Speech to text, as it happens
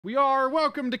We are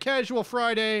welcome to Casual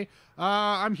Friday.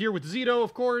 I'm here with Zito,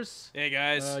 of course. Hey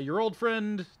guys. Your old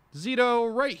friend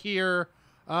Zito, right here.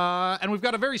 And we've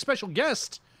got a very special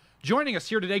guest joining us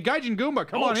here today. Gaijin Goomba,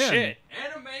 come on in. Oh shit.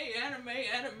 Anime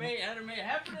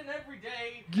happening every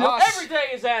day. Yes. Every day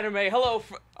is anime. Hello.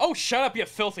 Oh, shut up, you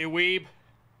filthy weeb.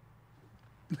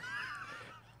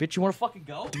 Bitch, you wanna fucking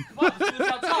go? Come on, let's do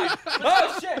this outside.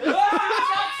 Oh shit. Let's do this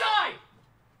outside.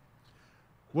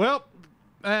 Well,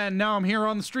 and now I'm here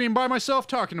on the stream by myself,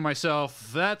 talking to myself.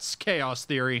 That's chaos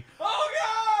theory. Oh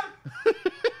god!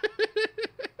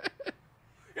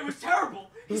 It was terrible.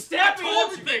 He stabbed me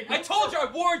and everything. I told you,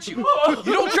 I warned you.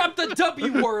 You don't drop the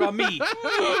W word on me.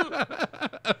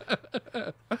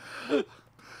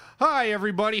 Hi,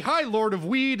 everybody. Hi, Lord of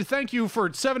Weed. Thank you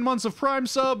for 7 months of Prime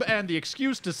sub and the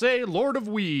excuse to say Lord of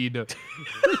Weed.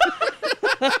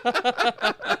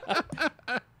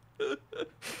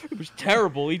 It was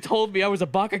terrible. He told me I was a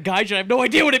Baka Gaijin. I have no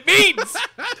idea what it means.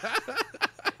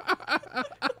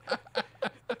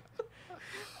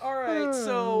 All right,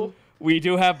 so we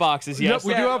do have boxes. Yes, Yep,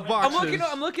 we do have boxes.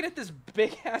 I'm looking at this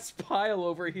big ass pile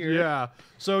over here. Yeah.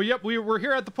 So, yep, we're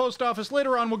here at the post office.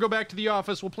 Later on, we'll go back to the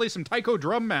office. We'll play some Taiko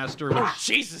Drum Master, which Oh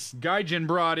Jesus! Gaijin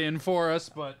brought in for us,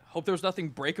 but Hope there was nothing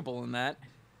breakable in that.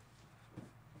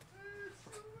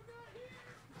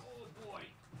 Oh boy!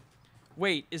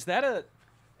 Wait, is that a?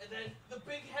 And then the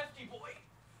big hefty boy.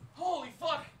 Holy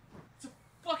fuck! It's a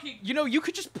fucking. You know, you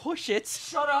could just push it.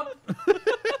 Shut up.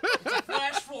 It's a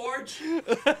flash forge.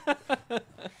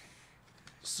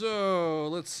 So,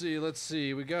 let's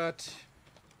see. We got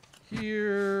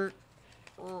here.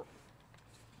 Oh,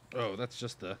 that's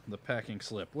just the packing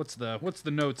slip. What's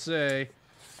the note say?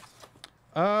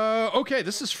 Okay,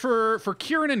 this is for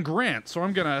Kieran and Grant. So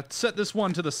I'm gonna set this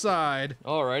one to the side.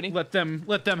 Alrighty. Let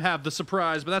them have the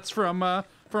surprise. But that's from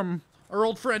our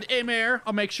old friend Amer.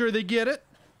 I'll make sure they get it.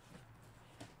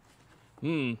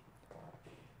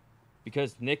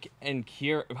 Because Nick and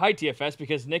Kieran. Hi TFS.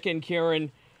 Because Nick and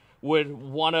Kieran would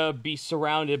want to be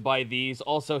surrounded by these.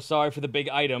 Also, sorry for the big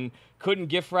item. Couldn't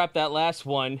gift wrap that last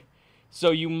one, so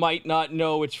you might not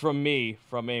know it's from me,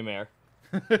 from Amer.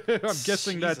 I'm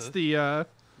guessing that's the,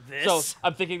 This? So,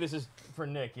 I'm thinking this is for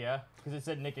Nick, yeah? Because it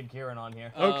said Nick and Kieran on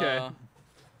here. Okay.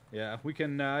 Yeah, we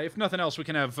can, if nothing else, we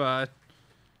can have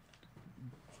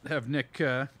Nick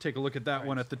take a look at that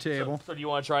one at the table. So do you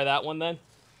want to try that one, then?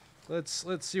 Let's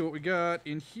see what we got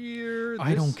in here.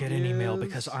 I don't get any mail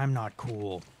because I'm not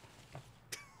cool.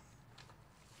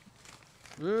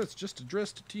 It's just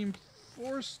addressed to Team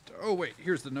Force. Oh wait,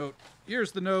 here's the note.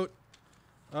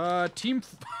 Team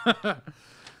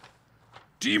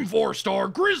Team 4-Star,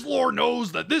 Grizzlor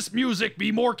knows that this music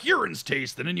be more Kieran's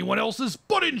taste than anyone else's,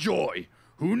 but enjoy.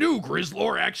 Who knew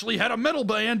Grizzlor actually had a metal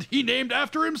band he named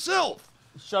after himself?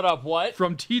 Shut up, what?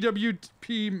 From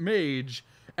TWP Mage.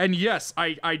 And yes,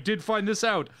 I did find this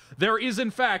out. There is,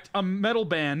 in fact, a metal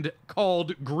band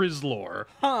called Grizzlor.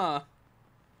 Huh.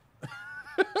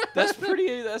 That's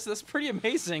pretty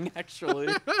amazing, actually.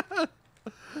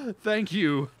 Thank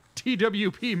you,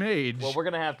 TWP Mage. Well, we're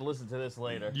gonna have to listen to this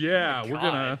later. Yeah, Oh, we're God.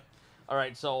 gonna...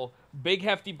 Alright, so, big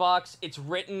hefty box. It's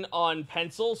written on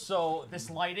pencil, so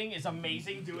this lighting is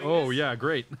amazing doing this. Oh, yeah,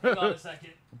 great. Hang on a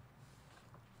second.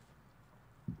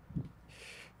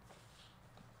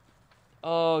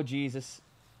 Oh, Jesus.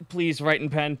 Please, write in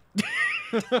pen.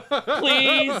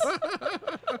 Please!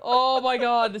 Oh my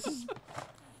god, this is...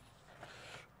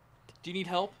 Do you need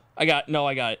help? I got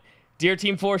it. Dear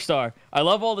Team 4-Star, I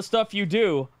love all the stuff you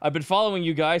do. I've been following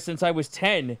you guys since I was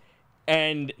 10,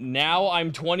 and now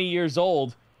I'm 20 years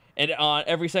old, and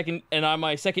and I'm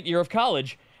my second year of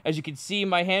college. As you can see,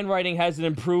 my handwriting hasn't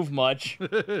improved much.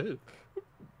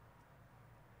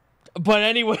 But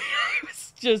anyway,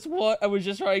 I was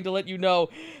just trying to let you know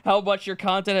how much your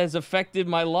content has affected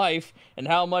my life and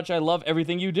how much I love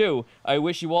everything you do. I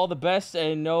wish you all the best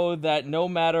and know that no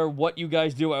matter what you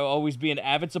guys do, I'll always be an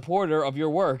avid supporter of your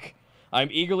work. I'm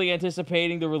eagerly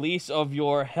anticipating the release of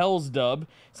your Hell's dub,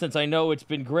 since I know it's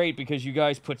been great because you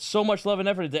guys put so much love and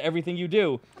effort into everything you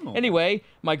do. Oh. Anyway,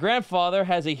 my grandfather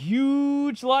has a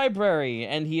huge library,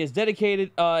 and he has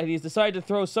decided to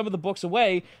throw some of the books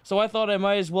away, so I thought I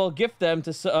might as well gift them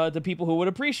to people who would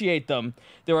appreciate them.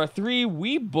 There are 3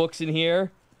 Weeb books in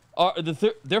here.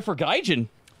 They're for Gaijin.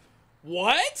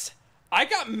 What? I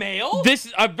got mail?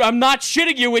 I'm not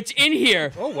shitting you. It's in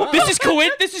here. Oh, wow. This is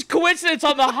coincidence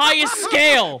on the highest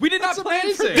scale. We did not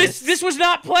plan for amazing. this. This was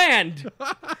not planned.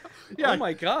 Yeah, Oh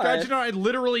my God. Gaijin and I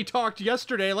literally talked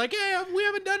yesterday, like, hey, we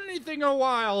haven't done anything in a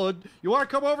while. You want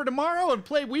to come over tomorrow and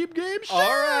play Weeb games? Sure. All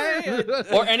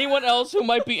right. Or anyone else who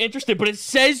might be interested, but it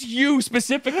says you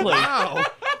specifically. Wow,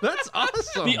 that's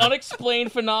awesome. The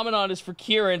unexplained phenomenon is for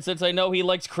Kieran, since I know he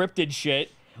likes cryptid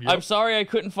shit. Yep. I'm sorry I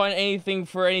couldn't find anything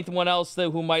for anyone else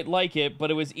who might like it, but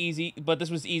it was easy. But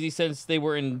this was easy since they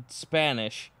were in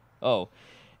Spanish. Oh,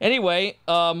 anyway,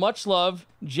 much love,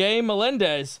 Jay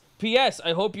Melendez. P.S.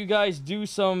 I hope you guys do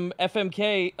some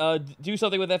FMK. Do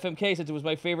something with FMK since it was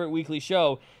my favorite weekly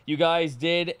show. You guys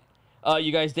did,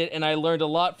 and I learned a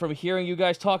lot from hearing you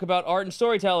guys talk about art and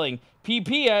storytelling.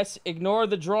 P.P.S. Ignore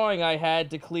the drawing I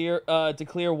had to clear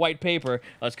white paper.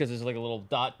 That's because there's like a little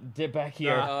dot dip back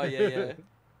here. Oh, yeah.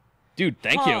 Dude,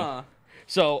 thank you. Huh.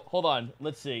 So, hold on.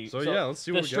 Let's see. So, yeah, let's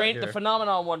see what we got here. The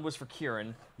phenomenon one was for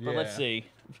Kieran. But let's Yeah. see.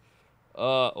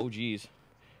 Oh, geez.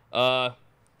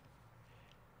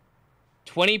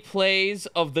 20 plays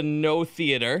of the No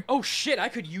Theater. Oh, shit, I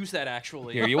could use that,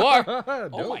 actually. Here you are.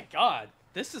 Oh, my God.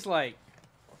 This is like...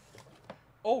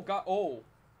 Oh, God. Oh.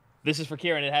 This is for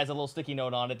Kieran. It has a little sticky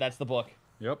note on it. That's the book.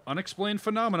 Yep, Unexplained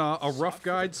Phenomena, a rough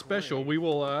guide special. We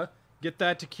will get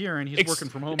that to Kieran. He's working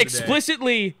from home today.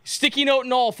 Explicitly, sticky note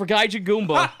and all for Gaijin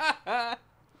Goomba.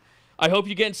 I hope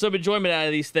you get some enjoyment out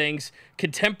of these things.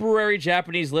 Contemporary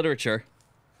Japanese literature.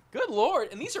 Good Lord.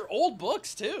 And these are old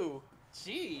books, too.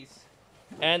 Jeez.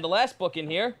 And the last book in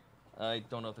here, I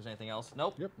don't know if there's anything else.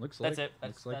 Nope. Yep, looks like That's it.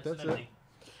 looks like that's that's empty.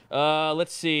 it.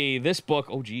 Let's see. This book,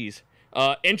 oh geez.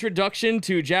 Introduction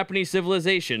to Japanese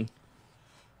Civilization.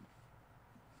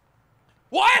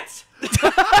 What?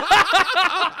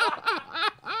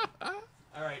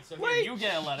 All right, so here, you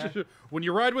get a letter. When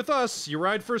you ride with us, you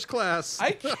ride first class.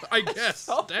 I I guess.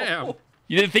 so. Damn.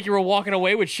 You didn't think you were walking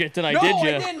away with shit tonight, No, did you?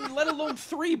 I didn't, let alone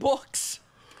 3 books.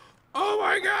 Oh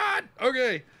my God.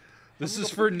 Okay. This is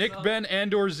for Nick, Ben,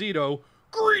 and or Zito.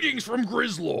 Greetings from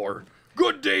Grizzlore.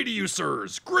 Good day to you,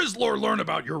 sirs. Grizzlore learn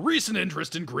about your recent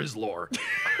interest in Grizzlore.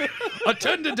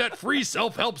 Attendant at free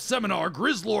self-help seminar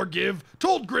Grizzlore give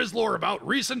told Grizzlore about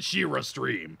recent She-Ra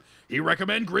stream. He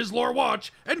recommend Grizzlore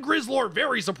watch, and Grizzlore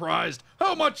very surprised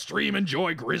how much stream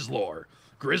enjoy Grizzlore.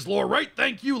 Grizzlore write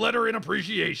thank you letter in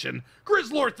appreciation.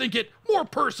 Grizzlore think it more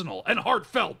personal and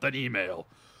heartfelt than email.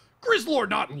 Grizzlore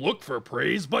not look for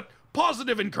praise, but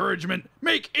positive encouragement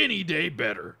make any day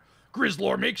better.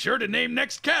 Grizzlore make sure to name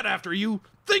next cat after you.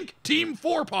 Think Team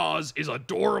Four Paws is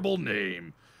adorable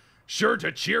name. Sure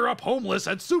to cheer up homeless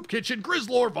at soup kitchen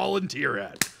Grizzlore volunteer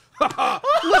at. Haha,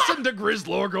 listen to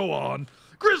Grizzlore go on.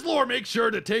 Grizzlore make sure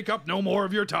to take up no more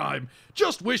of your time.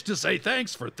 Just wish to say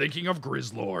thanks for thinking of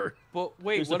Grizzlore. But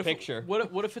wait, Here's what a if picture.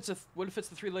 what if it's the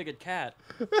 3-legged cat?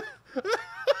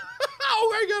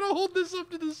 Oh, I gotta hold this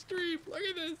up to the stream. Look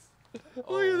at this.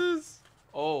 Look at this.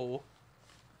 Oh.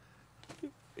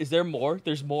 Is there more?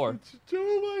 There's more.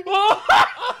 Oh my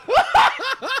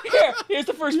God. Here's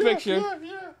the first picture.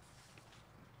 Yeah.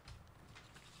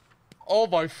 Oh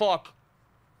my fuck.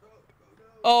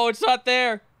 Oh, it's not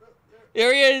there.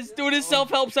 There he is, doing his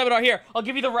self-help seminar. Here, I'll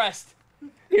give you the rest.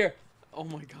 Here. Oh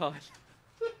my God.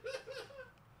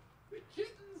 The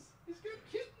kittens. He's got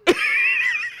kittens.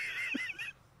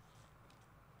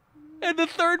 And the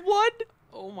third one?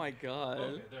 Oh my God.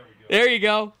 Okay, there we go. There you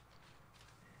go.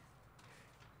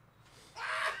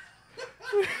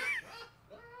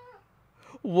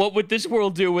 What would this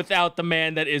world do without the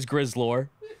man that is Grizzlore?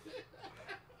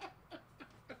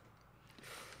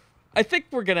 I think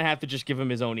we're gonna have to just give him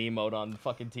his own emote on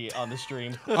fucking on the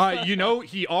stream. You know,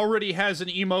 he already has an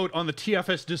emote on the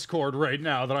TFS Discord right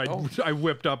now that I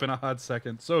whipped up in a hot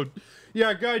second. So,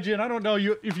 yeah, Gaijin, I don't know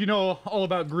if you know all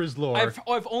about Grizzlore.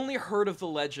 I've only heard of the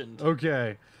legend.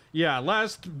 Okay. Yeah,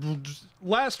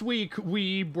 last week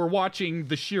we were watching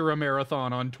the She-Ra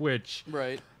marathon on Twitch.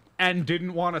 Right. And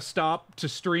didn't want to stop to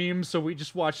stream, so we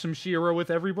just watched some She-Ra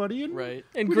with everybody. And Right.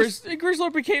 And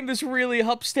Grizzlore became this really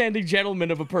upstanding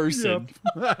gentleman of a person.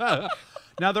 Yep.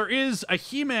 Now, there is a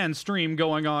He-Man stream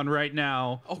going on right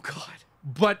now, Oh God.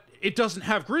 but it doesn't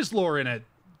have Grizzlore in it,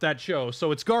 that show,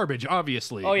 so it's garbage,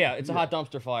 obviously. Oh yeah, it's a hot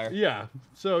dumpster fire. Yeah,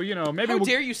 so, you know, maybe How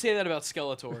dare you say that about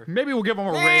Skeletor? maybe we'll give him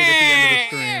a raid at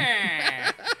the end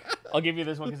of the stream. I'll give you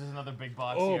this one because there's another big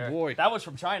box Oh, here. boy. That was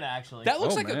from China, actually. That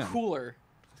looks Oh, like a man. cooler.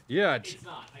 Yeah. It's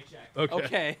not. I checked. Okay.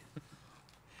 Okay.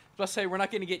 Let's say we're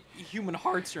not going to get human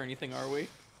hearts or anything, are we?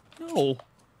 No.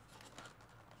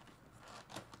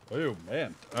 Oh,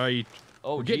 man.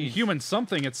 Oh, We're getting geez. human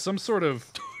something. It's some sort of...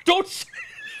 Don't. s-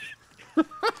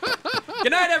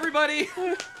 Good night, everybody.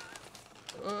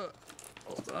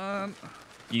 Hold on.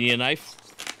 You need a knife?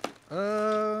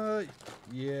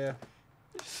 Yeah.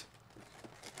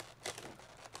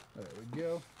 There we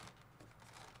go.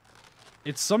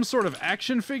 It's some sort of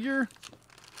action figure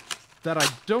that I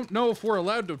don't know if we're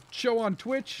allowed to show on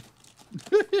Twitch.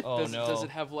 Oh Does it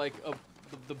have like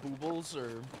the boobles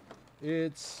or?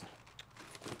 It's...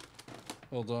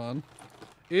 Hold on.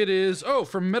 It is... Oh,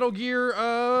 from Metal Gear...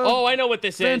 Oh, I know what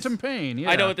this Phantom is. Pain, yeah.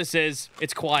 I know what this is.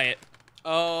 It's quiet.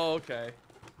 Oh, okay.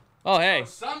 Oh, hey. Oh,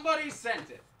 somebody sent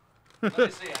it. Let me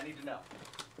see. I need to know.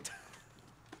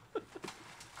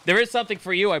 There is something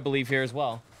for you, I believe, here as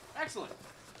well. Excellent.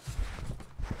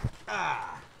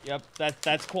 Yep,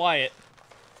 that's quiet.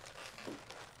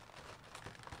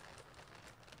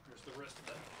 Here's the rest of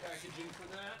the packaging for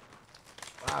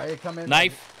that. Wow, you come in.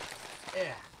 Knife.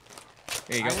 Yeah.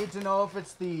 There you I go. need to know if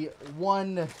it's the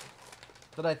one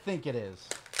that I think it is.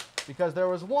 Because there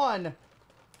was one.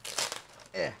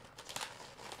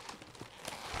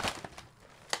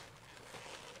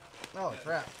 Oh,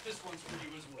 crap. This one's for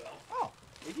you as well. Oh,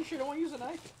 Are you sure don't want to use a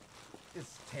knife?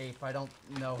 it's tape. I don't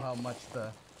know how much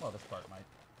the... Well, this part might.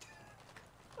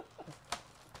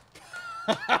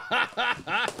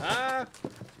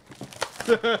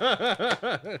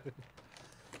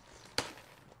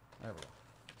 There we go.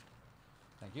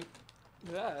 Thank you.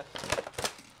 Yeah.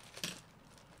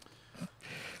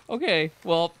 Okay,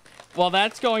 well, while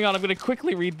that's going on, I'm going to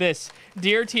quickly read this.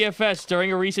 Dear TFS,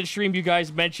 during a recent stream, you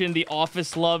guys mentioned the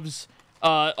Office's love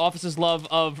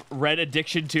of Red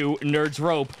addiction to Nerd's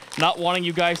Rope. Not wanting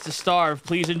you guys to starve,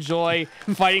 please enjoy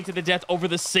fighting to the death over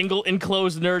the single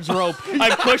enclosed Nerd's Rope.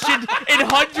 I'm cushioned in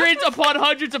hundreds upon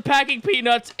hundreds of packing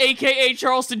peanuts, aka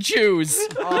Charleston Chews.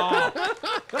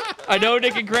 I know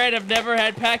Nick and Grant have never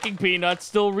had packing peanuts,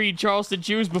 still read Charleston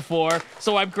Chews before,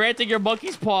 so I'm granting your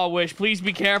monkey's paw wish. Please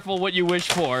be careful what you wish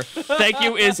for. Thank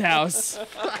you, Ishouse.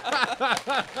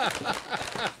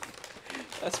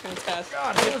 That's fantastic.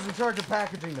 God, who was in charge of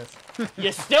packaging this?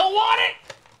 You still want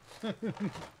it?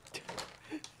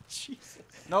 Jesus.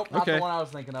 Nope, not Okay. the one I was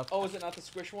thinking of. Oh, is it not the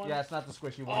squish one? Yeah, it's not the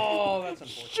squishy one. Oh, that's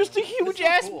unfortunate. Just a huge It's so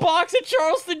ass cool. box of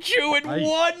Charleston Chew and I-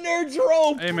 one Nerd's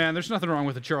Rope. Hey, man, there's nothing wrong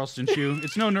with a Charleston Chew.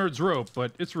 It's no Nerd's Rope,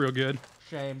 but it's real good.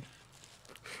 Shame.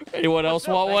 Anyone else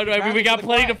still, want thank one? you, I mean, we Patty, got for the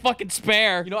plenty to clap. fucking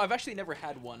spare. You know, I've actually never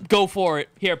had one. Go for it.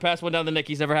 Here, pass one down to Nick.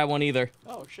 He's never had one either.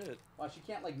 Oh shit. Wow, she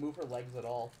can't, like, move her legs at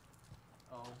all.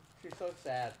 Oh, she's so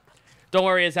sad. Don't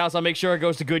worry, his house. I'll make sure it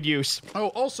goes to good use. Oh,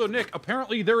 also, Nick,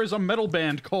 apparently there is a metal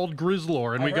band called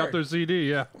Grizzlore, and I we got heard. their CD,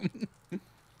 yeah.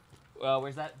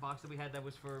 Where's that box that we had that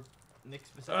was for Nick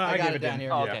specifically? I got gave it down to him.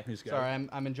 here. Oh, Yeah, okay. he's got Sorry, it.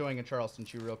 I'm enjoying a Charleston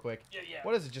Chew real quick. Yeah.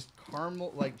 What is it? Just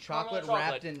caramel, like chocolate chocolate.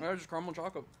 wrapped in... Oh, just caramel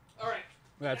chocolate. All right.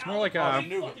 Yeah, it's more like Now, a... big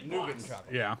nougat, fucking nougat box. and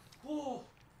chocolate. Yeah. Ooh.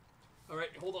 All right,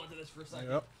 hold on to this for a second.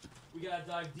 Yep. We gotta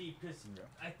dive deep because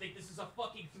I think this is a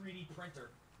fucking 3D printer.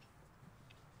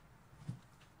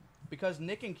 Because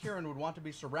Nick and Kieran would want to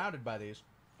be surrounded by these.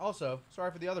 Also, sorry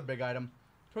for the other big item.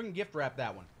 Twin can gift wrap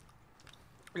that one.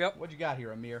 Yep. What you got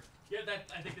here, Amir? Yeah,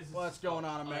 I think this is. What's going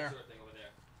on, that Amir? sort of thing over there.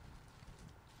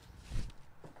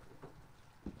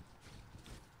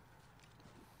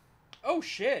 Oh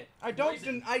shit. I don't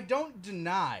Poison. I don't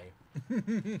deny.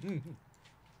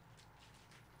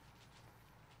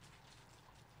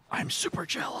 I'm super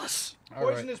jealous. Poison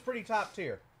All right. is pretty top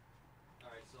tier. All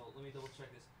right, so let me double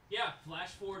check this. Yeah, Flash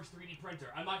Forge 3D printer.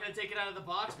 I'm not gonna take it out of the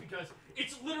box because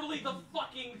it's literally the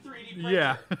fucking 3D printer.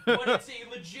 Yeah. But it's a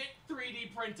legit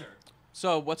 3D printer.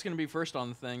 So what's gonna be first on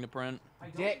the thing to print? I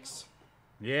don't Dicks.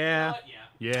 Yeah. know.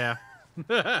 Yeah.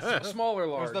 Yeah. Small or It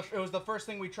large? was the first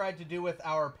thing we tried to do with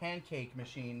our pancake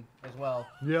machine as well.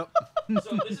 Yep.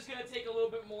 So this is gonna take a little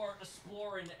bit more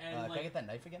exploring and Can I like get that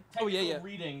knife again? Oh, yeah, technical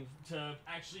reading to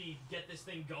actually get this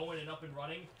thing going and up and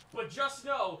running. But just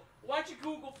know, why don't you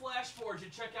Google Flash Forge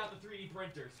and check out the 3D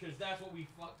printers, because that's what we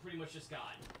pretty much just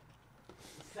got.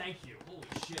 Thank you. Holy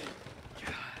shit.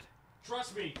 God.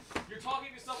 Trust me, you're talking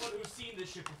to someone who's seen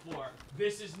this shit before.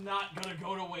 This is not gonna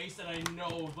go to waste, and I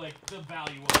know, like, the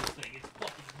value of this thing. It's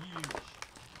fucking huge.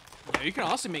 Yeah, you can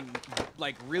also make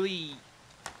like really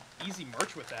easy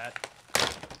merch with that.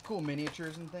 Cool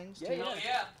miniatures and things. Yeah, too. yeah. Oh,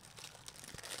 yeah.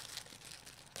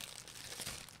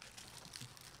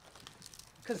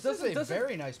 Because this is a doesn't-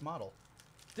 very nice model.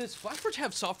 Does FlashForge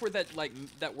have software that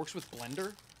that works with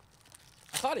Blender?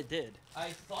 I thought it did. I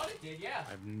thought it did, yeah.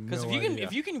 I have no Because idea.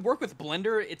 if you can work with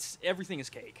Blender, everything is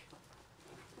cake.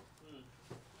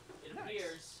 It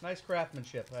appears. Nice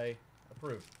craftsmanship. I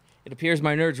approve. It appears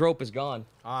my Nerd's Rope is gone.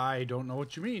 I don't know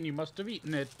what you mean. You must have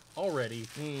eaten it already.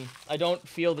 I don't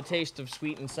feel the taste of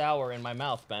sweet and sour in my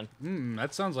mouth, Ben.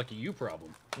 That sounds like a you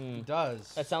problem. It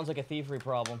does. That sounds like a thievery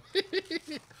problem.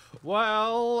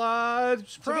 Well,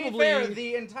 it's probably... To be fair,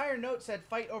 the entire note said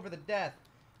 "fight over the death,"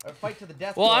 or "fight to the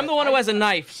death." Well, for I'm it. the one who has a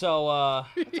knife, so,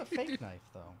 It's a fake knife,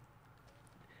 though.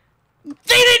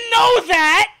 They didn't know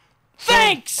that!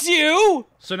 Thanks, you!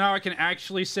 So now I can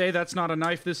actually say that's not a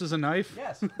knife, this is a knife?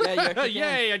 Yes. Yeah, you actually can.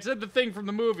 Yay, I said the thing from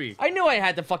the movie. I knew I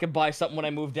had to fucking buy something when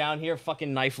I moved down here.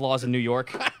 Fucking knife laws in New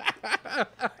York. What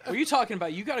are you talking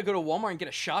about? You gotta go to Walmart and get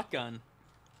a shotgun.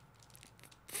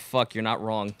 Fuck, you're not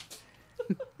wrong.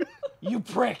 You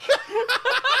prick.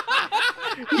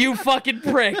 You fucking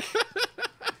prick.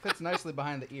 Fits nicely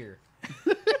behind the ear.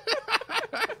 You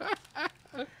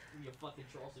fucking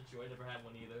troll since I never had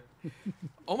one either.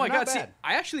 Oh my They're god, not see, bad.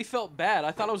 I actually felt bad.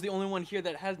 I thought I was the only one here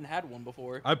that hadn't had one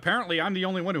before. Apparently, I'm the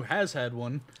only one who has had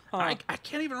one. Huh. I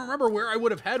can't even remember where I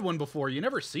would have had one before. You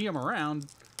never see them around.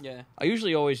 Yeah. I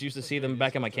usually always used to see them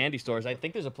back in my candy stores. I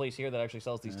think there's a place here that actually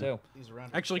sells these too. These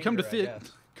around Actually, finger, come I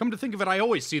guess. to think of it, I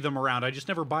always see them around. I just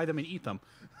never buy them and eat them.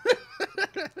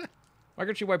 I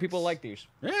can see why people like these.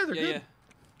 Yeah, they're Yeah, good. yeah.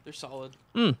 They're solid.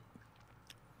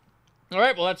 All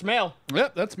right, well, that's mail.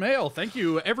 Yep, that's mail. Thank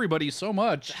you, everybody, so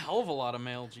much. A hell of a lot of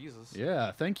mail, Jesus.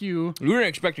 Yeah, thank you. You didn't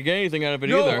expect to get anything out of it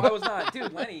No, either. I was not.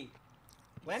 Dude, Lenny.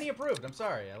 Lanny approved. I'm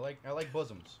sorry. I like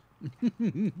bosoms.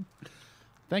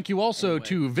 Thank you also Anyway.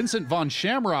 to Vincent Von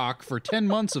Shamrock for 10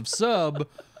 months of sub.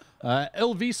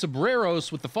 LV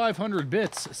Sobreros with the 500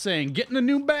 bits saying, getting a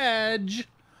new badge.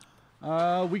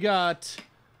 We got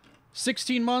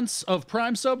 16 months of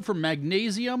Prime sub from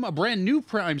Magnesium, a brand new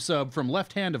Prime sub from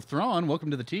Left Hand of Thrawn.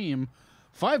 Welcome to the team.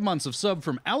 5 months of sub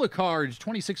from Alucard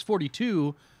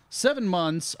 2642. 7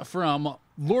 months from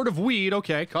Lord of Weed.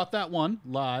 Okay, caught that one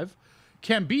live.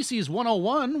 Cambyses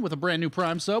 101 with a brand new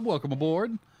Prime sub. Welcome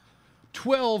aboard.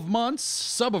 12 months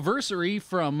subiversary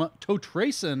from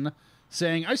Totracin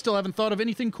saying, I still haven't thought of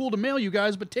anything cool to mail you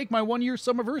guys, but take my 1 year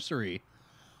subiversary.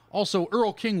 Also,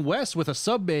 Earl King West with a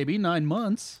sub baby, 9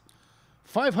 months.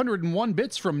 501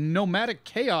 bits from Nomadic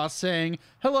Chaos saying,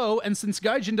 hello, and since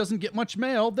Gaijin doesn't get much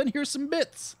mail, then here's some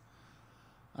bits.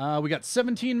 We got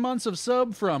 17 months of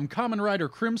sub from Kamen Rider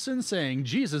Crimson saying,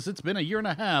 Jesus, it's been a year and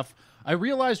a half. I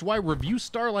realized why Review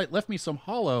Starlight left me some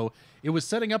hollow. It was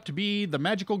setting up to be the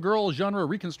magical girl genre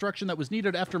reconstruction that was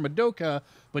needed after Madoka,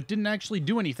 but didn't actually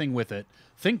do anything with it.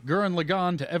 Think Gurren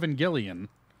Lagann to Evangelion.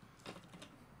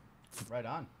 Right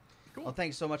on. Cool. Well,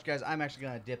 thanks so much, guys. I'm actually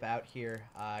going to dip out here.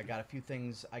 I got a few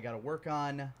things I got to work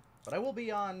on, but I will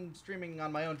be on streaming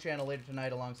on my own channel later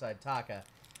tonight alongside Taka.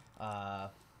 By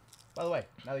the way,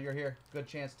 now that you're here, good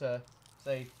chance to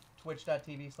say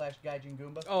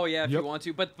twitch.tv/GaijinGoomba. Oh, yeah, if Yep. you want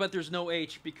to. But there's no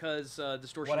H because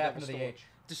Distortion What Devil happened to the stole H? it.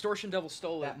 Distortion Devil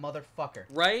stole it. That motherfucker.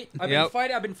 Right? I've Yep.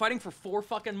 been fighting for 4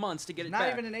 fucking months to get it Not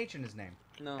back. even an H in his name.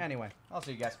 No. Anyway, I'll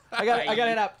see you guys. I got to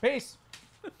head out. Peace.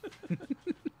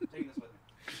 Taking this with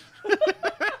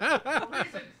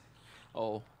me.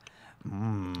 Oh.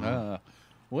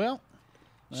 Well,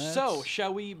 So, that's-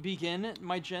 shall we begin,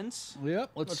 my gents?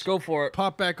 Yep, Let's go for it.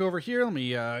 pop back over here. Let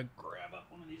me grab up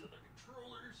one of these other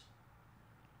controllers.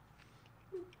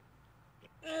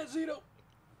 Zito.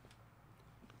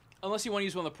 Unless you want to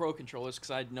use one of the Pro controllers,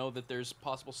 because I know that there's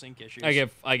possible sync issues. I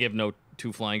give no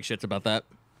two flying shits about that.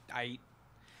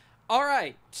 All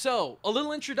right, so a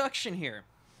little introduction here.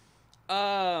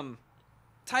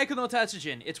 Taiko no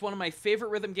Tatsujin. It's one of my favorite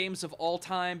rhythm games of all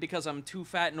time because I'm too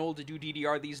fat and old to do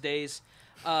DDR these days.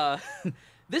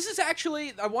 This is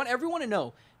actually, I want everyone to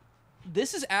know,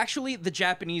 this is actually the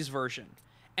Japanese version.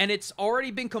 And it's already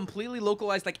been completely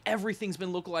localized, like everything's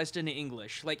been localized into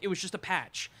English. Like it was just a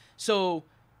patch. So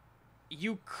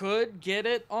you could get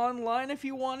it online if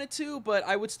you wanted to, but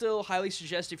I would still highly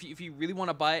suggest if you really want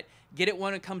to buy it, get it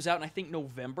when it comes out in I think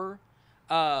November.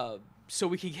 So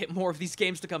we can get more of these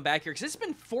games to come back here, because it's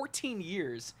been 14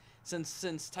 years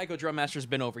since Taiko Drum Master's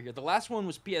been over here. The last one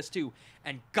was PS2,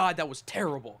 and God, that was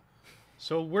terrible.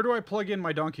 So where do I plug in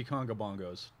my Donkey Konga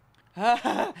bongos?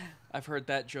 I've heard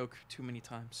that joke too many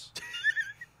times.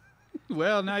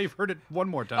 Well, now you've heard it one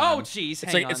more time. Oh, jeez,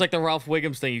 hang on. It's like the Ralph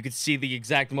Wiggums thing. You could see the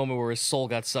exact moment where his soul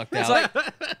got sucked It's out.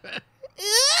 like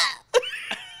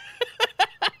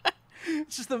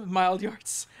it's just the mild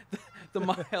yards, the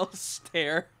mild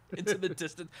stare into the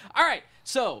distance. All right,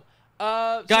 so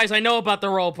Guys, I know about the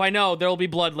rope. I know there'll be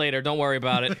blood later. Don't worry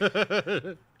about it.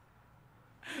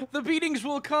 the beatings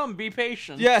will come. Be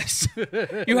patient. Yes.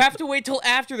 You have to wait till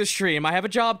after the stream. I have a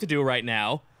job to do right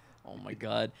now. Oh my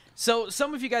God. So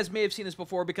some of you guys may have seen this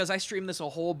before because I stream this a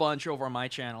whole bunch over on my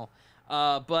channel.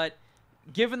 But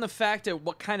given the fact of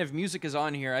what kind of music is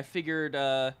on here, I figured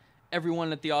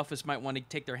everyone at the office might want to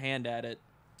take their hand at it.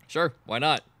 Sure, why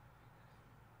not?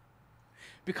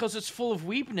 Because it's full of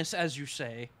weepness, as you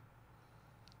say.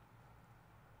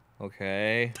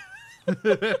 Okay.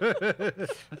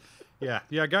 Yeah,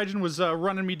 Gaijin was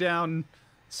running me down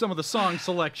some of the song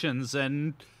selections,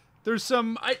 and there's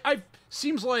some. I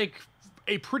seems like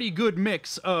a pretty good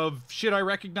mix of shit I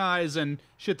recognize and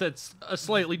shit that's a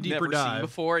slightly deeper Never dive. seen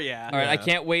before, yeah. All right, I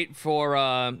can't wait for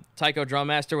Taiko Drum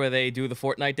Master where they do the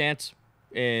Fortnite dance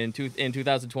in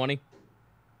 2020.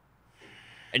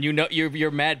 And you know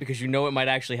you're mad because you know it might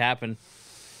actually happen.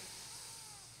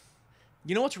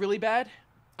 You know what's really bad?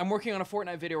 I'm working on a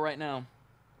Fortnite video right now.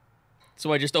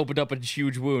 So I just opened up a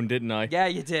huge wound, didn't I? Yeah,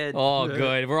 you did. Oh,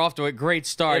 good. We're off to a great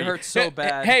start. It hurts so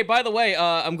bad. Hey, by the way,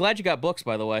 I'm glad you got books.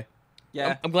 By the way,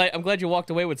 Yeah. I'm glad you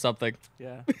walked away with something.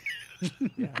 Yeah.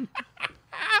 Yeah.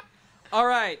 All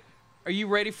right. Are you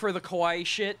ready for the kawaii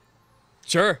shit?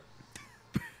 Sure.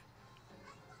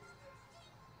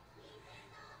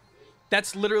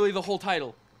 That's literally the whole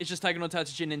title. It's just Taiko no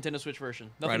Tatsujin Nintendo Switch version.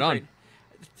 Nothing Right on.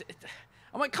 great.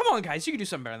 I'm like, come on, guys, you can do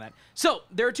something better than that. So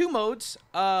there are 2 modes.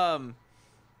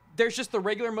 There's just the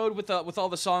regular mode with all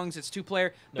the songs. It's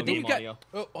 2-player. But then you got.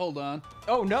 Oh, hold on.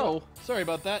 Oh no. Sorry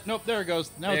about that. Nope, there it goes.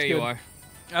 Now it's There good. you are.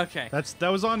 Okay. That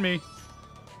was on me.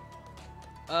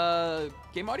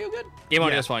 Game audio good? Game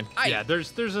audio Yeah. is fine. Yeah,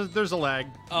 there's a lag.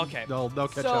 Okay. They'll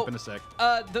catch So, up in a sec.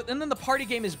 And then the party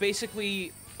game is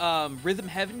basically Rhythm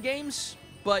Heaven games,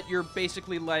 but you're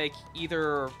basically like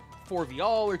either 4v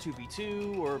all or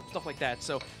 2v2 or stuff like that.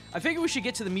 So I figure we should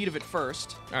get to the meat of it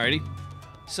first. Alrighty.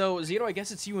 So Zito, I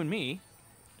guess it's you and me.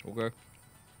 Okay.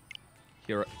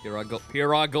 Here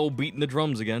I go beating the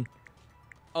drums again.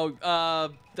 Oh,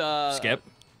 the Skip.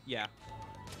 Yeah.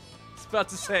 I was about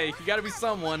to say you got to be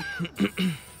someone.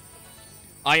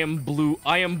 I am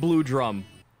blue drum.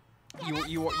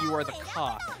 You are the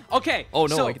cop. Okay. Oh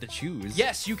no, so, I get to choose.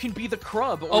 Yes, you can be the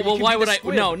crub. Or Oh you well, can why be would the I?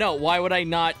 squid. No. Why would I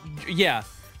not? Yeah.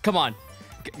 Come on,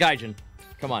 Gaijin.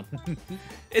 Come on.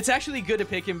 It's actually good to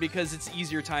pick him because it's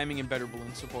easier timing and better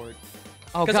balloon support.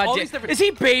 Oh 'Cause god, all these different- is he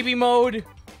baby mode?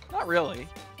 Not really.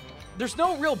 There's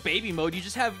no real baby mode. You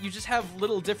just have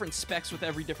little different specs with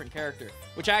every different character,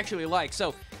 which I actually like.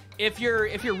 So, if you're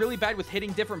really bad with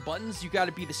hitting different buttons, you got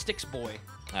to be the sticks boy.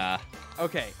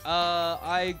 Okay.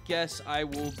 I guess I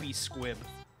will be Squib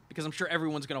because I'm sure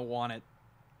everyone's gonna want it.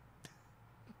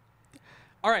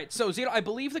 All right. So Zito, I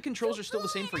believe the controls are still the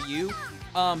same for you.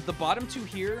 The bottom 2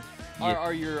 here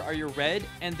are your red,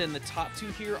 and then the top 2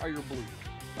 here are your blue.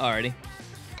 Alrighty.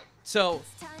 So,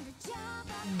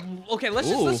 okay, let's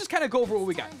just kind of go over what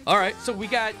we got. All right. So we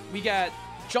got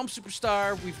Jump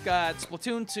Superstar, we've got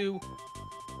Splatoon 2,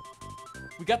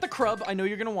 we got the Crub. I know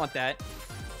you're gonna want that.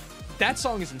 That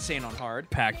song is insane on hard.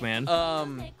 Pac-Man.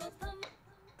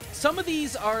 Some of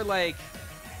these are like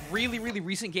really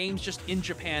recent games, just in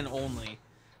Japan only.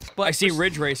 But I see for-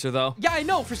 Ridge Racer though. Yeah, I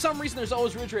know. For some reason, there's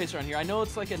always Ridge Racer on here. I know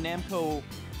it's like a Namco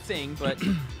thing, but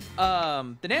the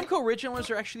Namco originals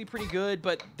are actually pretty good,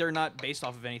 but they're not based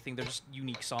off of anything. They're just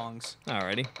unique songs.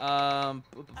 Alrighty. I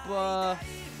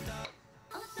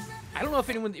don't know if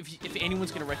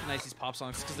anyone's gonna recognize these pop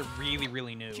songs because they're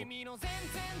really new.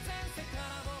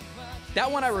 That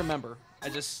one I remember. I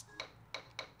just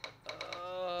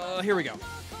here we go.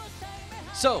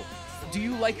 So, do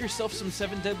you like yourself some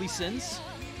 7 Deadly Sins?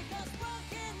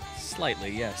 Slightly,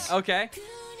 yes. Okay.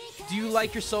 Do you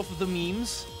like yourself the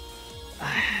memes?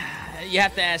 You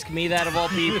have to ask me that of all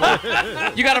people.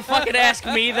 You gotta fucking ask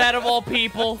me that of all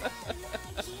people.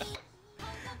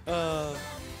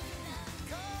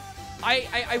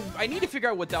 I need to figure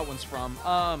out what that one's from.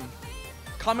 Kamen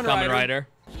Kamen Rider.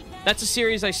 That's a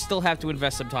series I still have to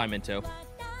invest some time into.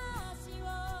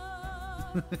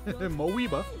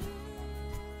 Moeba.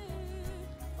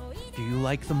 Do you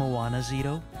like the Moana,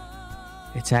 Zito?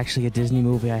 It's actually a Disney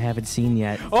movie I haven't seen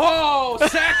yet. Oh,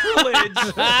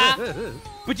 sacrilege!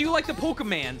 But do you like the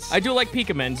Pokemans? I do like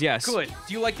Pikamens, yes. Good.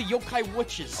 Do you like the Yokai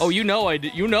Witches? Oh, you know I do.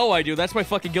 You know I do. That's my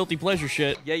fucking guilty pleasure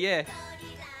shit. Yeah.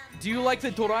 Do you like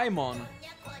the Doraemon?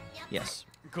 Yes.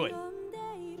 Good.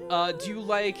 Do you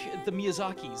like the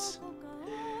Miyazakis?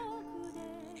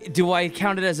 Do I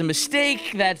count it as a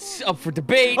mistake? That's up for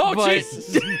debate. Oh, but...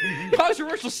 Jesus!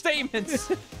 Controversial statements.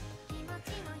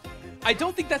 I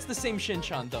don't think that's the same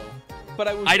Shin-chan, though. But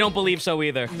I don't believe so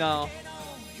either. No.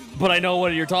 But I know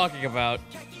what you're talking about.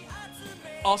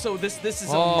 Also, this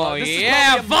is a Oh, this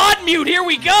yeah! is probably VOD mute, here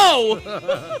we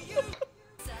go!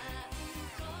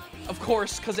 of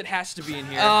course, because it has to be in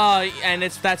here. And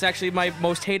that's actually my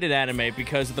most hated anime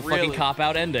because of the fucking Really?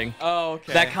 cop-out ending. Oh,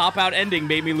 okay. That cop-out ending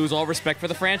made me lose all respect for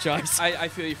the franchise. I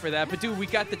feel you for that. But, dude, we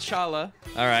got the Chala.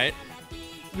 All right.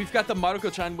 We've got the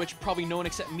Maruko-chan, which probably no one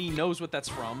except me knows what that's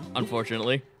from.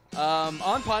 Unfortunately.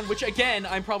 Anpan, which, again,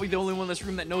 I'm probably the only one in this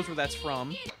room that knows where that's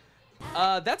from.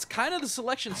 That's kind of the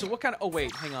selection. So what kind of... Oh,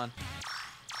 wait. Hang on.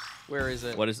 Where is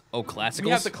it? What is... Oh, classicals? We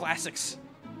have the classics.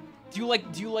 Do you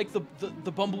like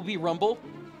the Bumblebee Rumble?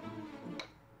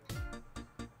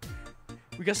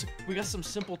 We got some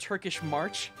simple Turkish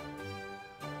march.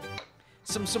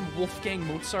 Some Wolfgang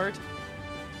Mozart.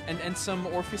 And some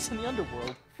Orpheus in the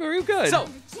Underworld. Very good. So,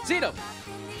 Zito,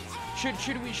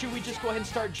 should we just go ahead and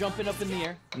start jumping up in the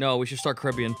air? No, we should start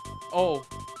Caribbean. Oh,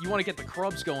 you want to get the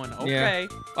crubs going? Okay.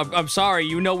 Yeah. I'm sorry.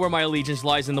 You know where my allegiance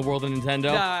lies in the world of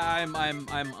Nintendo. Nah,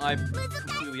 I'm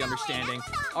completely understanding.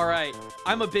 All right,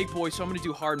 I'm a big boy, so I'm gonna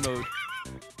do hard mode.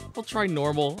 I'll try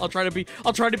normal. I'll try to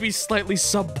be slightly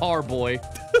subpar, boy.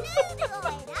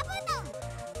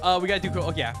 We gotta do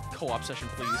co-op session,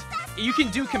 please. You can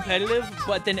do competitive,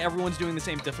 but then everyone's doing the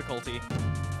same difficulty.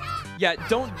 Yeah,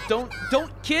 don't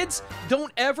kids,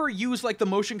 don't ever use like the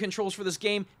motion controls for this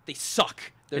game. They suck.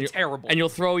 They're terrible. And you'll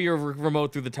throw your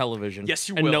remote through the television. Yes,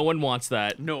 you will. And no one wants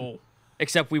that. No.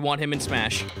 Except we want him in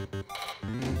Smash.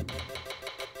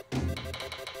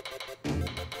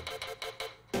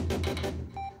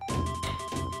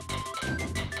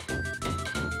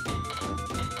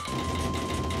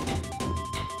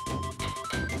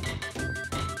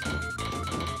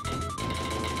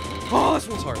 Oh, this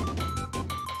one's hard.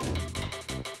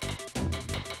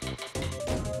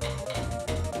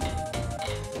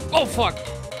 Oh, fuck.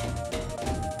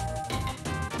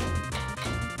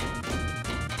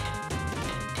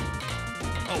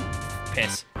 Oh,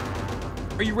 piss.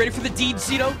 Are you ready for the deeds,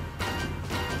 Zito?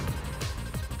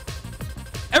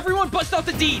 Everyone bust out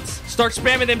the deeds! Start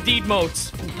spamming them deed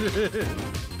modes.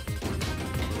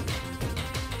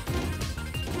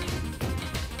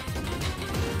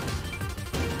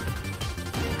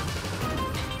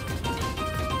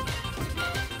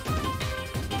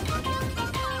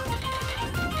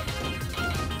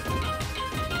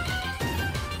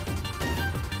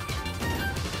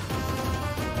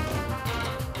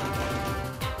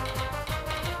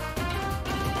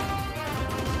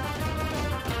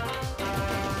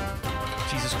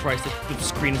 Jesus Christ, the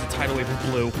screen is a tidal wave of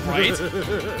blue. Right?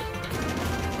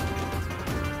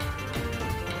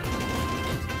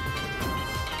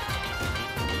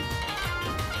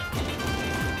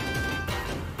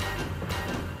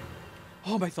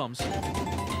 Oh, my thumbs.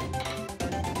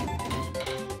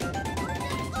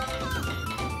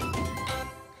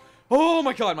 Oh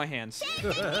my god, my hands.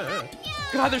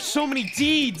 God, there's so many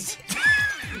deeds.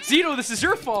 Zito, this is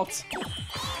your fault.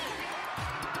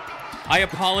 I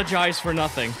apologize for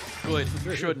nothing. Good,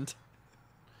 you shouldn't.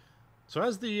 So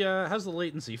how's the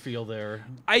latency feel there?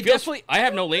 I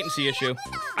have no latency issue.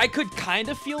 I could kind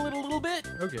of feel it a little bit.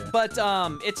 Okay. But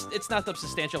it's not that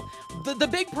substantial. The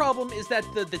big problem is that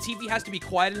the TV has to be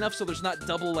quiet enough so there's not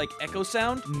double like echo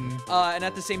sound. And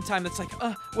at the same time it's like,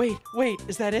 wait,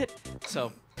 is that it?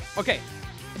 So, okay,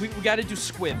 we got to do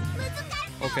squib.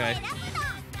 Okay.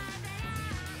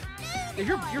 Yeah,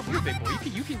 you're a big boy.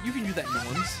 You can do that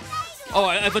norms. Oh,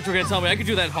 I thought you were gonna tell me I could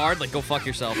do that hard. Like, go fuck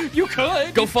yourself. You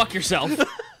could. Go fuck yourself.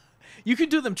 You could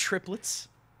do them triplets.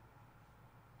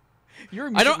 You're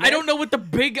a I don't know what the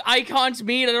big icons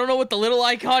mean. I don't know what the little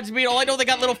icons mean. All I know, they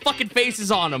got little fucking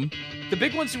faces on them. The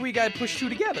big ones we gotta push two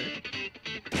together.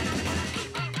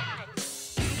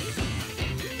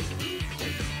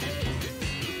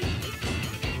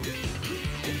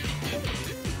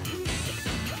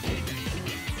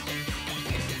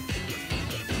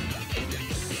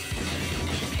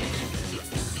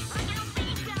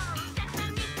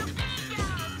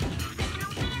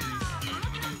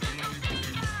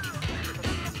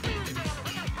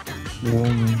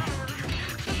 Warning.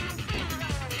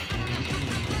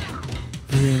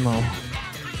 Remo.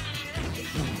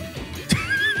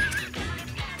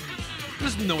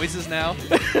 There's noises now.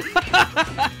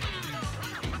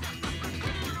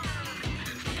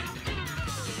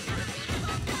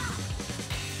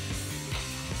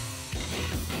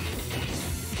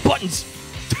 Buttons.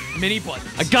 Mini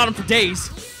buttons. I got them for days.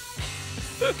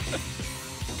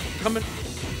 Coming.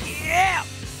 Yeah.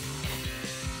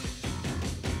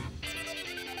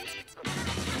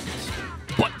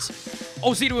 Buttons.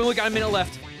 Oh, Zito, we only got a minute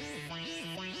left.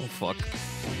 Oh, fuck.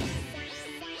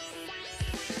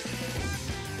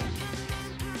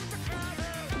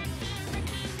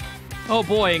 Oh,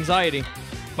 boy, anxiety.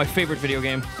 My favorite video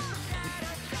game.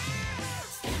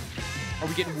 Are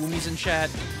we getting woomies in chat?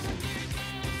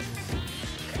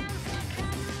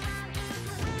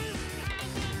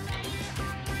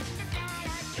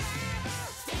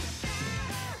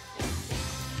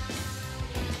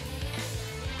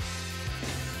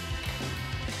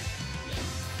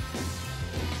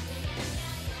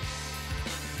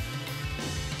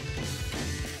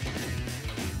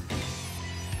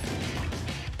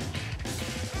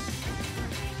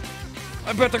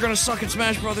 I bet they're gonna suck at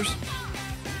Smash Brothers.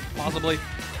 Possibly.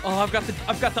 Oh, I've got the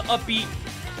upbeat.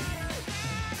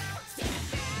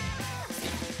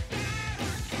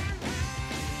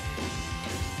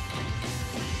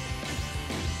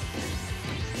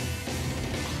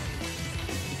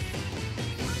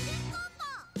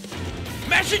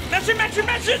 Mash it! Mash it! Mash it!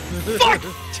 Mash it!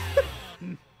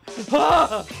 Fuck!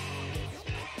 Ah!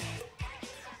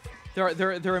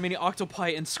 There are many octopi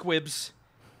and squibs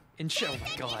in oh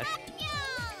my god.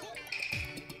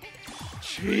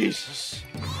 Jesus.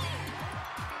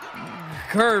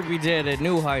 Kirby did it.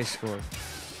 New high score.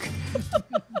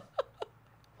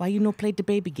 Why you no played the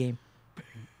baby game?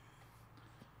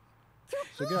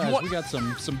 So guys, we got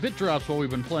some bit drops while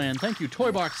we've been playing. Thank you,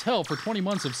 Toybox Hell, for 20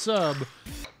 months of sub.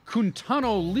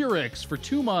 Kuntano Lyrics for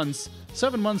 2 months.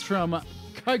 7 months from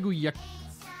Kageyukai.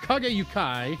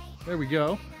 There we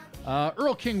go.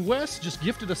 Earl King West just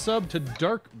gifted a sub to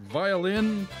Dark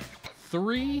Violin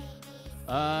 3.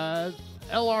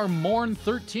 LR Morn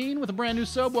 13 with a brand new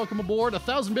sub. Welcome aboard.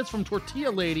 1,000 bits from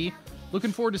Tortilla Lady.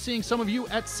 Looking forward to seeing some of you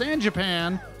at San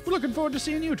Japan. We're looking forward to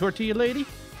seeing you, Tortilla Lady.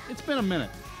 It's been a minute.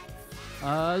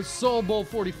 Soul Bowl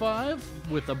 45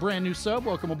 with a brand new sub.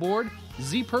 Welcome aboard.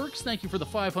 Z Perks, thank you for the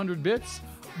 500 bits.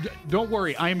 Don't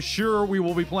worry, I am sure we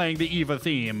will be playing the EVA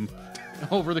theme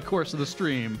over the course of the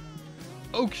stream.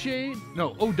 Dark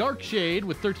Shade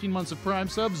with 13 months of Prime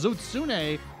sub.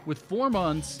 Zotsune with 4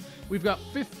 months. We've got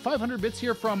 500 bits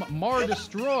here from Mar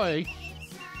Destroy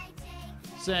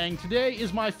saying, today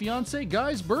is my fiance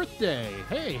Guy's birthday.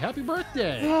 Hey, happy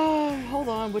birthday. Hold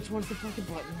on, which one's the fucking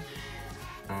button?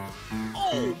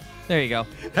 Oh! There you go.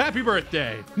 Happy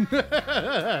birthday.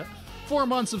 4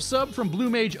 months of sub from Blue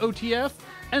Mage OTF.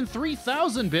 And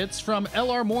 3,000 bits from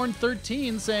LR Morn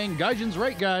 13 saying, Gaijin's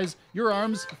right, guys. Your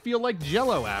arms feel like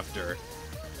Jell-O after.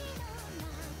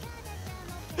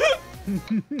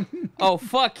 Oh,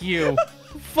 fuck you.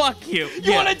 Fuck you.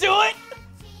 You want to do it?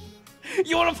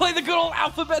 You want to play the good old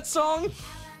alphabet song?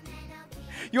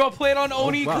 You want to play it on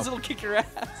Oni because it'll kick your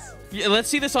ass? Yeah, let's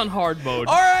see this on hard mode.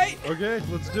 All right. Okay,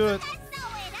 let's do it.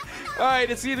 All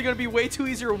right, it's either going to be way too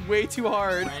easy or way too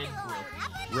hard.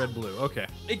 Red, blue. Okay.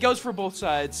 It goes for both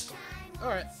sides. All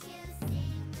right.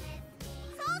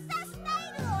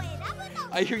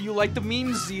 I hear you like the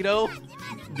memes, Zito.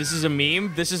 This is a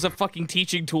meme? This is a fucking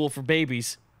teaching tool for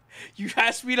babies. You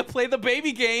asked me to play the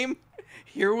baby game.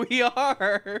 Here we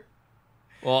are.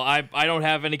 Well, I don't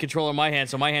have any control in my hands,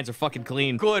 so my hands are fucking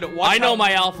clean. Good. I know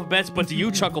my alphabets, but do you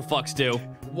chuckle fucks do?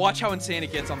 Watch how insane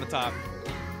it gets on the top.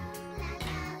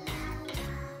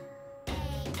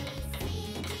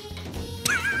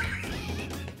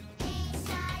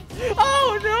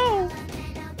 Oh no!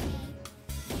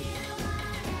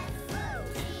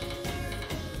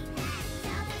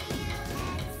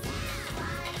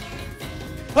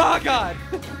 Oh god!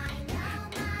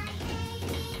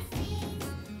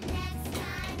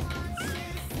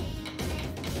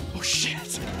 Oh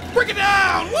shit! Bring it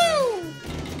down! Woo!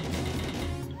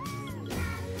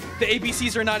 The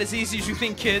ABCs are not as easy as you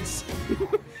think, kids.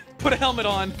 Put a helmet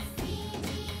on.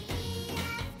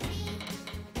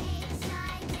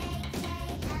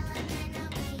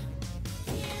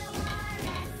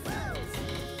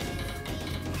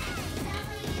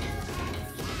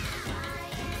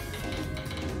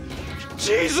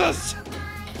 Jesus!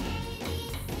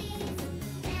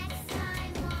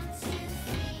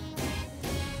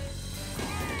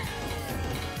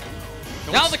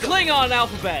 Now the Klingon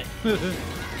alphabet!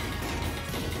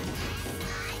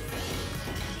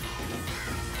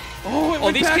 Oh, it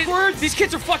went backwards? These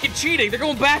kids are fucking cheating. They're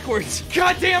going backwards.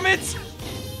 God damn it!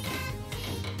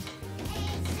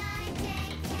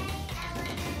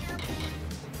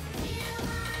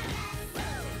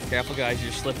 Careful, guys.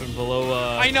 You're slipping below,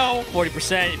 I know.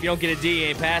 40%. If you don't get a D, you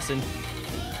ain't passing.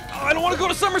 Oh, I don't want to go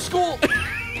to summer school.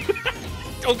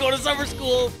 Don't go to summer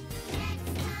school.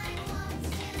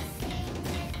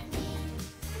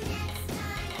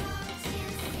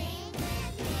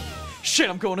 Shit,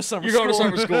 I'm going to summer You're school.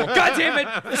 going to summer school. God damn it!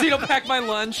 Zito packed my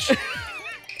lunch.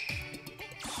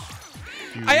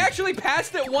 I actually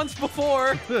passed it once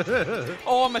before.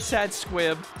 Oh, I'm a sad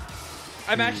squib.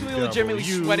 I'm actually legitimately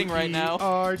sweating right now.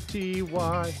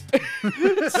 R-T-Y.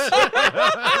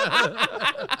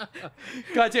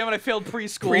 God damn it, I failed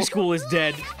preschool. Preschool is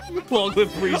dead. Long live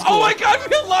preschool. Oh my god,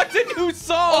 we unlocked a new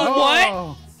song! Oh,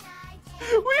 what?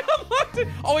 We unlocked it!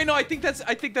 Oh wait, no, I think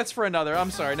that's for another.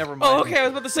 I'm sorry, never mind. Oh, okay, I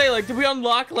was about to say, like, did we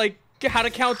unlock, like, how to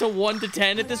count to 1 to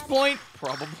 10 at this point?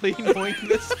 Probably knowing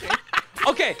this game.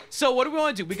 Okay, so what do we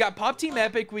want to do? We got Pop Team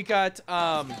Epic, we got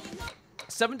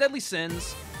 7 Deadly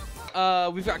Sins,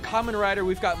 we've got Kamen Rider,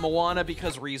 we've got Moana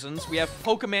because reasons. We have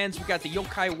Pokemans, we got the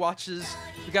Yokai Watches,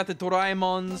 we got the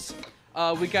Doraemons,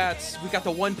 we got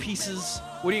the One Pieces.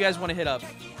 What do you guys want to hit up?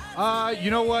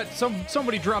 You know what?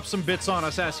 Somebody dropped some bits on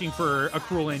us asking for a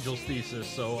Cruel Angel's thesis,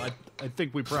 so I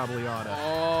think we probably oughta.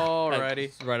 Alrighty.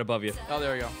 That's right above you. Oh,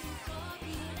 there we go.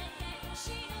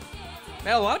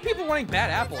 Man, a lot of people wanting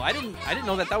Bad Apple. I didn't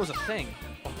know that was a thing.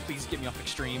 Oh, please get me off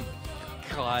Extreme.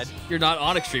 God. You're not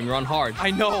on Extreme, you're on Hard.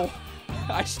 I know.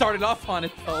 I started off on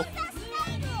it, though.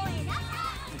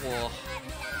 Whoa.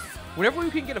 Whenever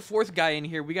we can get a fourth guy in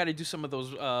here, we got to do some of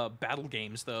those battle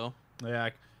games, though.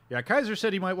 Yeah, Kaiser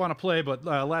said he might want to play, but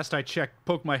last I checked,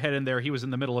 poked my head in there, he was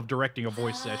in the middle of directing a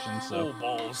voice session, so... Oh,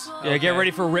 balls. Yeah, get ready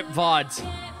for Rip VODs.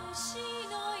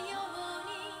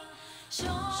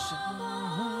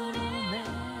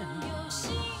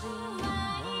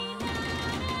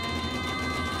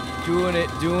 Doing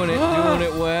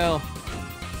it well.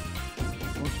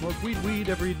 Smoke weed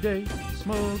every day.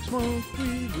 Smoke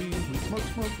weed. We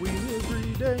smoke weed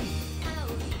every day.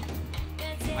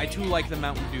 I too like the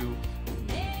Mountain Dew.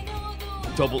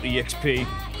 Double EXP.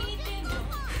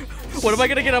 What am I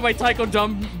gonna get on my Taiko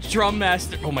Drum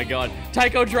Master? Oh my god.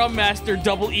 Taiko Drum Master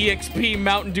Double EXP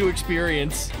Mountain Dew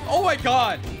experience. Oh my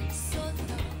god!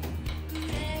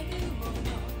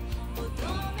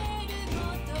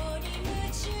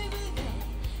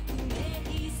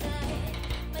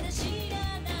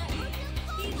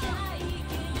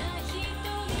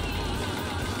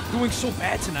 Doing so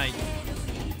bad tonight.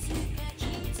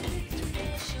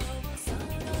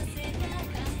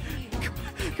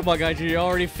 Come on, guys. You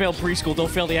already failed preschool. Don't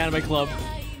fail the anime club.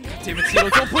 Damn it, Tito,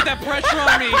 don't put that pressure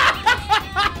on me!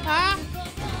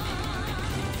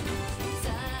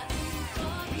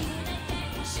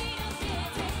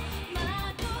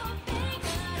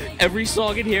 Every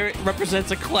song in here represents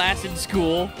a class in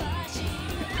school.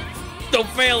 Don't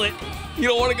fail it. You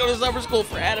don't want to go to summer school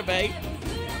for anime.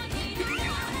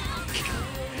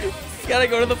 You gotta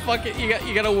go to the fucking.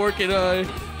 You gotta work at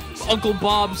Uncle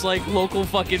Bob's like local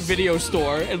fucking video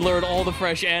store and learn all the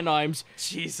fresh animes.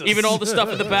 Jesus. Even all the stuff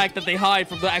in the back that they hide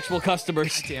from the actual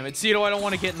customers. Damn it, Cito, I don't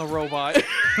want to get in the robot.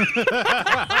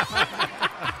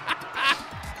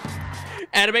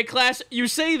 Anime class, you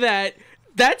say that.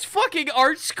 That's fucking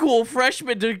art school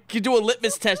freshmen to do a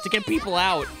litmus test to get people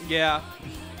out. Yeah.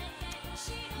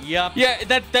 Yep. Yeah,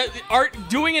 that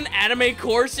doing an anime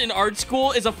course in art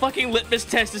school is a fucking litmus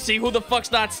test to see who the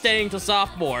fuck's not staying to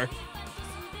sophomore.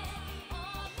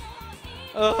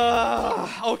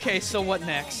 Okay, so what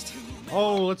next?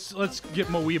 Oh, let's get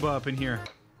Moeba up in here.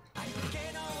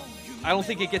 I don't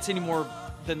think it gets any more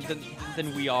than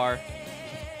we are.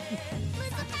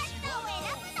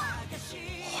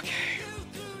 Okay.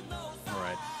 All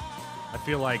right. I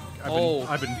feel like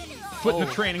I've been putting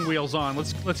the training wheels on.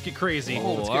 Let's get crazy.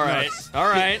 Oh, let's get all right. nuts. All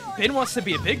right. Ben wants to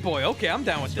be a big boy. Okay, I'm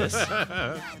down with this.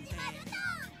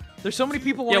 There's so many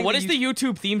people wanting Yeah, what to is the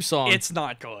YouTube theme song? It's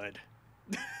not good.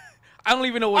 I don't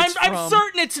even know what it's from. I'm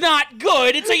certain it's not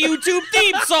good. It's a YouTube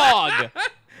theme song.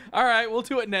 All right, we'll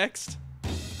do it next.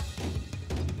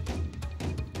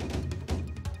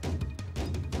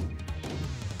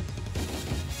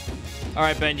 All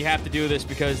right, Ben, you have to do this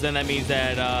because then that means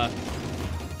that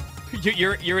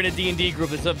you're in a D&D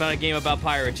group that's about a game about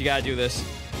pirates. You gotta do this.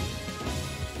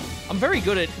 I'm very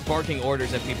good at barking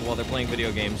orders at people while they're playing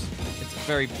video games. It's a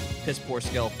very piss poor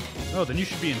skill. Oh, then you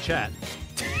should be in chat.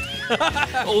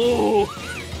 Ooh.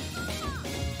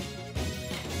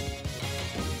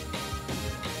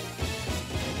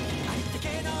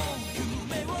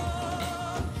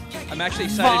 I'm actually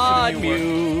excited for the new work.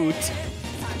 Mute.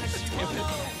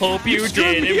 Hope you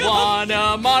didn't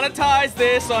wanna monetize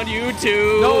this on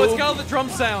YouTube. No, it's got all the drum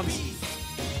sounds.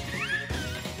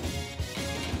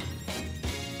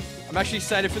 I'm actually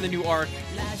excited for the new arc.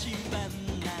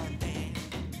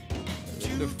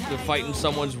 They're fighting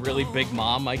someone's really big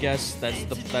mom, I guess. That's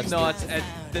past.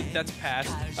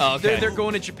 Oh, okay. They're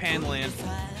going to Japan land.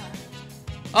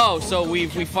 Oh, so we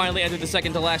finally entered the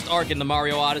second to last arc in the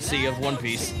Mario Odyssey of One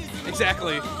Piece.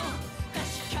 Exactly.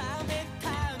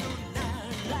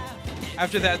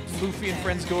 After that, Luffy and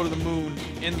friends go to the moon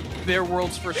in their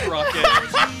world's first rocket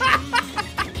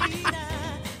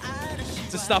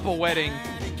to stop a wedding.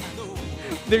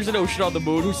 There's an ocean on the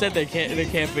moon. Who said they can't? They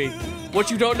can't be. What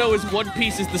you don't know is One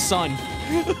Piece is the sun.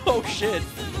 Oh shit!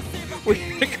 We're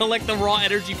gonna collect the raw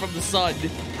energy from the sun.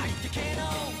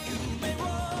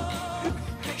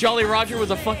 Jolly Roger was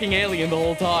a fucking alien the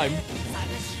whole time.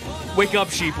 Wake up,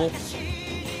 sheeple.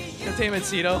 God damn it,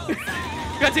 Cito.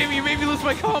 God damn it, you made me lose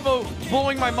my combo,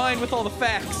 blowing my mind with all the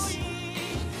facts.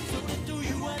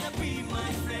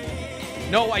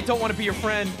 No, I don't want to be your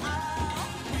friend.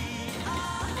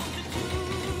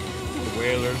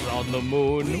 Whalers on the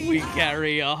moon, we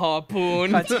carry a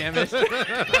harpoon. God damn it.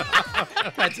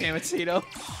 God damn it, Cito.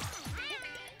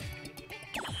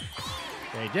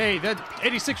 Hey, that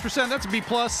 86%, that's a B+.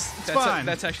 It's fine.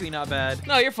 That's actually not bad.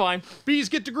 No, you're fine. B's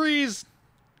get degrees.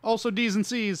 Also D's and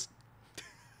C's.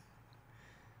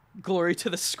 Glory to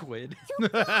the squid.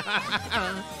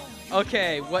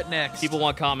 Okay, what next? People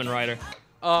want Kamen Rider.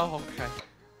 Oh, okay.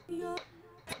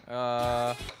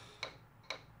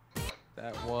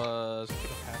 That was...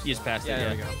 You just passed it,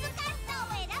 There yeah. we go.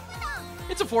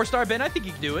 It's a 4-star, Ben. I think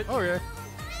you can do it. Oh, yeah.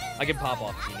 I can pop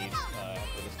off if you need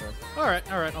for this turn. All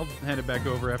right. I'll hand it back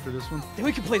over after this one. Then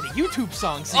we can play the YouTube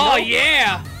songs. Oh,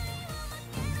 yeah!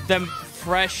 Them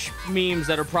fresh memes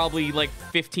that are probably like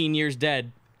 15 years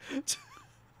dead.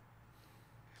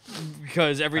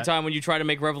 Because every time when you try to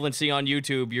make relevancy on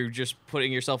YouTube, you're just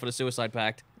putting yourself in a suicide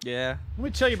pact. Yeah. Let me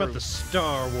tell you about the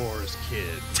Star Wars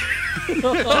kid.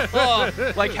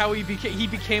 Like how he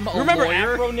became a Remember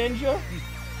lawyer. Afro Ninja?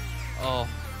 Oh.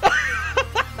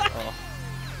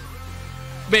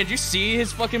 Man, did you see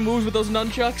his fucking moves with those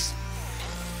nunchucks?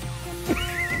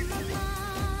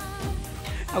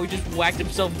 How he just whacked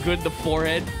himself good in the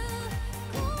forehead.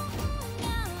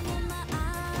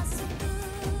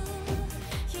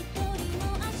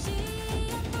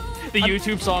 The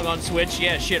YouTube song on Switch,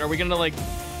 yeah, shit. Are we gonna like,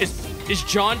 is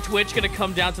John Twitch gonna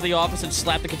come down to the office and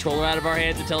slap the controller out of our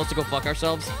hands and tell us to go fuck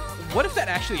ourselves? What if that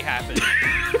actually happened?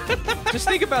 Just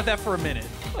think about that for a minute.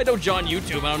 I know John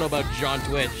YouTube. I don't know about John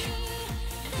Twitch.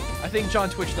 I think John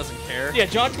Twitch doesn't care. Yeah,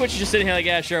 John Twitch is just sitting here like,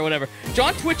 yeah, sure, whatever.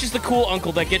 John Twitch is the cool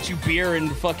uncle that gets you beer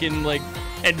and fucking like,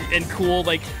 and cool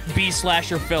like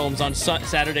B-slasher films on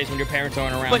Saturdays when your parents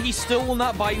aren't around. But he still will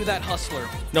not buy you that Hustler.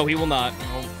 No, he will not.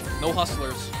 No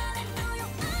Hustlers.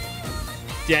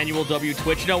 Daniel W.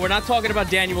 Twitch. No, we're not talking about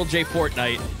Daniel J.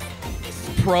 Fortnite.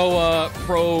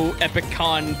 Pro Epic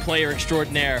Con player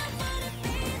extraordinaire.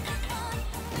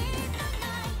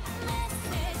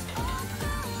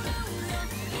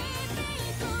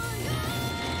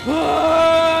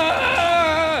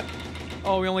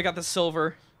 Oh, we only got the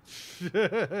silver.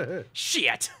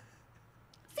 Shit.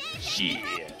 Shit.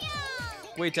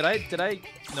 Wait, did I?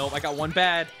 Nope, I got one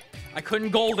bad. I couldn't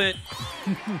gold it.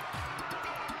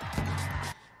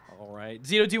 All right.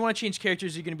 Zito, do you want to change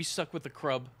characters? Or are you going to be stuck with the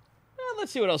Crub?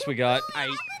 Let's see what else we got.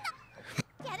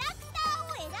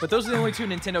 But those are the only two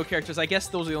Nintendo characters. I guess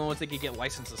those are the only ones they could get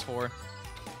licenses for.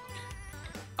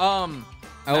 I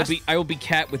will be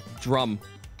Cat with drum.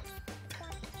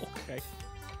 Okay.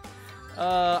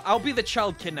 I'll be the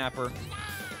child kidnapper.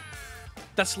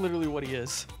 That's literally what he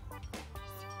is.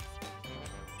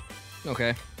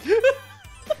 Okay.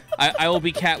 I will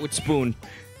be Cat with spoon.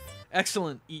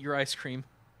 Excellent. Eat your ice cream.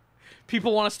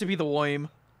 People want us to be the worm.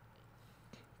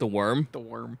 The worm? The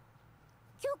worm.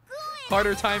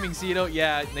 Harder timing, Zito.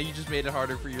 Yeah, now you just made it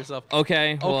harder for yourself.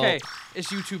 Okay. Well, Okay,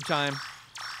 it's YouTube time.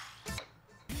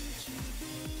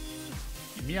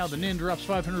 Meow the Nin drops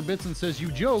 500 bits and says,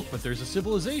 you joke, but there's a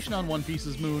civilization on One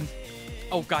Piece's moon.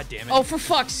 Oh, god damn it. Oh, for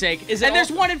fuck's sake! Is it and all-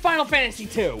 there's one in Final Fantasy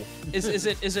 2.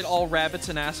 Is it all rabbits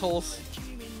and assholes?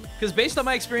 Because based on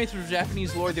my experience with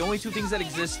Japanese lore, the only two things that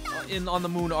exist on the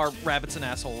moon are rabbits and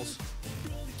assholes.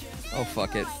 Oh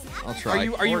fuck it! I'll try.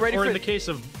 Are you ready or for in the case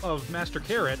of Master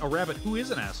Carrot, a rabbit who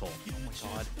is an asshole. Oh my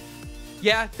god.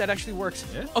 Yeah, that actually works.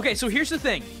 Yeah? Okay, so here's the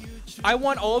thing. I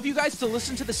want all of you guys to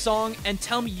listen to the song and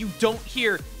tell me you don't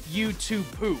hear YouTube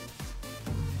poop.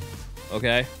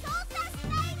 Okay.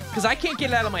 Because I can't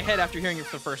get it out of my head after hearing it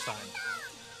for the first time.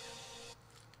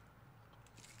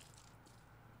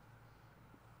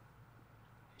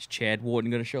 Is Chad Warden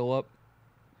gonna show up?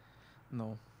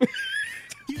 No.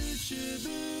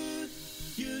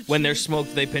 When there's smoke,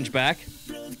 do they pinch back?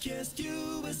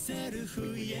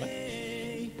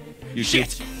 You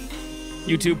shit.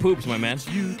 YouTube poops, my man.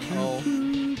 Oh.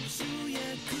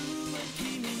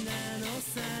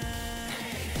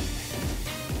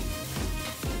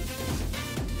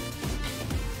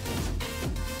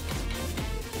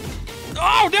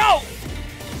 Oh no!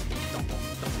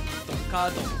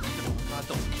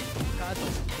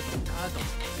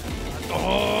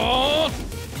 Oh!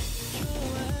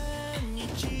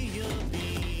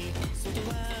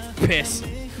 Piss.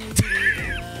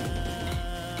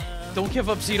 Don't give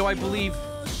up, Zito, I believe.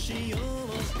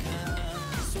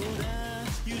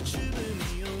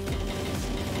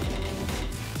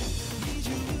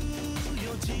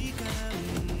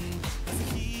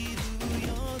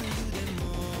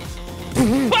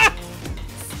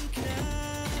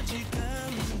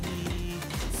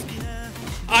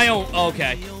 I don't.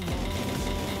 Okay.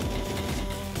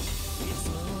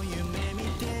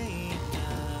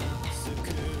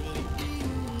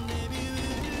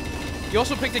 You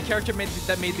also picked a character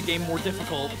that made the game more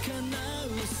difficult.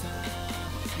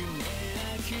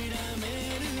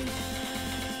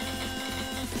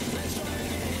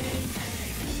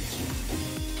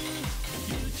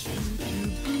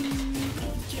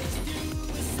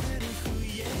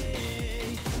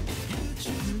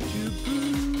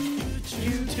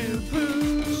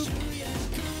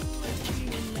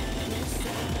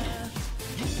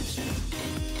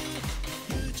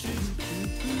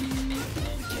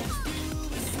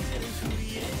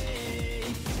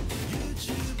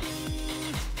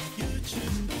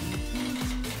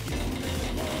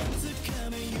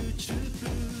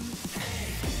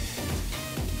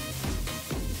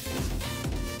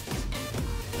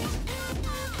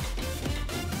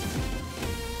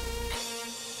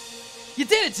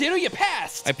 did it, Zito. You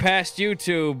passed. I passed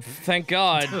YouTube. Thank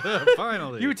God.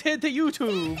 Finally. You did the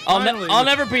YouTube. I'll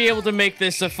never be able to make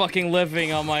this a fucking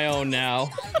living on my own now.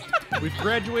 We've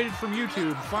graduated from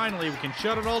YouTube. Finally, we can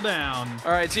shut it all down.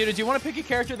 All right, Zito, do you want to pick a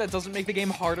character that doesn't make the game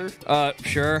harder?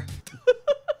 Sure.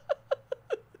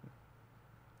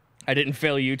 I didn't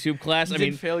fail YouTube class. You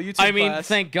didn't fail YouTube class.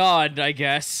 Thank God, I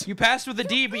guess. You passed with a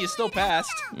D, but you still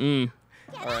passed. Mm.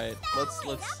 All right,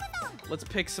 let's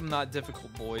pick some not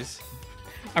difficult boys.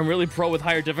 I'm really pro with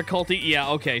higher difficulty. Yeah,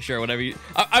 okay, sure, whatever you.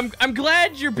 I'm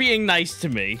glad you're being nice to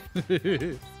me.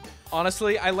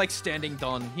 Honestly, I like Standing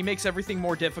Done. He makes everything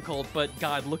more difficult, but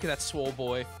God, look at that swole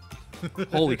boy.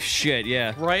 Holy shit,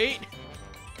 yeah. Right?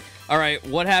 All right,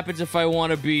 what happens if I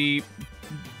want to be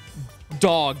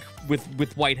dog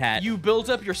with white hat? You build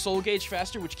up your soul gauge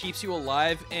faster, which keeps you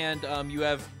alive, and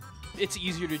it's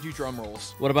easier to do drum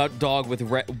rolls. What about dog with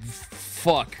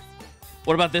fuck?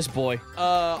 What about this boy?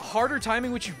 Harder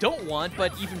timing, which you don't want,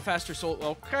 but even faster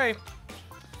soul. Okay.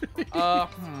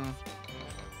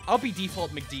 I'll be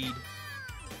default McDeed.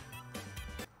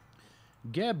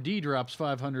 Gab D drops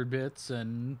 500 bits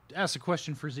and asks a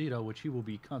question for Zito, which he will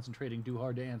be concentrating too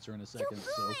hard to answer in a second.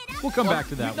 So we'll come back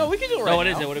to that. No, we can do it right now. What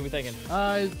now. is it? What are we thinking?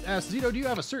 Ask Zito, do you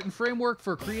have a certain framework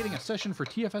for creating a session for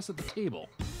TFS at the table?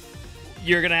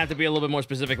 You're gonna have to be a little bit more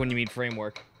specific when you mean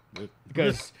framework,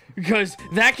 because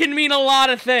that can mean a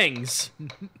lot of things.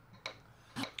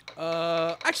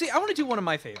 Actually, I want to do one of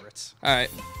my favorites. All right.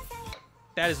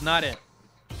 That is not it.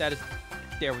 That is.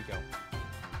 There we go.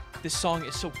 This song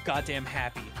is so goddamn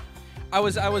happy. I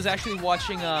was actually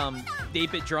watching the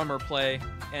 8-Bit Drummer play,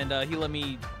 and he let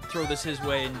me throw this his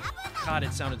way, and God,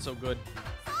 it sounded so good.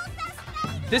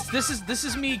 This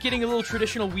is me getting a little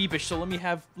traditional weebish. So let me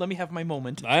have my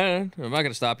moment. I'm not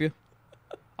gonna stop you.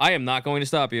 I am not going to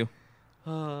stop you.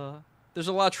 There's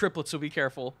a lot of triplets, so be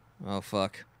careful. Oh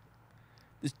fuck.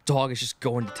 This dog is just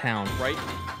going to town. Right?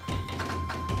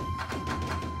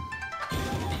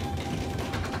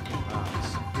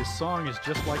 This song is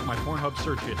just like my Pornhub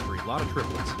search history. A lot of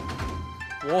triplets.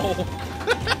 Whoa.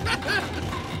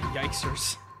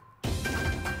 Yikesers.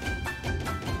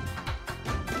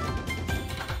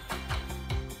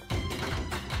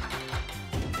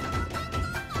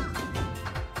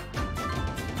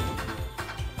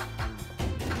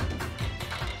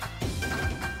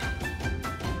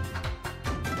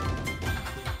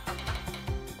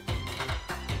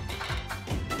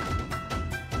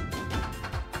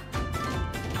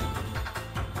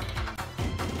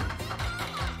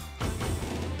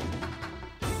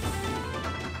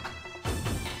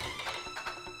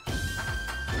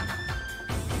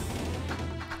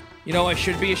 You know, I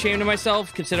should be ashamed of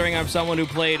myself, considering I'm someone who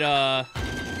played,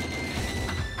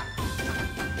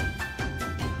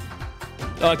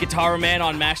 Guitar Man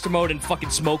on Master Mode and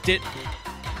fucking smoked it.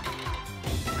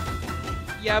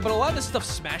 Yeah, but a lot of this stuff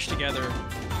smashed together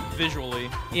visually.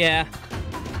 Yeah.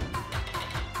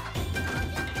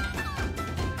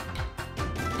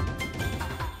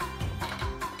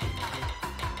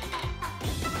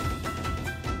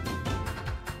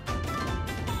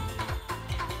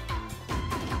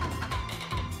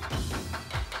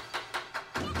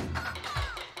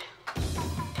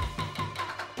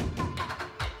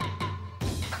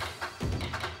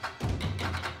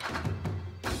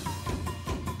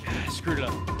 Screwed it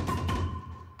up.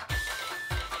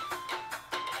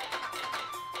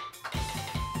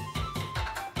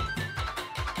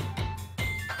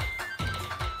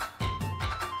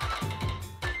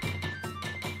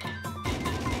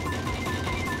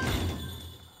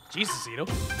 Jesus, Zito.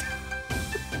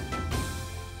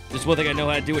 There's one thing I know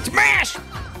how to do. It's mash!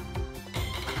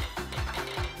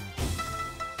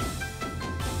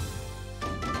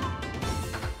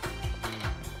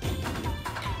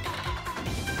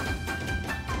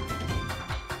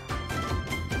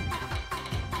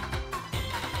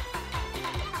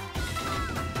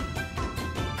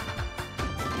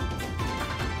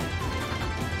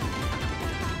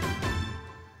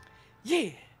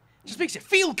 Yeah, just makes you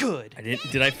feel good. I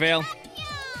didn't. Did I fail?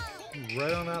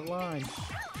 Right on that line.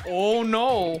 Oh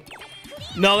no.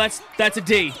 No, that's a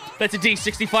D. That's a D.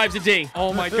 65's a D.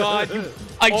 Oh my God.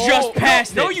 I just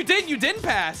passed it. No, you didn't. You didn't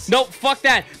pass. Nope, fuck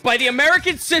that. By the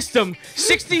American system,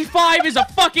 65 is a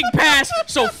fucking pass,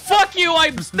 so fuck you,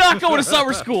 I'm not going to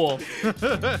summer school.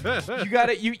 You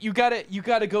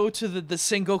gotta go to the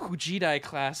Sengoku Jidai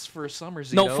class for summer,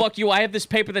 Zito. No, fuck you, I have this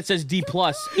paper that says D+.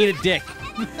 Eat a dick.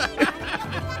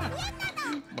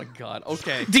 Oh my God,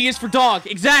 okay. D is for dog,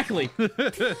 exactly.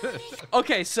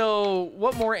 Okay, so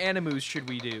what more animus should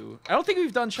we do? I don't think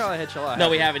we've done Shala Head Shala. No,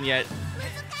 we haven't yet.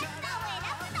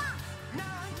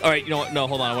 Alright, you know what? No,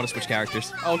 hold on, I want to switch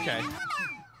characters. Okay.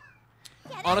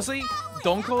 Honestly,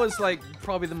 Donko is like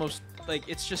probably the most like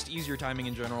it's just easier timing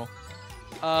in general.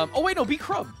 Oh wait, no, be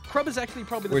Crub. Crub is actually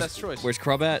probably the best choice. Where's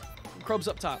Crub at? Crub's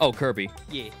up top. Oh, Kirby.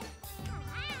 Yeah.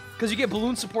 Because you get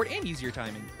balloon support and easier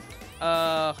timing.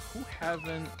 Who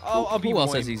haven't? I'll be Who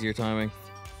else Moim. has easier timing?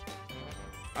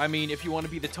 I mean, if you want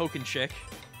to be the token chick.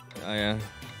 Oh, yeah.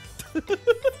 I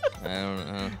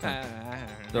don't know.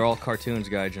 They're all cartoons,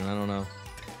 Gaijin. I don't know.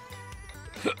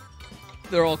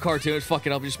 They're all cartoons. Fuck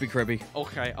it, I'll just be Kirby.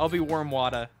 Okay, I'll be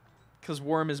Wormwada. Because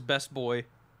Worm is best boy.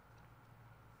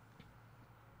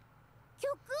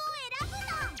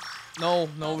 No,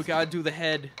 we gotta do the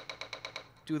head.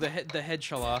 Do the head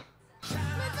shala. God,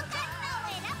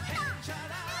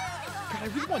 I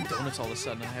really want donuts all of a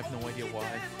sudden. I have no idea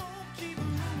why.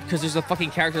 Because there's a fucking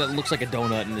character that looks like a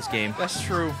donut in this game. That's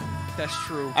true. That's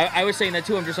true. I was saying that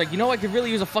too. I'm just like, you know, I could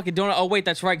really use a fucking donut. Oh, wait,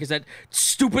 that's right, because that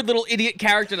stupid little idiot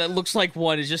character that looks like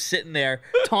one is just sitting there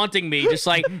taunting me, just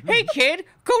like, hey, kid,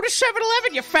 go to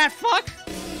 7-Eleven, you fat fuck.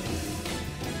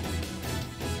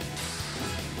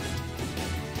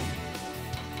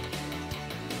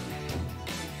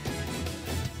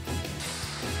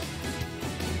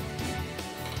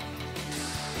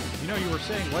 You know, you were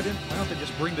saying, why don't they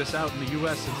just bring this out in the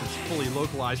U.S. since it's fully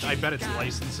localized? I bet it's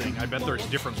licensing. I bet there's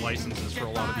different licenses for a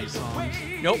lot of these songs.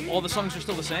 Nope, all the songs are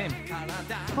still the same.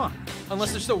 Huh.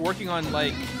 Unless they're still working on,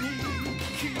 like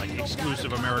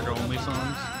exclusive America-only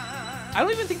songs? I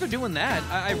don't even think they're doing that.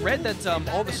 I read that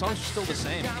all the songs are still the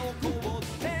same.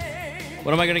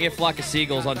 What am I going to get Flock of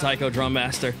Seagulls on Taiko Drum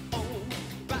Master?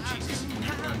 Jesus.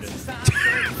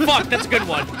 Fuck, that's a good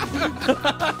one.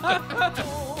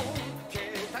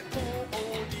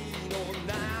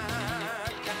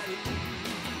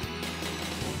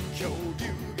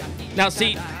 Now,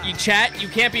 see, you chat, you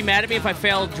can't be mad at me if I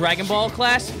fail Dragon Ball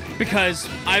class, because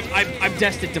I'm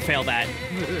destined to fail that.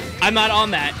 I'm not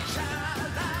on that.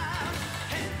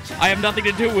 I have nothing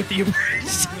to do with the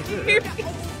universe.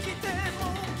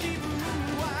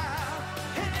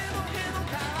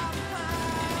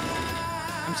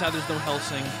 I'm sad there's no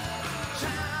Hellsing.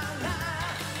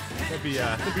 That'd be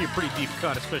a pretty deep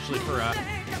cut, especially for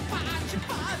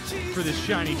this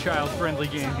shiny child-friendly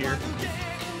game here.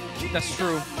 That's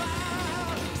true.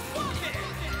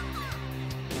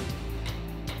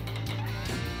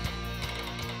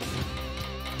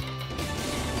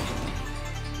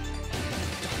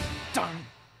 Darn.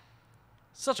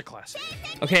 Such a classic.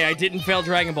 Okay, I didn't fail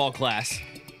Dragon Ball class.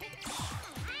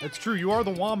 That's true, you are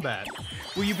the Wombat.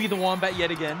 Will you be the Wombat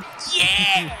yet again?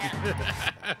 Yeah!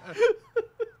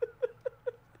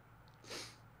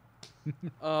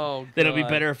 Oh, God. Then it'll be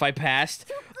better if I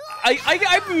passed.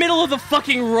 I'm middle of the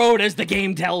fucking road as the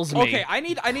game tells me. Okay, I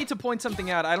need to point something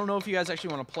out. I don't know if you guys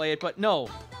actually want to play it, but no.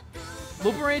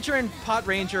 Looper Ranger and Pot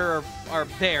Ranger are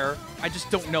there. I just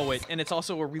don't know it, and it's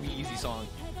also a really easy song.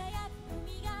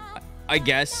 I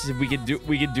guess we could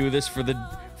do this for the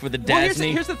Well,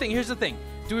 Disney. here's the thing.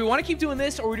 Do we want to keep doing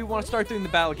this, or do we want to start doing the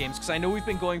battle games? Because I know we've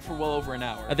been going for well over an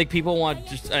hour. I think people want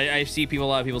just. I see a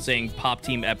lot of people saying Pop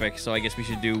Team Epic, so I guess we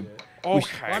should do.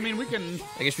 Okay. I mean, we can.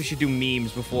 I guess we should do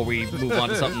memes before we move on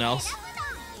to something else.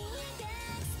 Do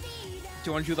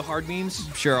you want to do the hard memes?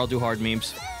 Sure, I'll do hard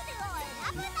memes.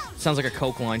 Sounds like a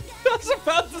Coke line. I was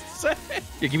about to say.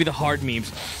 Yeah, give me the hard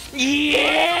memes.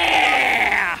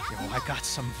 Yeah! Yo, I got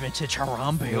some vintage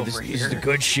Harambe Yo, this is the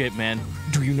good shit, man.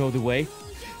 Do you know the way?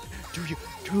 Do you,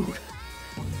 dude?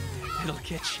 It'll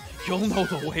get you. You'll know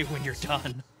the way when you're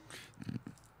done.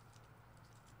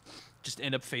 Just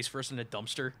end up face first in a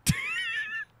dumpster.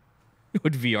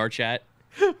 With VR chat.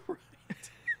 Good!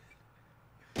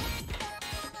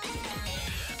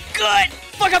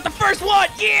 Fuck out the first one!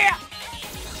 Yeah!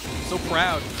 So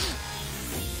proud.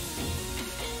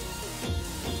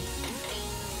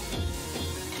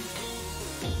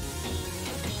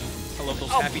 I love those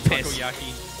happy piss.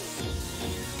 takoyaki.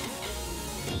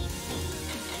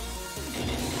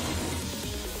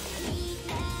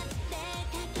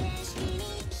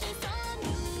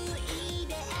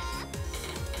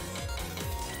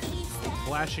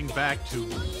 Flashing back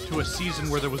to a season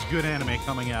where there was good anime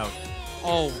coming out.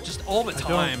 Oh, just all the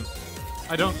time.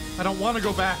 I don't want to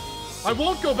go back. I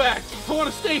won't go back. I want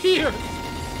to stay here.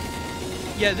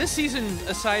 Yeah, this season,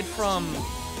 aside from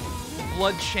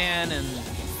Blood Chan and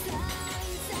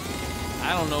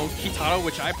I don't know, Kitaro,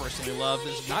 which I personally love,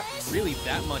 there's not really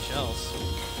that much else.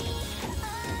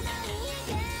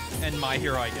 And My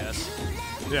Hero, I guess.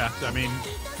 Yeah, I mean,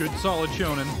 good solid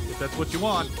shonen, if that's what you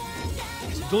want.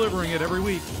 It's delivering it every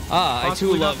week. I too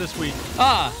Possibly not love this week.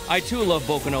 I too love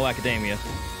Boku no Academia.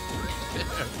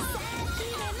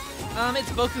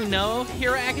 It's Boku no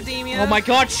Hero Academia. Oh my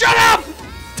god, shut up!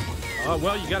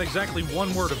 Well, you got exactly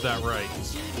one word of that right.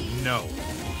 No.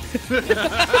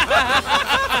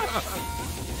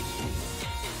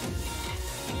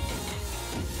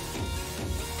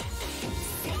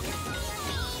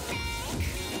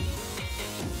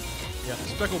 Yeah,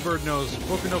 Speckled Bird knows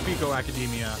Boku no Pico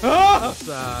Academia.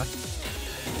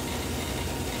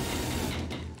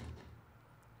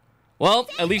 Well,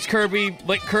 at least Kirby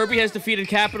has defeated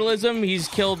capitalism. He's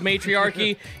killed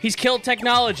matriarchy. He's killed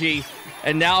technology.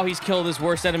 And now he's killed his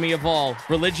worst enemy of all,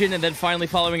 religion, and then finally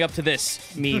following up to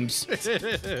this, memes.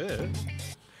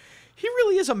 He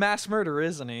really is a mass murderer,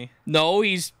 isn't he? No,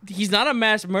 he's not a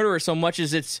mass murderer so much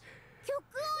as it's...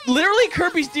 Literally,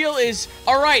 Kirby's deal is,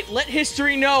 all right, let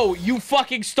history know you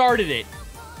fucking started it.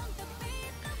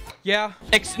 Yeah.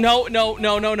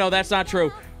 No, that's not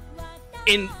true.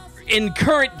 In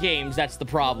current games, that's the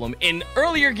problem. In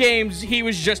earlier games, he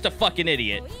was just a fucking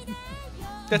idiot.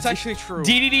 That's actually true.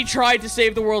 DDD tried to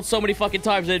save the world so many fucking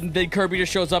times, and then Kirby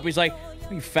just shows up. He's like,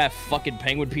 "You fat fucking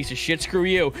penguin piece of shit. Screw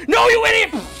you." No, you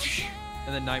idiot!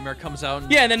 And then Nightmare comes out.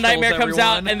 Yeah, and then kills Nightmare comes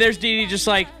out, everyone. and there's DDD just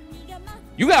like,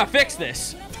 "You gotta fix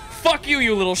this. Fuck you,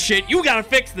 you little shit. You gotta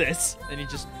fix this." And he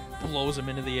just blows him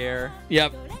into the air.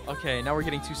 Yep. Okay, now we're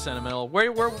getting too sentimental.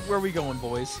 Where are we going,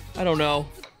 boys? I don't know.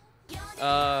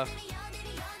 No,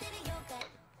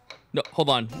 hold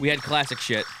on. We had classic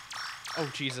shit.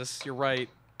 Oh Jesus, you're right.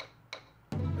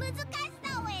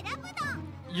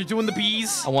 You're doing the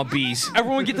bees. I want bees.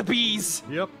 Everyone get the bees.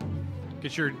 Yep.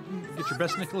 Get your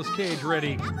best Nicolas Cage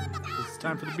ready. It's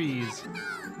time for the bees.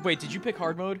 Wait, did you pick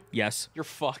hard mode? Yes. You're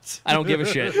fucked. I don't give a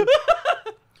shit.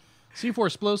 C4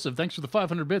 Explosive, thanks for the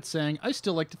 500 bits, saying, I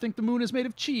still like to think the moon is made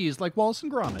of cheese like Wallace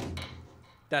and Gromit.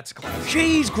 That's classic.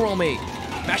 Cheese, Gromit.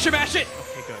 Mash it, mash it.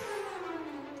 Okay, good.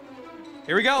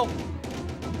 Here we go.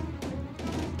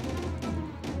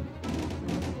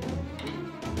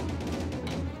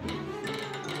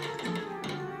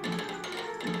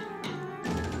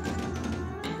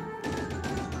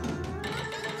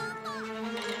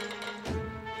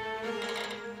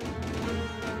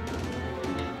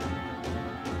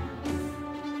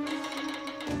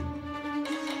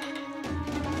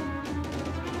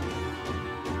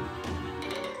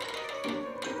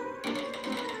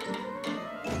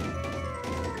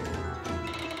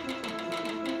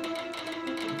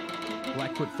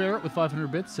 Blackfoot Ferret with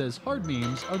 500 bits says, hard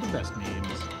memes are the best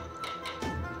memes.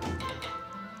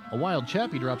 A Wild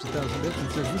Chappie drops 1,000 bits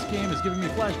and says, this game is giving me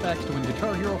flashbacks to when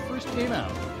Guitar Hero first came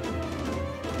out.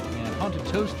 And Haunted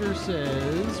Toaster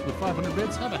says, with 500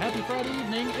 bits, have a happy Friday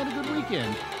evening and a good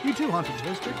weekend. You too, Haunted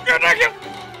Toaster. Yeah, thank you.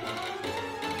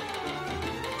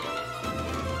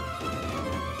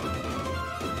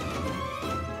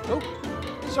 Oh,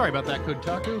 sorry about that,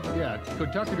 Kotaku. Yeah,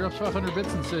 Kotaku drops 500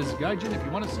 bits and says, Gaijin, if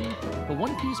you want to see the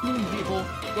One Piece Moon people,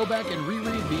 go back and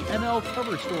reread the NL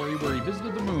cover story where he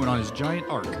visited the moon on his giant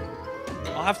arc.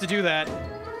 I'll have to do that.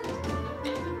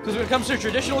 Because when it comes to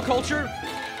traditional culture,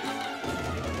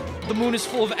 the moon is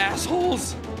full of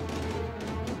assholes.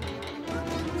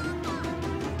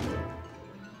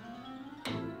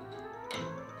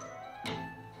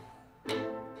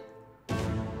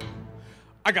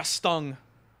 I got stung.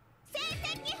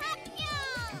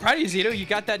 I'm proud of you, Zito. You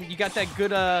got that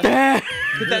good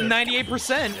that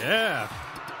 98%. Yeah.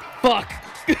 Fuck.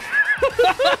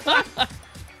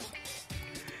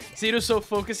 Zito's so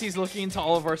focused he's looking into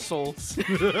all of our souls.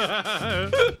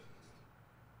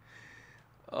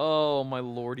 Oh my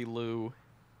lordy Lou.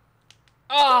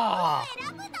 Ah!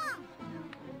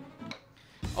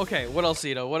 Okay, what else,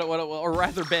 Zito? What or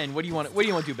rather Ben, what do you want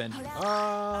to do, Ben?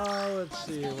 Let's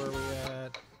see, where are we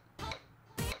at?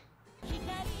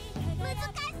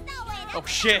 Oh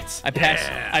shit! I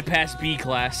passed B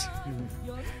class.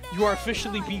 You are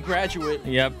officially B graduate.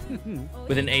 Yep.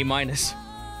 With an A minus.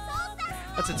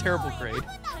 That's a terrible grade.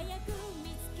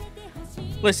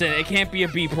 Listen, it can't be a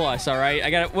B plus, all right?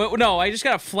 No, I just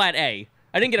got a flat A.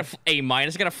 I didn't get a A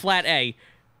minus. I got a flat A.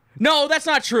 No, that's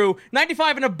not true.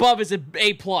 95 and above is an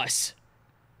A plus.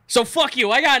 So fuck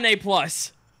you. I got an A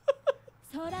plus.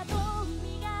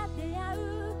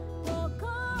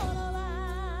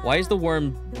 Why is the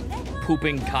worm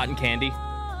pooping cotton candy?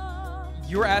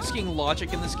 You're asking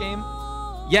logic in this game?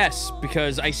 Yes,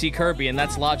 because I see Kirby, and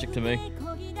that's logic to me.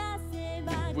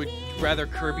 Would rather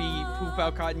Kirby poop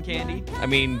out cotton candy? I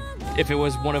mean, if it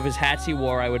was one of his hats he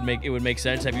wore, it would make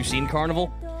sense. Have you seen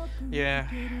Carnival? Yeah.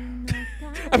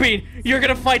 I mean, you're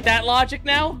gonna fight that logic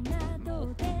now?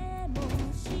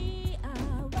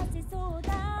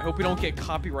 I hope we don't get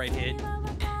copyright hit.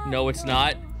 No, it's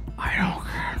not. I don't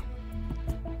care.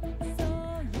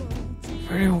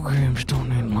 Video games don't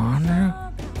need money.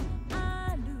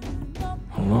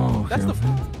 Hello. That's the.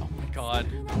 Oh my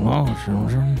god. Hello,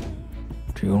 children.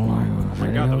 Do you like Oh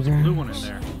my god, there was a blue one in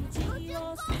there.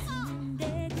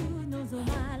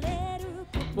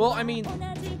 Well, I mean,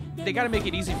 they gotta make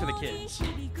it easy for the kids.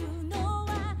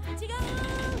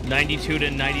 92 to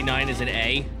 99 is an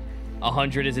A.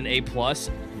 100 is an A+.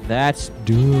 That's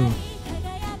due.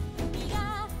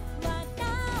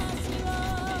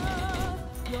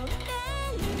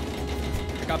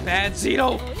 I got bad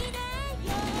Zito.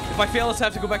 If I fail, let's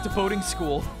have to go back to boating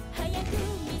school.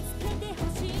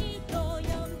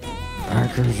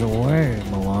 Anchors away,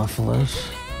 Melophilus.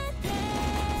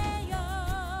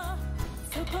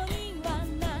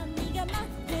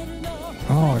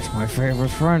 Oh, it's my favorite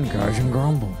friend, Guys and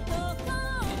Grumble. Oh,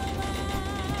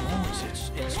 it's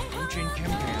Gucci and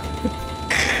Kim Cam.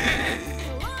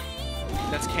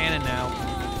 That's canon now.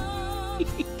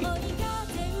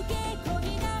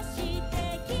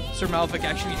 Sir Malvic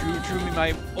actually drew me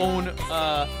my own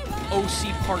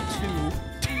OC Part 2.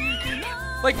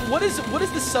 Like, what is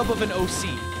the sub of an OC?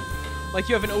 Like,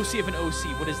 you have an OC of an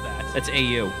OC. What is that? That's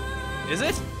AU. Is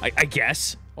it? I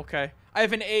guess. Okay. I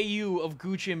have an AU of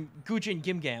Gucci and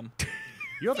Gim Gam.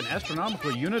 You have an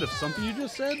astronomical unit of something you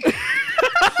just said?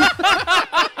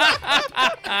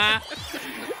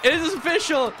 It is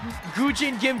official. Gucci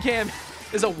and Gim Gam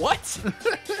is a what?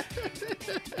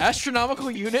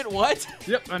 Astronomical unit? What?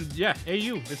 Yep, and yeah,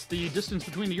 AU. It's the distance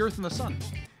between the Earth and the Sun.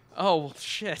 Oh, well,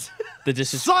 shit. The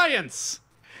distance. Science!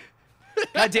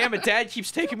 God damn it, Dad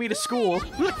keeps taking me to school.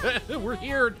 We're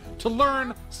here to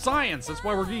learn science. That's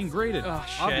why we're getting graded. Oh,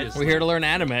 shit. Obviously. We're here to learn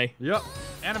anime. Yep,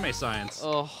 anime science.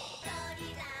 Oh,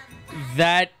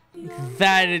 That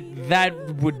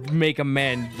would make a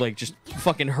man like just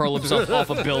fucking hurl himself off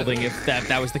a building if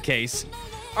that was the case.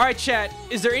 all right, chat.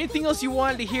 Is there anything else you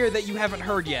wanted to hear that you haven't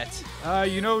heard yet?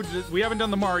 You know, we haven't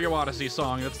done the Mario Odyssey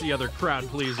song. That's the other crowd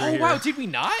pleaser Oh here. wow, did we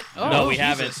not? Oh, No, we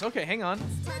Jesus. haven't. Okay, hang on.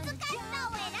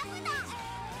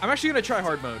 I'm actually gonna try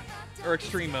hard mode or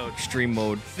extreme mode Extreme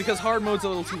mode. because hard mode's a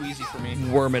little too easy for me.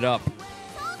 Worm it up.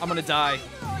 I'm gonna die.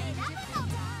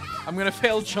 I'm gonna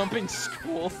fail jumping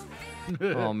school.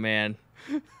 Oh man.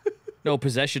 No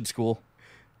possession school.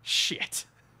 Shit.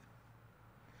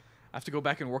 I have to go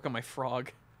back and work on my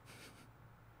frog.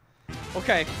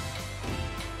 Okay.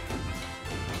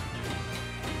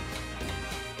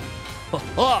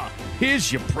 Ha!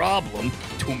 Here's your problem.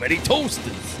 Too many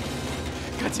toasters.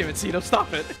 God damn it, Cito,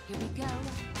 stop it. Here we go,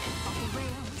 off the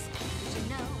rails. Did you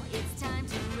know it's time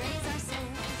to raise our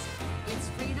sails? It's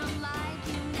freedom like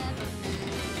you never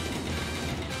knew.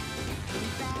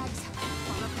 Three bags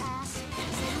for a pass.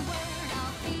 Say the word,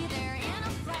 I'll be there in a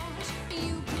flash.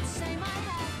 You could say my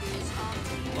hat is off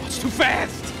to you. Oh, it's too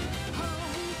fast. Oh,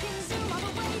 we can zoom all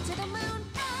the way to the moon.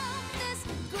 Off this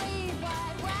great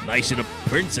wide world. Nice of the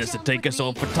princess to take us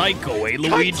all for Taiko, eh,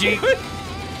 Luigi? It's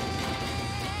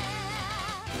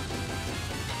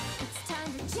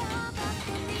time to jump up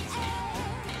in the air.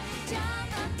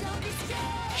 Jump up, don't be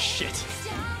scared. Shit.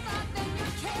 Jump up and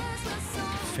your cares will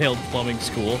soar. Failed plumbing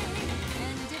school.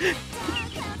 And if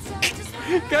it don't count, so just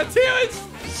run. God damn it!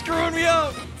 Screwing me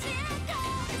up!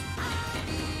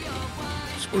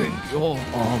 Swing your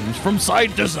arms from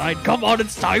side to side. Come on,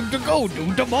 it's time to go,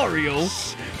 dude, to Mario.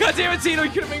 God damn it, Tino,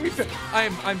 you couldn't make me fail. I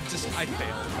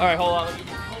failed. All right, hold on.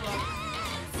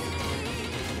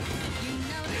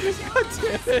 God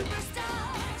damn it.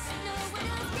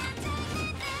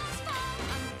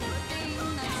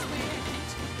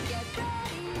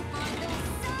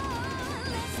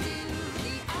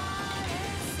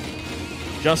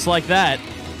 Just like that.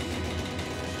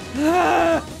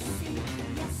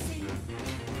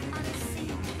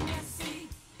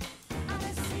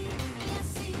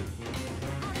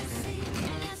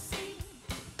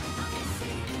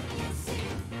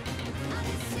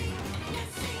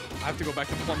 I have to go back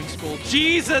to plumbing school.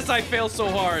 Jesus, I fail so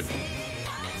hard.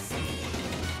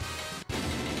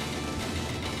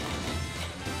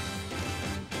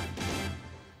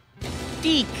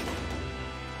 Deek.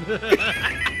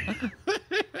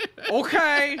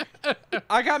 Okay.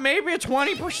 I got maybe a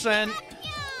 20%.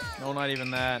 No, not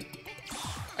even that.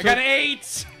 I got an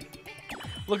 8.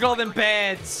 Look at all them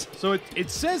bads. So it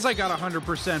says I got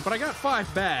 100%, but I got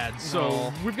 5 bads. So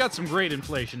No. we've got some great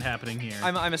inflation happening here.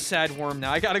 I'm a sad worm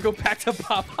now. I gotta go back to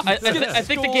Pop. I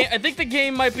think the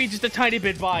game might be just a tiny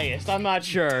bit biased. I'm not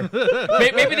sure.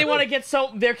 Maybe they want to get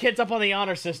their kids up on the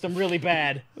honor system really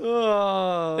bad. They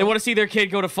want to see their kid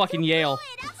go to fucking Yale.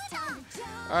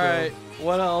 All right.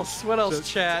 What else? What else,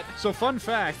 chat? So fun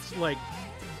fact, like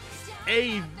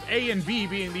A and B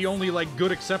being the only like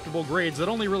good acceptable grades, that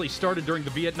only really started during the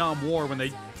Vietnam War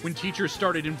when teachers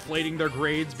started inflating their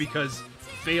grades because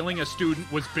failing a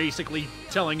student was basically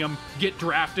telling him, get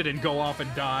drafted and go off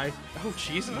and die. Oh,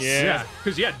 Jesus. Yeah.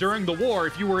 Because, during the war,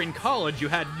 if you were in college, you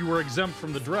were exempt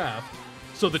from the draft.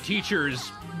 So the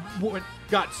teachers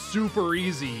got super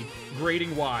easy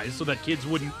grading-wise so that kids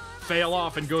wouldn't fail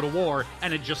off and go to war,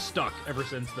 and it just stuck ever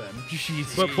since then.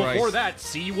 Jesus But Christ. before that,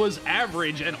 C was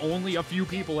average, and only a few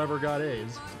people ever got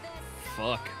A's.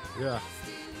 Fuck. Yeah.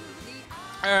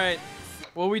 All right.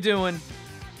 What are we doing?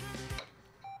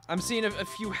 I'm seeing a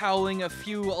few howling, a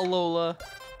few Alola.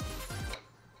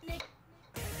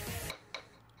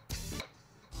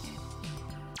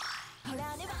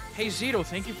 Hey, Zito,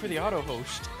 thank you for the auto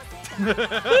host.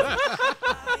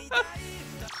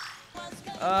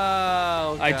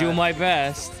 Oh, I do God. my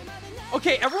best.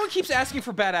 Okay, everyone keeps asking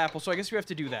for Bad Apple, so I guess we have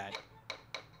to do that.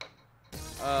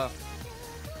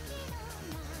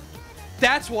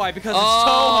 That's why, because it's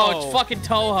Oh, Toho. it's fucking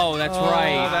Toho. That's Oh,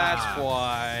 right. that's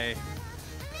why.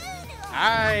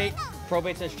 Alright.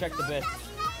 Probate says check the bit.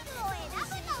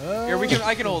 Here,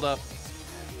 I can hold up.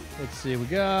 Let's see, we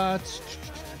got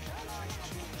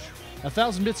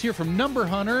 1,000 bits here from Number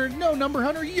Hunter. No, Number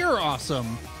Hunter, you're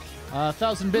awesome.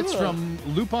 1,000 bits from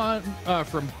Lupin,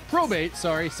 from Probate,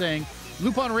 sorry, saying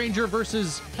Lupin Ranger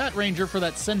versus Pat Ranger for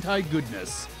that Sentai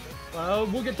goodness.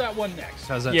 We'll get that one next.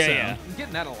 How's that sound? I'm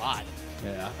getting that a lot.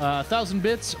 Yeah. 1,000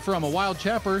 bits from a Wild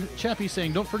Chappie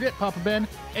saying, don't forget, Papa Ben,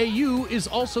 AU is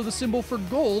also the symbol for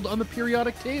gold on the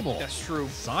periodic table. That's true.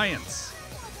 Science.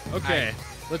 Okay.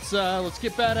 Let's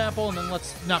get Bad Apple, and then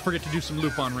let's not forget to do some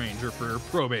Lupin Ranger for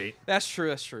Probate. That's true,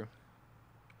 that's true.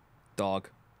 Dog.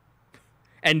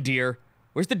 And deer.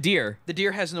 Where's the deer? The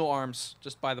deer has no arms,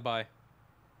 just by the by.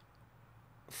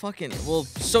 Fucking, well,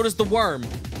 so does the worm.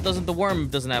 The worm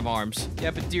doesn't have arms?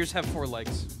 Yeah, but deers have 4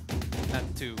 legs. Not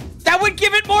 2. That would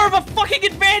give it more of a fucking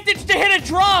advantage to hit a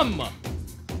drum!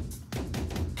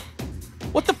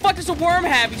 What the fuck does a worm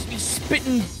have? He's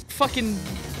spitting fucking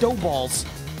dough balls.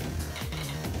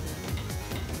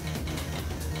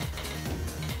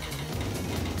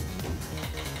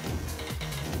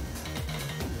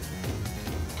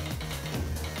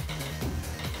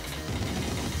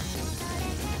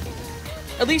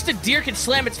 At least a deer can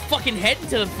slam its fucking head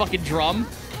into the fucking drum.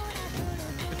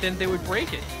 But then they would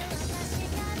break it.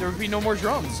 There would be no more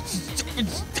drums.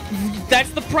 That's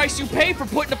the price you pay for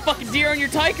putting a fucking deer on your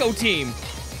Taiko team.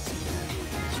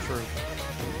 It's true.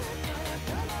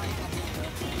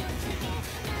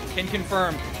 Can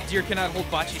confirm, deer cannot hold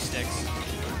bocce sticks.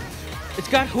 It's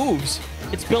got hooves.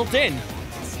 It's built in.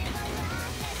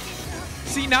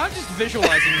 See, now I'm just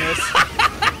visualizing this.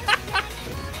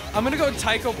 I'm gonna go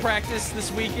Taiko practice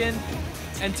this weekend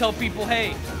and tell people, hey,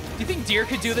 do you think deer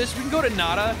could do this? We can go to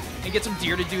Nada and get some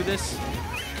deer to do this.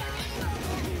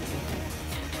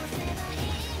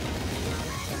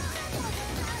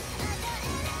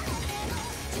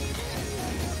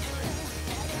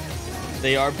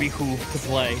 They are behooved to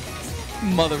play.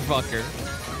 Motherfucker.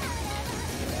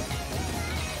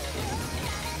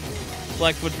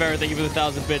 Flex with Vera, thank you for the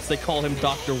 1,000 bits. They call him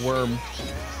Dr. Worm.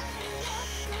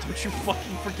 Don't you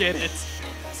fucking forget it.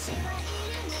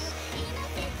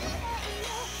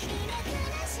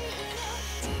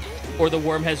 Or the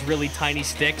worm has really tiny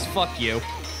sticks. Fuck you.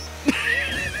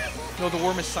 No, the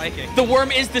worm is psychic. The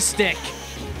worm is the stick.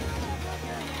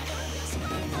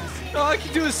 All I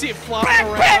can do is see it flopping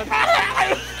around.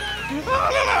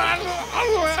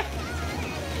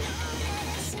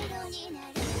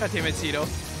 God damn it, Tito.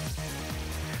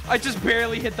 I just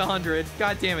barely hit the 100.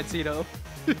 God damn it, Tito.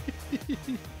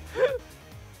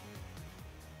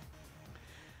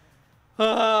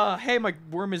 Hey, my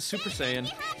worm is Super Saiyan.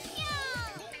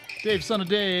 Dave, son of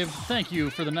Dave, thank you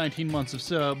for the 19 months of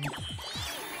sub.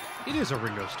 It is a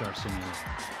Ringo Starr simulator.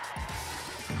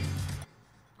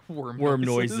 Worm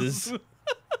noises.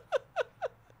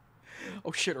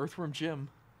 Oh shit, Earthworm Jim.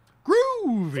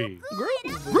 Groovy.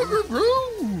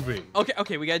 Groovy.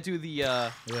 Okay, we gotta do the,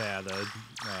 Yeah, the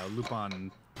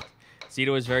Lupin.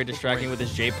 Zito is very distracting with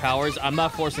his J powers. I'm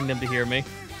not forcing them to hear me.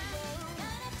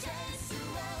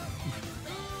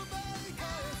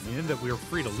 And that we were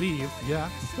free to leave. Yeah.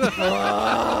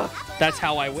 That's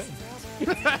how I win.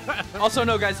 Also,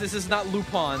 no, guys, this is not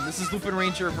Lupin. This is Lupin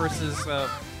Ranger versus,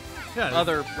 Yeah.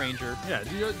 other Ranger. Yeah,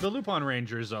 the Lupin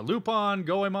Rangers. Lupin,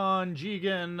 Goemon,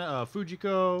 Jigen,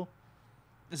 Fujiko.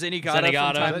 Zenigata from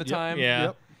Zenigata. time to Yep, time. Yeah.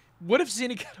 Yep. What if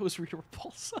Zenigata was Rita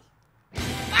Repulsa?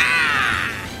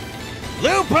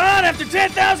 Lupin, after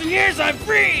 10,000 years, I'm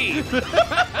free!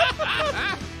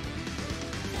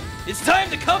 It's time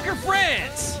to conquer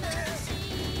France!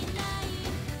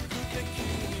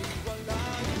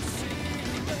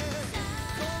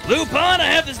 Lupin, I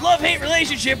have this love-hate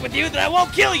relationship with you that I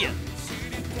won't kill you!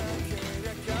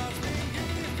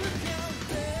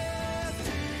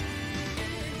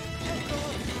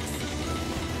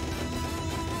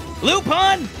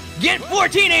 Lupin, get 4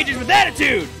 teenagers with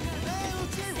attitude!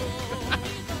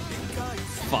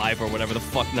 5 or whatever the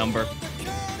fuck number.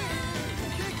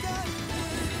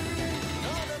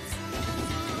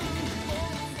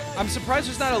 I'm surprised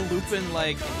there's not a Lupin,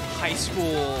 like, high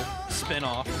school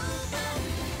spin-off.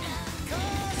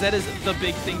 That is the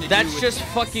big thing to do. That's just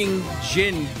fucking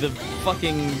Jin, the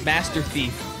fucking Master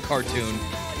Thief cartoon.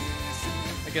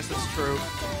 I guess that's true.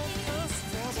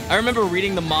 I remember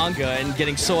reading the manga and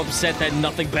getting so upset that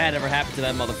nothing bad ever happened to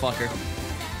that motherfucker.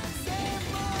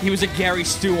 He was a Gary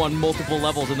Stu on multiple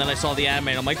levels, and then I saw the anime,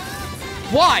 and I'm like,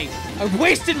 why? I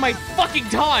wasted my fucking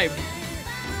time!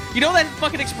 You know that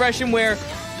fucking expression where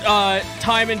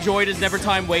time enjoyed is never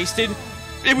time wasted?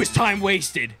 It was time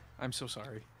wasted. I'm so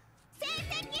sorry.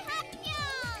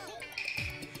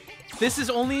 This is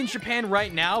only in Japan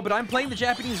right now, but I'm playing the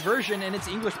Japanese version, and it's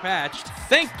English patched.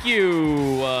 Thank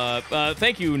you,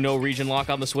 no region lock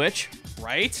on the Switch.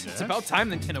 Right? It's about time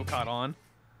Nintendo caught on.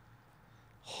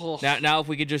 Now if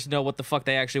we could just know what the fuck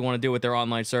they actually want to do with their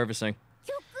online servicing.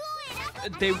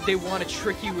 They want to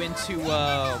trick you into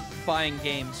buying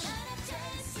games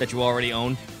That you already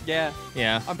own? Yeah.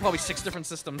 Yeah. On probably 6 different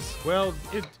systems. Well,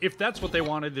 if that's what they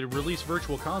wanted, to release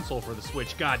Virtual Console for the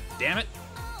Switch. God damn it.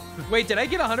 Wait, did I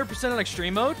get 100% on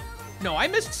extreme mode? No, I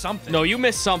missed something. No, you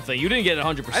missed something. You didn't get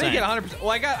 100%. I didn't get 100%. Well,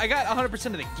 I got 100%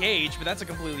 of the gauge, but that's a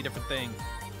completely different thing.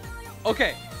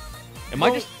 Okay. Am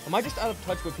I just out of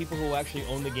touch with people who actually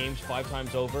own the games 5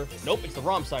 times over? Nope, it's the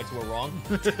ROM sites who are wrong.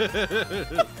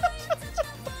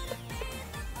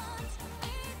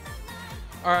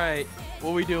 All right, what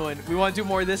are we doing? We want to do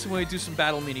more of this, and we do some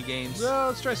battle mini games. Well,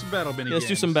 let's try some battle mini Let's games.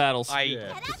 do some battles.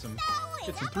 Yeah, get some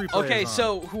 3 players Okay, on.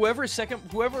 so whoever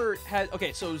has.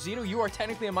 Okay, so Zito, you are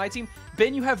technically on my team.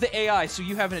 Ben, you have the AI, so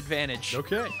you have an advantage.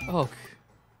 Okay. Oh.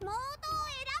 All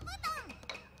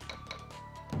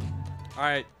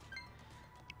right.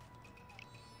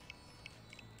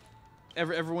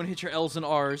 Everyone hit your L's and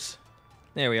R's.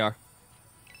 There we are.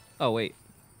 Oh, wait.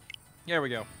 There we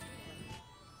go.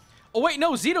 Oh, wait,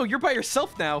 no, Zito, you're by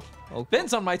yourself now. Okay.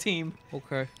 Ben's on my team.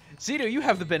 Okay. Zito, you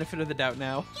have the benefit of the doubt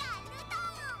now.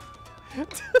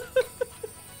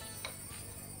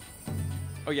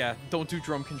 Oh, yeah, don't do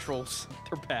drum controls.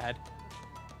 They're bad.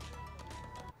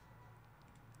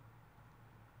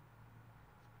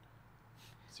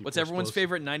 What's everyone's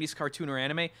favorite 90s cartoon or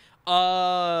anime?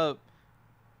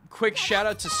 Quick shout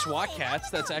out to SWAT Cats.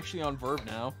 That's actually on Verve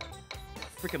now.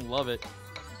 Freaking love it.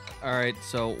 All right,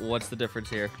 so what's the difference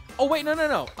here? Oh, wait,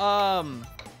 no.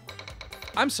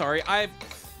 I'm sorry.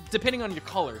 Depending on your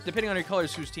color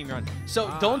is whose team you're on. So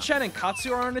Donchan and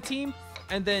Katsu are on a team,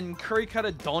 and then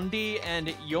Kurikata Dondi and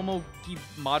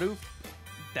Yomogimaru,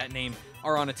 that name,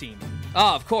 are on a team.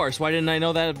 Ah, of course. Why didn't I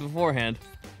know that beforehand?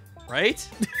 Right?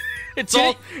 It's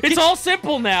all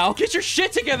simple now. Get your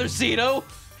shit together, Zito.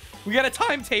 We got a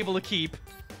timetable to keep.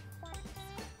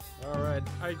 All right,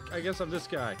 I guess I'm this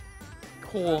guy.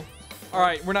 Cool. All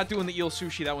right, we're not doing the eel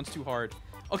sushi. That one's too hard.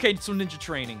 Okay, so ninja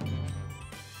training.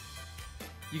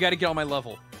 You got to get on my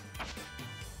level.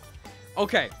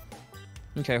 Okay.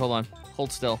 Okay, hold on.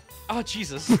 Hold still. Oh,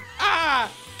 Jesus.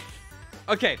 Ah!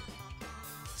 Okay.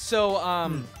 So,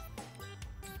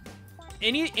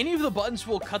 any of the buttons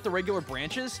will cut the regular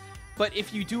branches, but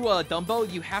if you do a dumbbell,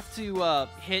 you have to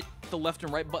hit the left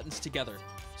and right buttons together.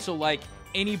 So, like,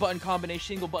 any button combination,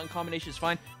 single button combination is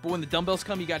fine, but when the dumbbells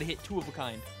come, you got to hit 2 of a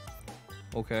kind.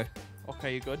 Okay.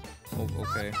 Okay, you good? Oh,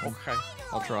 okay. Okay.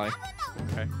 I'll try.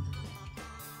 Okay.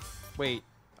 Wait.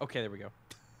 Okay, there we go.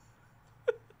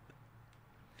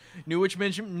 New Witch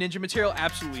Ninja material?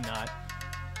 Absolutely not.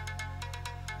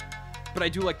 But I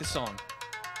do like the song.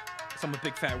 Because I'm a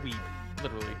big fat weeb.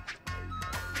 Literally.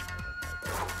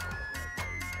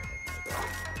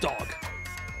 Dog.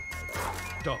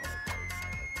 Dog.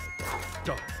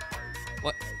 Dog.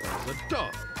 What? It's a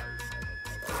dog.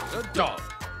 It's a dog.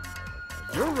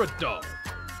 You're a dog.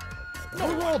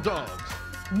 We're all dogs.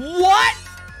 What?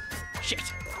 Shit.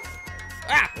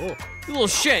 Ah! Oh, You little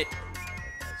shit.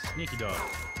 sneaky dog.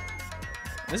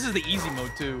 This is the easy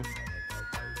mode, too.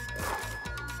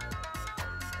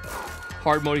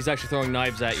 Hard mode, he's actually throwing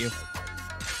knives at you.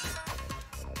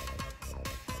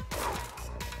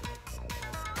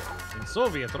 In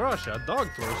Soviet Russia, dog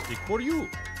throw stick for you.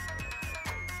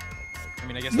 I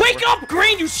mean, I guess... Wake up,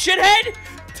 Green, you shithead!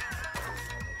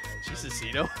 Jesus,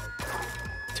 Zito.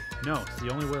 No, it's the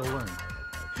only way to learn.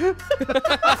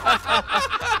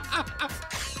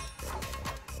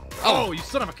 Oh, you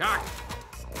son of a cock!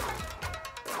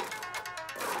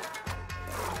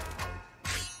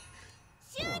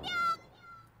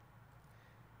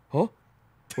 Huh?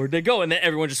 Where'd they go? And then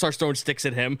everyone just starts throwing sticks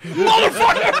at him.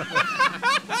 Motherfucker!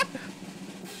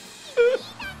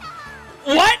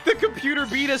 computer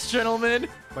beat us, gentlemen.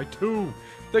 By 2.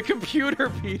 The computer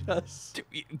beat us.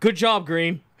 Good job,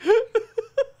 Green.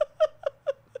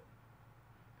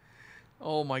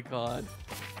 Oh my god.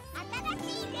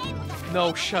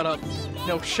 No, shut up.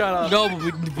 No, shut up.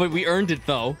 No, but we earned it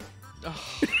though.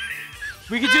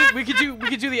 We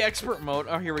could do the expert mode.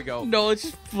 Oh, here we go. No, let's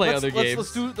just play other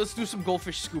games. Let's do some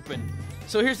goldfish scooping.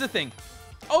 So here's the thing.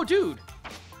 Oh, dude.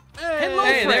 Hello,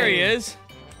 Hey, there he friend. is.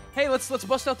 Hey, let's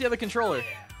bust out the other controller.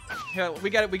 Here, we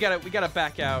gotta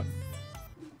back out.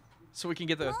 So we can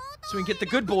get the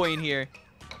good boy in here.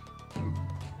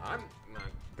 I'm not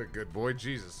the good boy,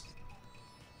 Jesus.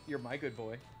 You're my good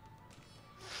boy.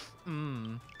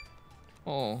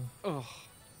 Oh.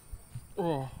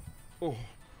 Ugh.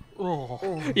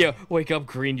 Yeah, wake up,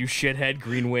 Green, you shithead.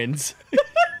 Green wins.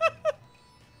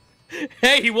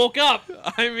 Hey, he woke up.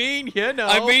 I mean, you know.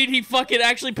 I mean, he fucking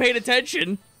actually paid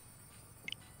attention.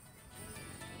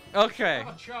 Okay.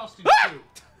 Charleston soup.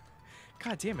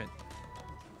 God damn it.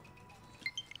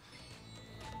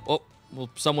 Oh, well,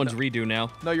 someone's redo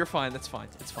now. No, you're fine. That's fine.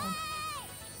 It's fine.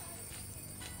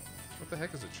 What the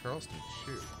heck is a Charleston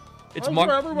chew? It's That's what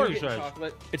You're everybody getting says.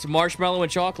 chocolate. it's marshmallow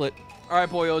and chocolate. All right,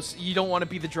 boyos. You don't want to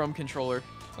be the drum controller.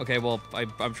 Okay, well,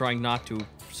 I'm trying not to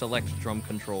select drum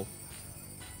control.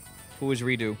 Who is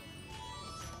redo?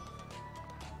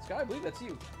 Scott, I believe that's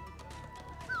you.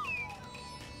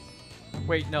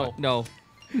 Wait, no. No.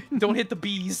 Don't hit the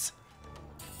bees.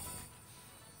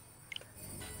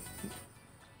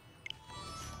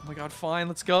 Oh my god, fine,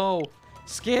 let's go.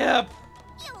 Skip!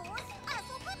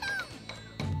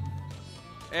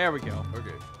 There we go. Okay.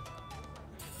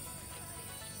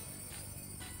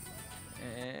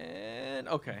 And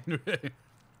okay.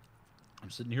 I'm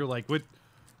sitting here like, what?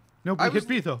 Nobody I was- hit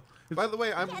me, though. By the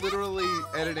way, I'm literally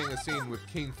editing a scene with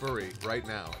King Furry right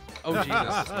now. Oh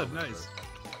Jesus. Nice.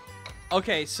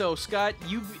 Okay, so Scott,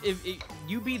 you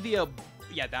you be the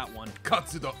yeah, that one.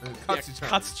 Katsu-chan.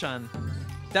 Katsu-chan.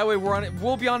 That way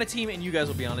we'll be on a team and you guys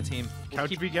will be on a team. We'll Couch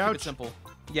keep be it couch. simple.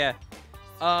 Yeah.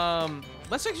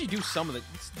 Let's actually do some of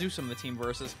the team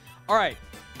versus. All right.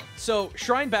 So,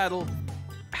 Shrine Battle,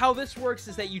 how this works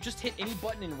is that you just hit any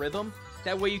button in rhythm.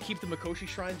 That way you keep the Mikoshi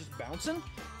Shrine just bouncing.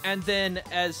 And then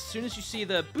as soon as you see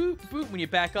the boop, boop, when you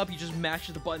back up, you just mash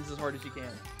the buttons as hard as you can.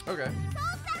 Okay.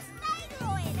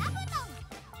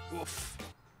 Oof.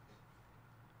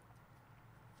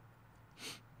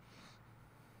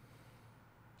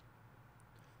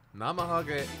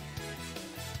 Namahage.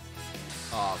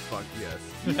 Aw, fuck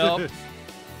yes. Nope.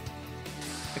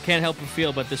 I can't help but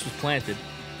feel, but this was planted.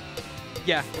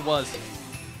 Yeah, it was.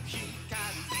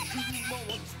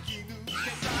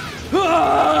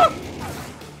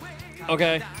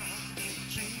 Okay.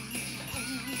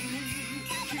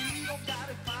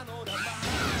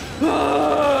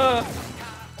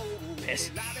 Piss.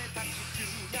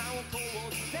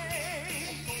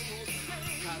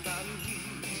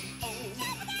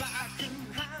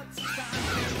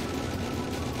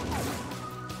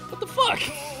 What the fuck?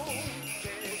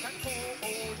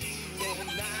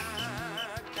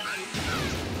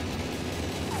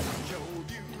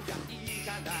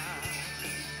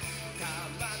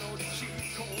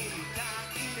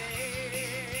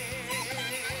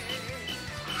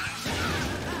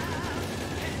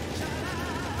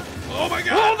 Oh my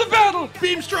god! the battle!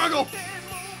 Beam struggle!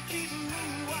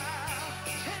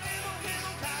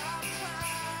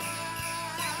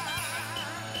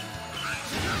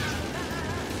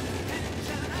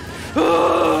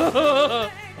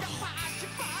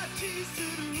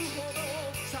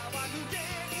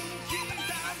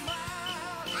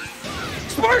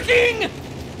 Sparking!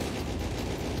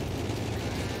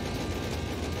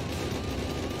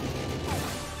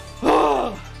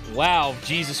 Wow,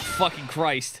 Jesus fucking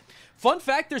Christ. Fun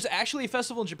fact, there's actually a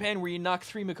festival in Japan where you knock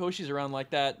 3 Mikoshis around like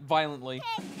that violently.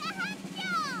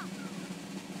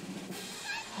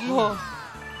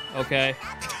 Okay. Is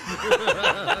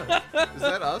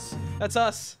that us? That's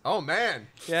us. Oh, man.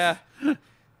 Yeah.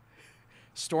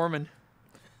 Stormin'.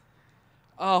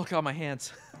 Oh, God, my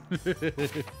hands.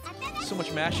 So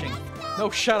much mashing. No,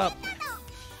 shut up.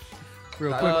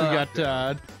 Real quick, we got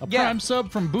a yeah. prime sub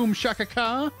from Boom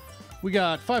Shakaka. We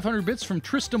got 500 bits from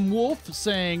Tristram Wolf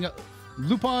saying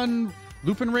Lupin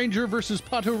Ranger versus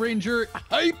Pato Ranger.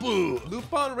 Hypu!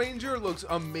 Lupin Ranger looks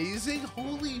amazing.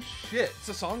 Holy shit. It's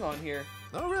a song on here.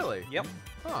 Oh, really? Yep.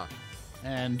 Huh.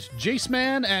 And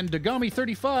Jaceman and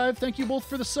Dagami35, thank you both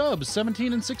for the subs.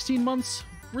 17 and 16 months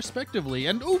respectively.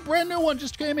 And, ooh, brand new one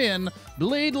just came in.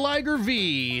 Blade Liger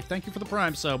V. Thank you for the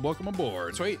Prime sub. Welcome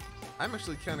aboard. Sweet. I'm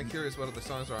actually kind of curious what other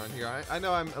songs are on here. I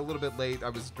know I'm a little bit late. I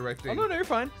was directing. Oh, no, you're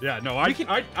fine. Yeah, no, I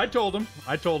told him.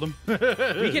 I told him.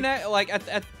 We can, like,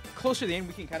 at closer to the end,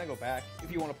 we can kind of go back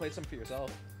if you want to play some for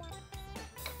yourself. Let's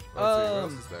see, what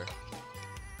else is there?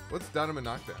 What's Down and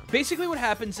Knockdown? Basically, what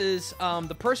happens is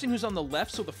the person who's on the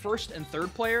left, so the first and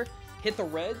third player, hit the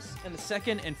reds, and the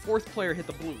second and fourth player hit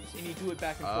the blues, and you do it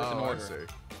back and forth in Oh, I order. see.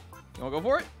 You want to go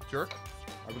for it? Sure. All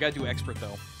right, we gotta do expert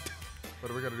though, What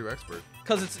do we got to do expert?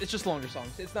 because it's just longer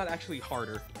songs. It's not actually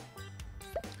harder.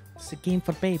 It's a game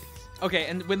for babies. Okay,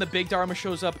 and when the big Dharma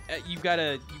shows up, you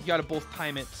gotta both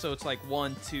time it, so it's like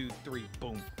 1, 2, 3,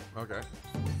 boom. Okay.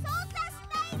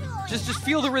 Just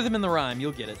feel the rhythm in the rhyme,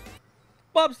 you'll get it.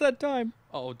 Bob's that time.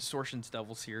 Oh, Distortion's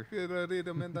Devil's here.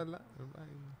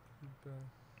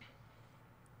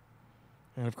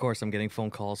 And of course, I'm getting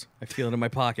phone calls. I feel it in my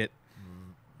pocket.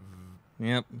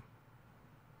 Yep.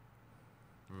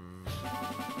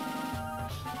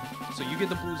 So you get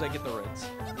the blues, I get the reds.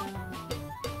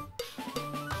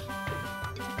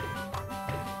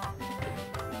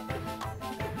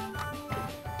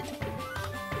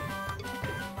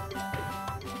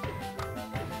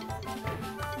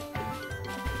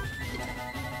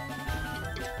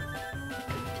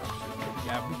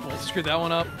 Yeah, we both screwed that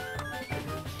one up.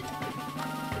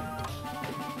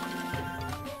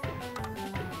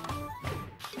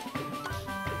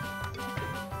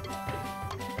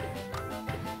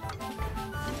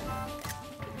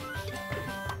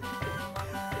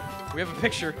 We have a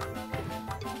picture.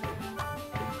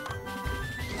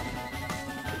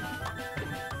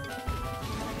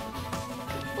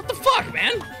 What the fuck,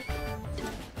 man?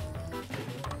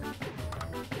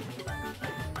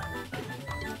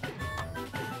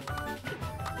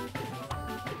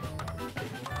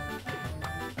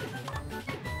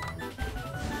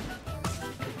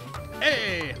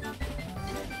 Hey!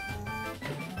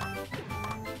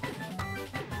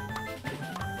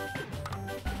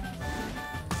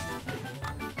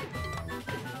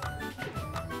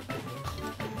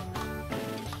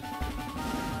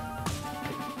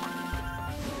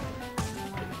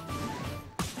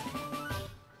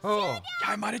 Oh.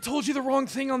 I might have told you the wrong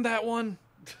thing on that one.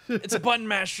 It's a button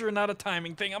masher, not a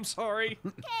timing thing. I'm sorry.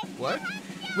 What?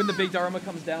 When the big Dharma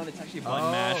comes down, it's actually a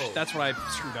button mash. Oh. That's what I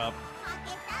screwed up.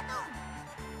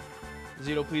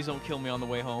 Zito, please don't kill me on the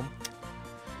way home.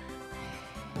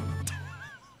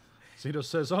 Zito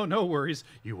says, "Oh, no worries.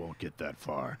 You won't get that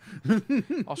far."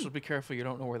 Also, be careful. You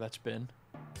don't know where that's been.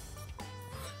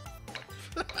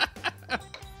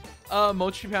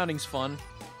 Mochi pounding's fun.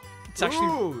 It's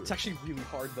actually really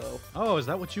hard though. Oh, is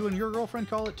that what you and your girlfriend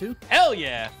call it too? Hell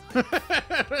yeah!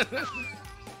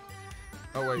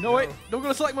 Oh wait. No, wait. Don't go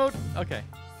to select mode. Okay.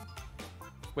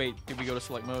 Wait, did we go to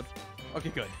select mode? Okay,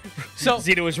 good. So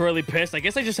Zito was really pissed. I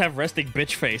guess I just have resting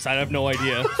bitch face. I have no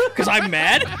idea. Because I'm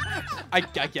mad? I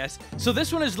guess. So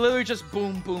this one is literally just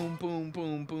boom, boom, boom,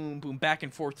 boom, boom, boom, back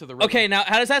and forth to the rhythm. Okay, now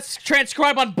how does that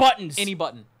transcribe on buttons? Any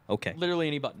button. Okay. Literally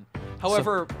any button.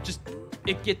 However, just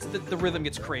it gets the rhythm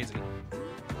gets crazy.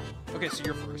 Okay, so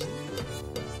you're first.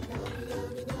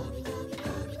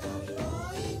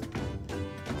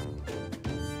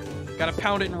 Gotta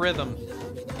pound it in rhythm.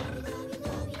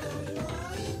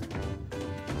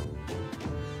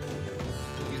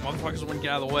 These motherfuckers wouldn't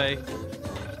get out of the way.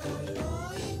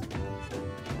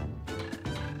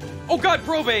 Oh god,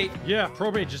 probate! Yeah,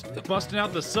 probate just busting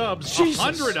out the subs. Jesus.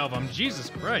 100 of them. Jesus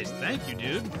Christ. Thank you,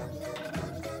 dude.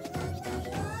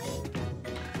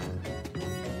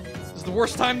 This is the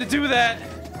worst time to do that.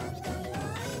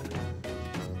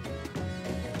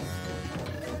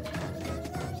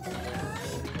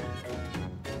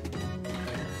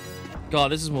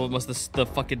 God, this is what the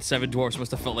fucking Seven Dwarfs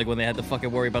must have felt like when they had to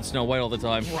fucking worry about Snow White all the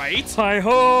time. Right? Hi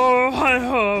ho, hi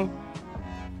ho.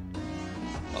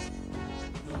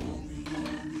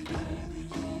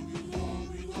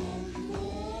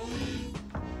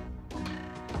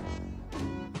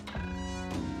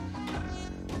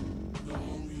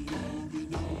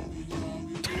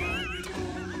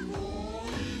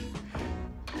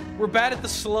 We're bad at the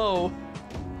slow.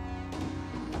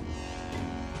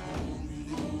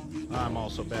 I'm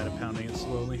also bad at pounding it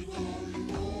slowly.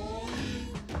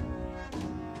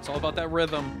 It's all about that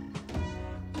rhythm.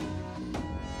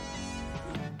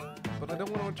 But I don't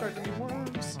want to attract any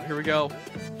worms. Here we go.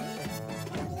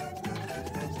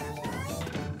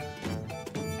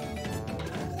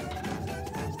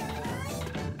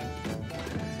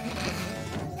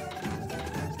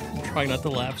 I'm trying not to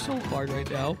laugh so hard right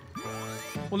now.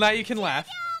 Well, now you can laugh.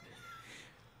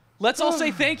 Let's all say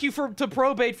thank you to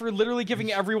Probate for literally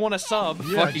giving everyone a sub.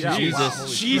 Yeah, Fucking yeah. Jesus. Wow,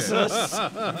 holy Jesus.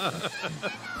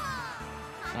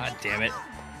 God damn it.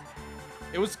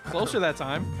 It was closer that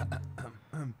time.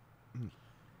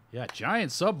 Yeah,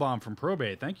 giant sub bomb from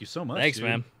Probate. Thank you so much. Thanks, dude.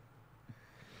 man.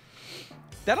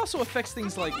 That also affects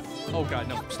things like... Oh, God,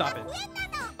 no. Stop it.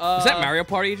 Is that Mario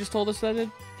Party you just told us that it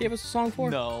gave us a song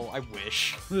for? No, I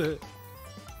wish.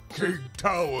 King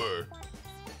Tower.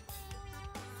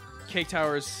 Cake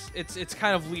Towers, it's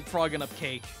kind of leapfrogging up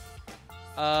Cake.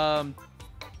 Let's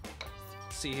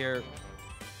see here.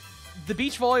 The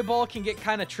beach volleyball can get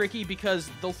kind of tricky because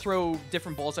they'll throw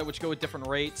different balls at which go at different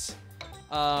rates.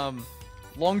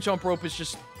 Long jump rope is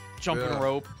just jumping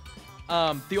rope.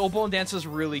 The old ball and dance is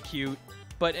really cute,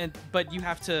 but you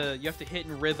have to hit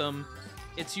in rhythm.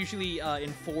 It's usually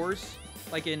in fours,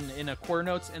 like in a quarter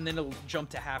notes, and then it'll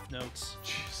jump to half notes.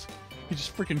 Jeez. You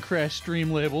just freaking crashed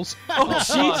stream labels. Oh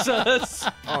Jesus!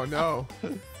 Oh no.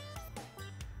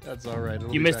 That's all right.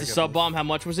 It'll You be missed back the up. sub bomb. How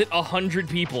much was it? 100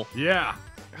 people. Yeah.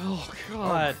 Oh Oh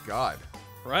God! my God.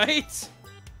 Right?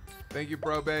 Thank you,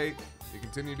 Probate. You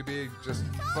continue to be just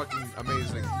fucking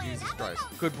amazing. Jesus Christ.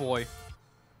 Good boy.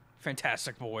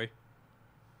 Fantastic boy.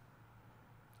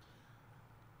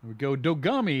 Here we go.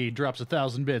 Dogami drops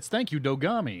 1,000 bits. Thank you,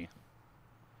 Dogami.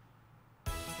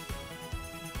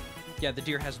 Yeah, the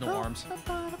deer has no arms.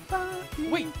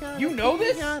 Wait, you know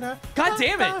this? God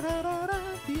damn it!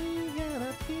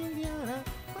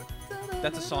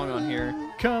 That's a song on here.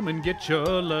 Come and get your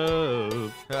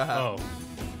love. Oh.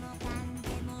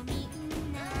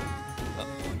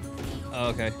 Oh,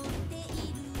 okay.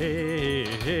 Hey,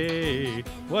 hey,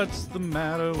 what's the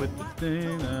matter with the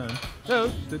thing?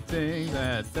 Oh, the thing,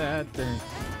 that thing.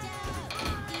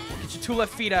 Get your two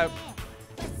left feet out.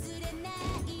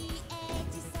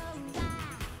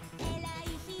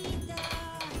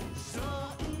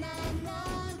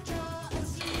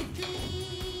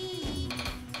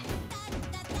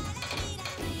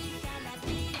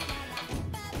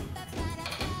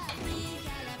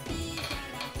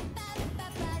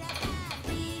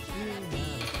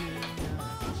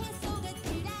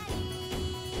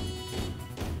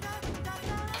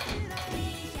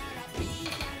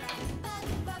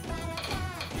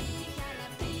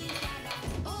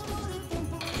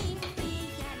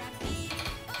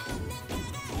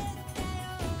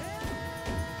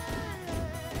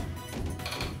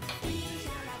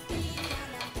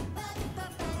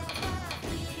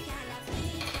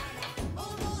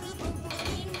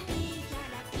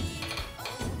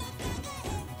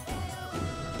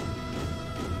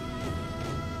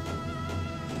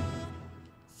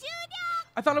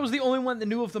 I thought I was the only one that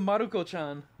knew of the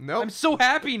Maruko-chan. Nope. I'm so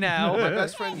happy now. My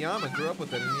best friend Yama grew up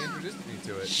with it and he introduced me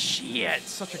to it. Shit,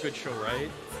 such a good show, right?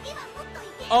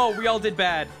 Oh, we all did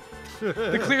bad.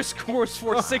 The clear score is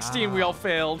 416. We all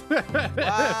failed.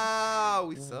 Wow,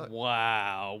 we suck.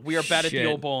 Wow, we are bad at the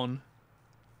Shit. Obone.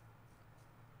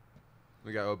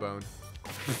 We got Obone.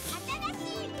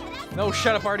 No,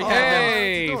 shut up, I already had him.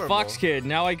 Hey, adorable. Fox Kid.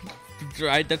 Now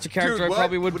that's a character Dude, I what?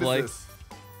 probably would What is play. this?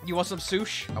 You want some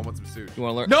sush? I want some sushi. You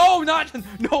want to learn?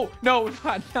 No,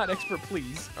 not expert,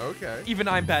 please. Okay. Even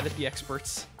I'm bad at the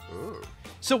experts. Ooh.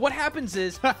 So what happens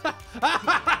is,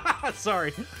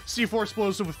 Sorry. C4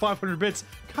 explosive with 500 bits.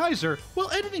 Kaiser, while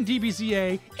editing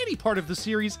DBZA, any part of the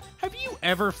series, have you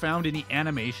ever found any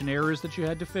animation errors that you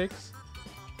had to fix?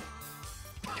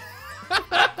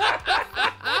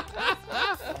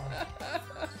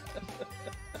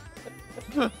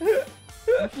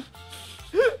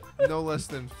 No less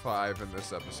than 5 in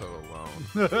this episode alone.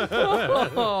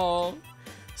 oh.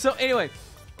 So anyway,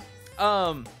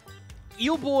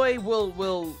 Eel Boy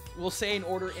will say an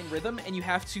order in rhythm, and you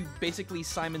have to basically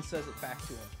Simon Says it back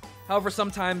to him. However,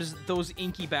 sometimes those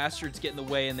inky bastards get in the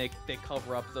way and they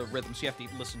cover up the rhythm, so you have to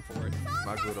listen for it.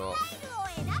 Maguro.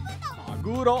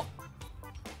 Maguro.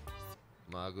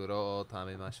 Maguro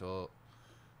tamemashou.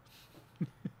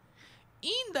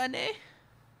 Indane.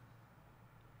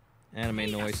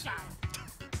 Anime noise.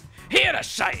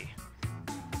 Hirashai.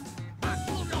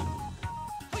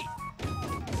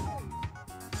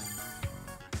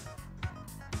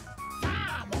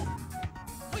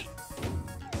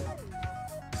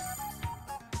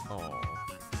 Oh.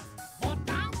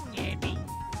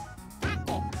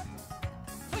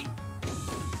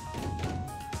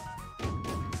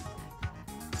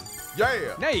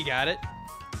 Yeah. Now you got it.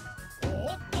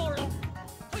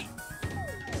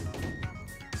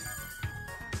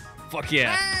 Fuck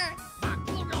yeah.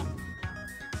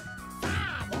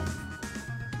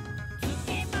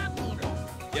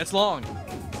 Yeah, it's long.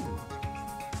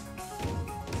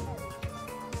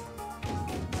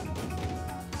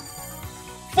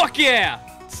 Fuck yeah.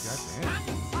 God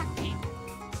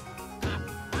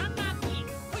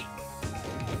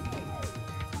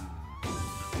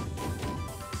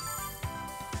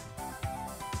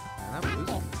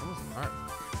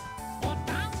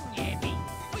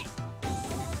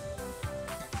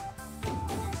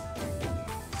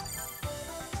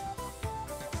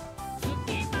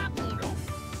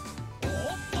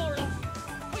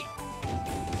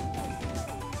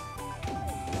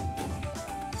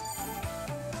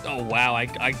Oh wow,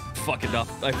 I fucked it up.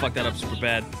 I fucked that up super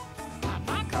bad.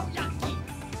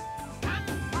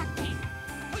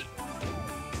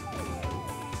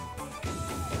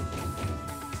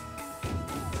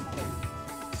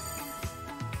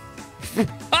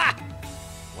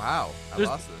 Wow, I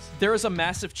lost this. There is a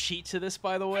massive cheat to this,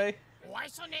 by the way.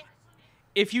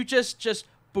 If you just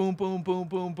boom, boom, boom,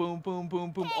 boom, boom, boom,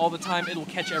 boom, boom all the time, it'll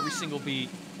catch every single beat.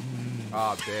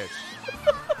 Oh, bitch.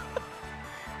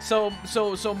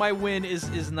 So my win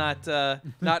is not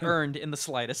not earned in the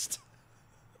slightest.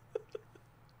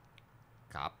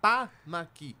 Kappa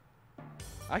Maki.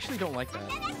 I actually don't like that.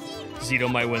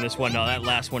 Zito might win this one. No, that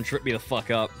last one tripped me the fuck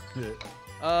up.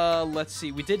 Let's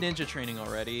see. We did ninja training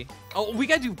already. Oh, we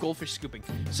gotta do goldfish scooping.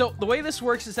 So the way this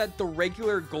works is that the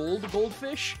regular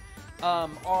goldfish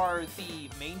are the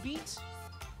main beats,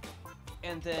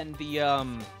 and then the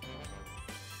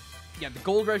the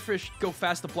gold redfish go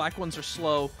fast. The black ones are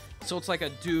slow. So it's like a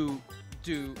do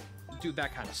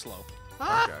that kind of slow.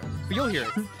 Okay. But you'll hear it.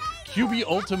 QB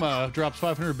Ultima drops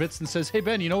 500 bits and says, "Hey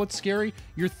Ben, you know what's scary?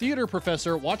 Your theater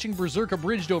professor watching Berserk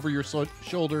abridged over your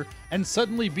shoulder and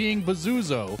suddenly being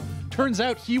Bazuzo. Turns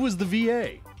out he was the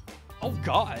VA." Oh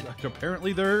God.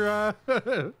 Apparently their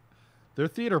their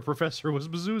theater professor was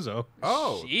Bazuzo.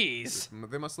 Oh. Jeez.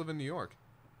 They must live in New York.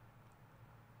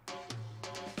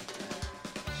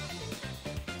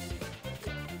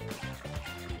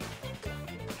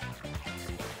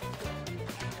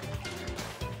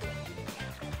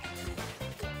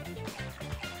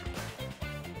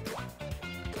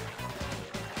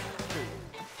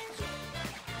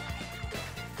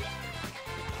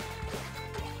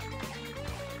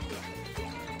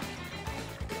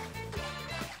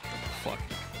 Fuck.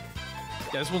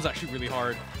 Yeah, this one's actually really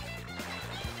hard.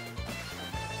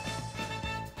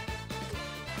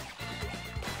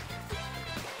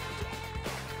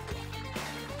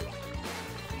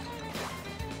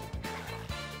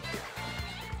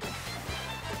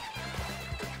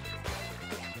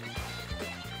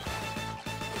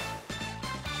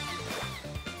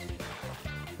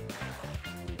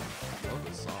 Love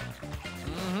this song.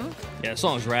 Yeah, the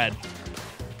song's rad.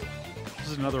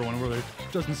 This is another one where there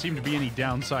doesn't seem to be any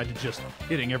downside to just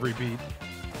hitting every beat.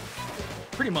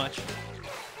 Pretty much.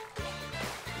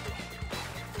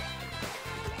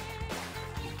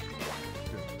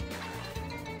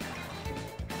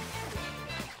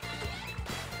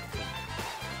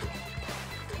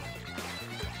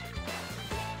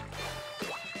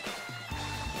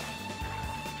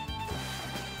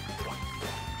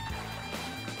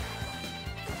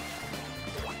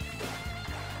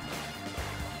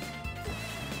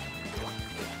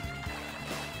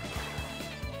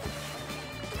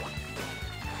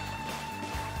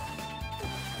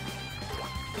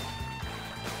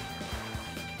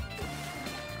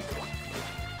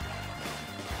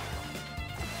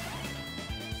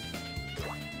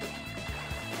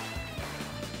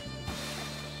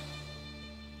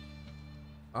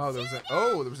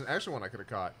 Oh, there was an extra one I could have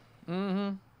caught.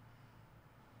 Mm-hmm.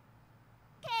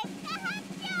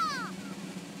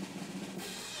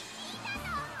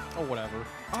 Oh, whatever.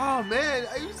 Oh man,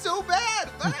 I'm so bad.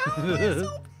 I'm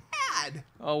so bad.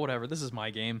 Oh, whatever. This is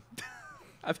my game.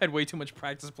 I've had way too much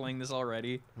practice playing this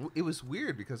already. It was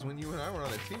weird because when you and I were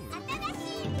on a team, we were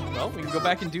beating. Well, we can go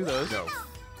back and do those. No.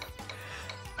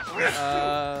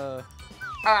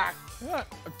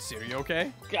 Are you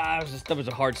okay? God, that was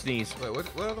a hard sneeze. Wait, what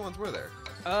other ones were there?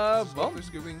 Well, Goldfish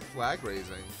scooping, flag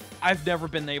raising, I've never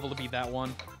been able to beat that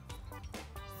one.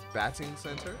 batting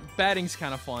center, Batting's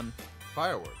kind of fun.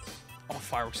 fireworks. Oh,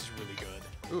 fireworks is really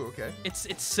good. Ooh, okay. It's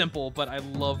simple, but I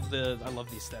love the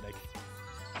aesthetic.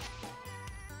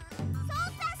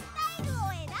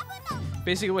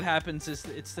 Basically, what happens is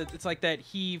it's like that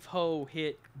heave ho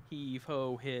hit,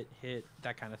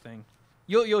 that kind of thing.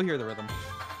 You'll hear the rhythm.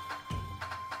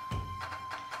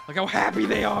 Look how happy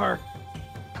they are.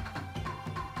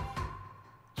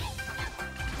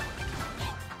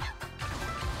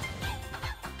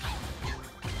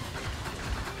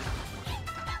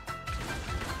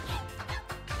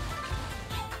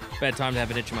 Bad time to have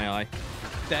an itch in my eye.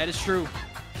 That is true.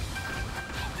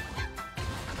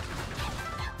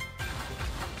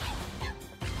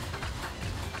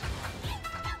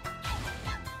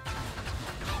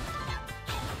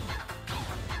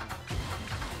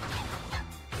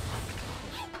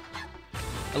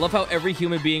 I love how every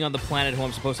human being on the planet who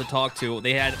I'm supposed to talk to,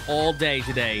 they had all day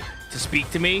today to speak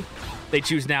to me. They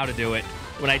choose now to do it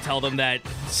when I tell them that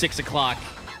 6 o'clock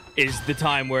is the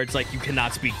time where it's like, you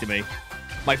cannot speak to me.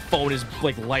 My phone is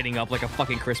like lighting up like a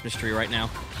fucking Christmas tree right now.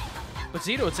 But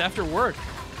Zito, it's after work.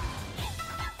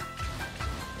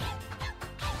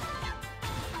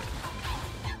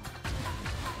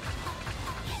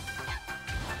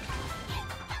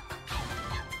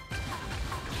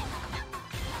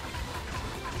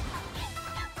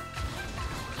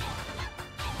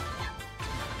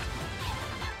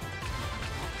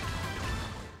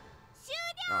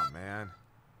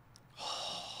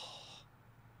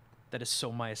 That is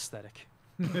so my aesthetic.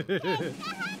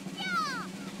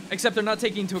 Except they're not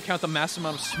taking into account the massive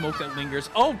amount of smoke that lingers.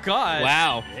 Oh, God.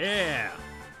 Wow. Yeah.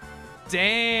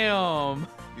 Damn.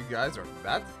 You guys are,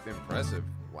 that's impressive.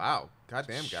 Wow.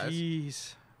 Goddamn, guys.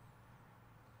 Jeez.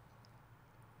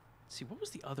 Let's see, what was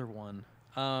the other one?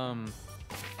 Oh,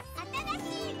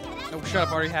 shut up.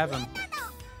 I already have him.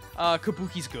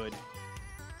 Kabuki's good.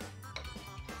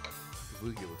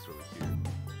 Kabuki looks really cute.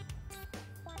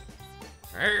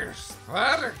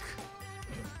 Aesthetic.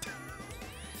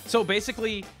 So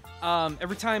basically,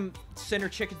 every time center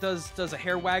chick does a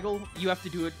hair waggle, you have to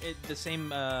do it the same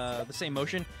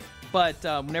motion. But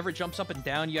whenever it jumps up and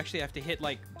down, you actually have to hit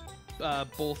like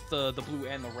both the blue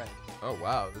and the red. Oh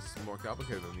wow, this is more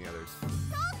complicated than the others.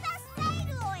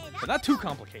 But not too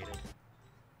complicated.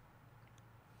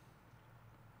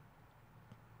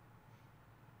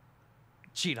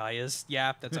 Jiraiya's,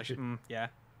 yeah, that's actually yeah.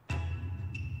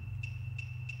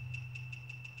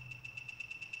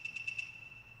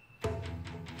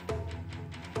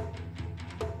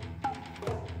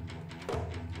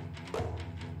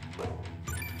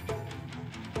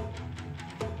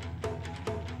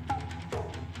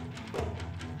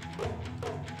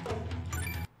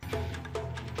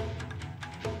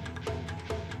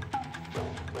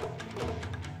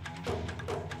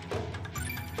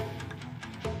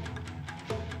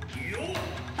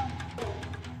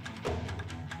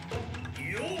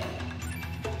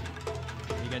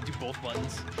 You gotta do both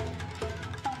buttons.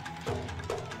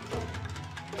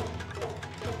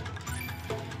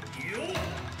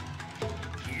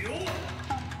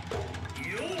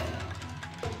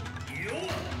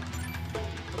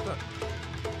 What the?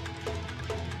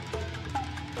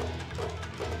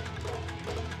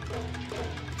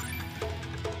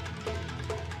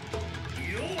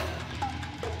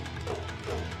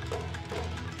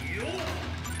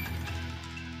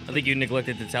 I think you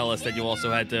neglected to tell us that you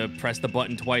also had to press the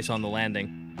button twice on the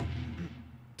landing.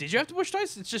 Did you have to push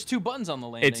twice? It's just 2 buttons on the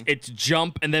landing. It's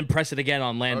jump and then press it again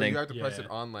on Oh, landing. you have to press Yeah.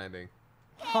 it on landing.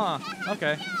 Huh.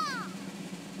 Okay.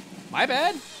 My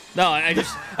bad. No, I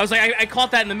was like, I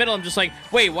caught that in the middle. I'm just like,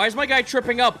 wait, why is my guy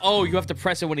tripping up? Oh, you have to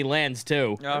press it when he lands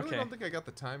too. I really Okay. don't think I got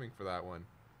the timing for that one.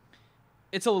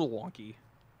 It's a little wonky.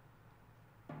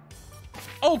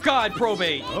 Oh God,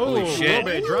 probate. Oh, shit.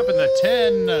 Robe dropping the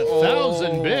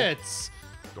 10,000 Oh. bits.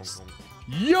 Dunk, dunk.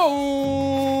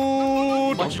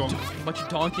 Yo! Much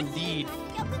donk indeed.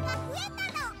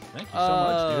 Thank you so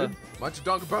much, dude. Much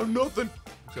dunk about nothing.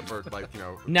 Except for, like, you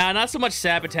know, Nah, not so much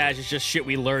sabotage. It's just shit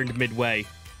we learned midway.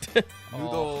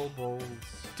 noodle bowls.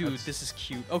 Dude, this is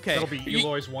cute. Okay. That'll be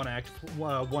Eloy's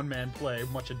one-man play.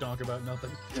 Much a donk about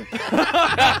nothing.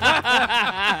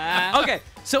 Okay.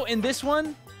 So in this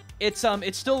one, it's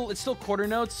still quarter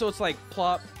notes. So it's like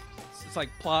plop,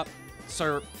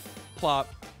 slurp,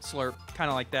 plop, slurp, kind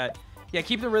of like that. Yeah,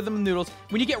 keep the rhythm of noodles.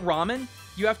 When you get ramen,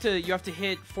 you have to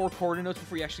hit 4 quarter notes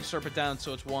before you actually slurp it down.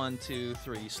 So it's 1, 2,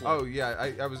 3, slurp. Oh yeah,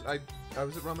 I was at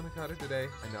Ramen Hakata today.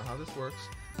 I know how this works.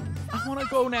 I want to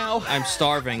go now. I'm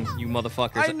starving, you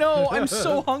motherfuckers. I know. I'm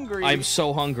so hungry. I'm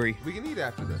so hungry, We can eat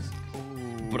after this.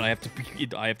 but I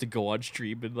have to go on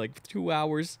stream in like 2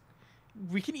 hours.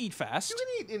 We can eat fast. You can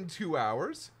eat in 2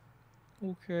 hours.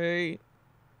 Okay.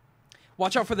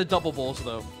 Watch out for the double bowls,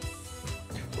 though.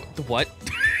 The what?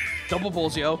 Double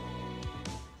bowls, yo.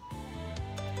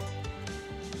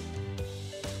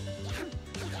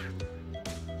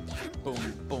 Boom,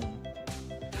 boom.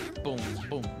 Boom, boom.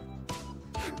 Boom.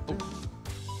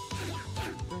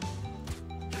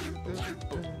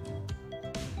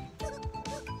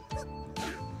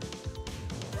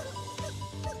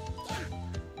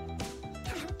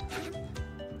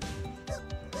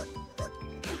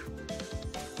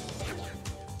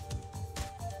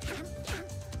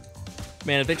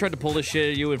 Man, if they tried to pull this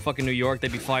shit at you in fucking New York,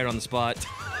 they'd be fired on the spot.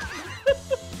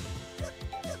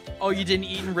 Oh, you didn't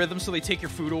eat in rhythm, so they take your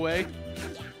food away?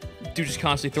 Dude just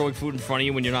constantly throwing food in front of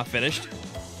you when you're not finished.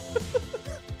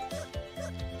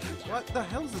 What the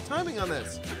hell is the timing on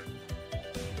this?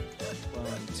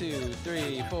 1, 2,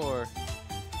 3, 4. 1,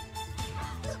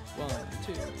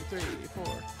 2, 3, 4.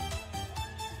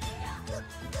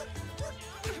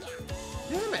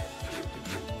 Damn it!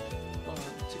 1,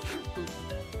 2, boop.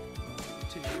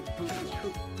 1, 2, boop,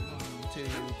 boop. 1, 2,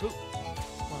 boop.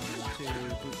 1, 2,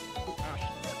 boop, boop. Ah, shit.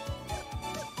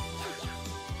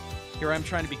 Here I'm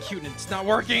trying to be cute and it's not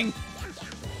working.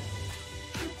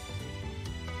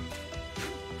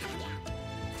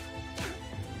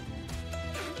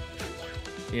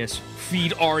 Yes,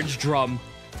 feed orange drum.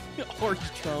 Orange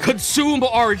drum. Consume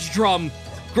orange drum.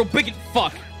 Grow big and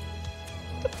fuck.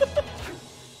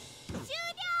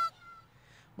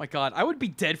 My God, I would be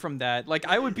dead from that. Like,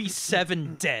 I would be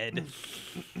 7 dead.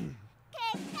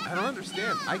 I don't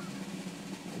understand.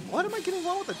 What am I getting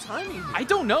wrong with the timing here? I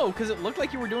don't know, because it looked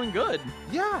like you were doing good.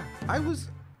 Yeah, I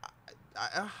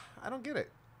don't get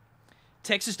it.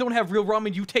 Texas don't have real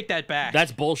ramen. You take that back.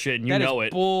 That's bullshit, and you That is know it.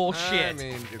 bullshit. I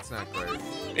mean, it's not great.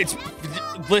 It's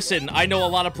listen. I know a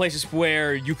lot of places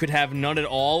where you could have none at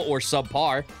all or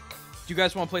subpar. Do you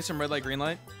guys want to play some red light, green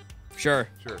light? Sure.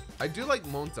 Sure. I do like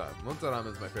Monta. Monta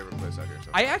Ramen is my favorite place out here. So.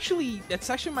 That's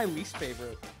actually my least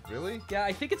favorite. Really? Yeah,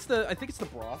 I think it's the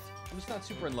broth. I'm just not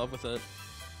super in love with it.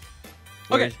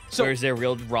 Where's, Okay, so where's their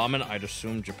real ramen? I'd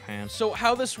assume Japan. so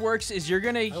how this works is you're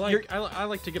gonna I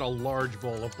like to get a large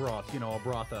bowl of broth. You know, a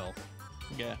brothel.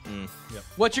 yeah. Yep.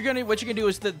 What you're gonna do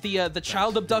is the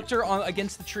child abductor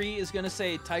against the tree is gonna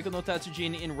say Taiko no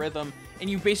Tatsujin in rhythm, and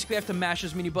you basically have to mash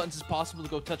as many buttons as possible to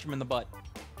go touch him in the butt.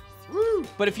 Woo!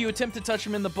 But if you attempt to touch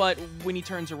him in the butt when he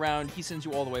turns around, he sends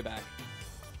you all the way back.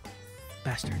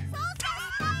 Bastard.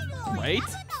 Right?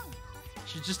 You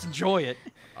should just enjoy it.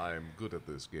 I am good at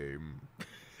this game.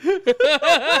 Okay.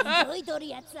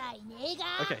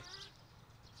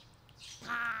 最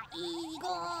後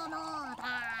の達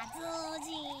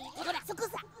人ほらそこさ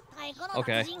太鼓の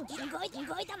Okay. 達人動い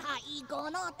た太鼓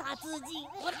の達人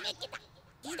ほらめっけたい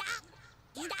だ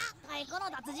太鼓の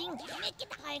達人めっけ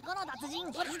た太鼓の達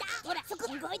人ほらそこ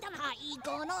動いた太鼓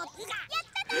のうがやっ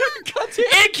ただ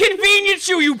Inconvenience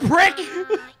you prick!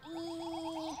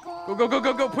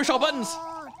 Go, push all buttons.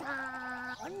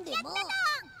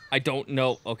 I don't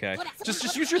know. Okay.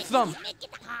 Just use your thumb.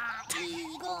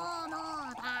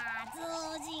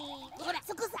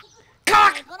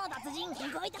 Cock!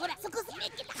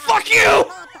 Fuck you!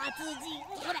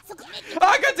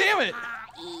 Ah, God damn it!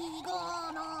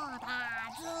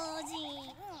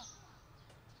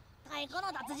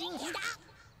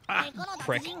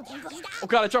 Prick. Oh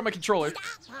God, I dropped my controller.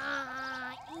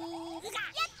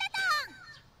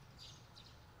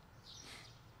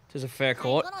 There's a fair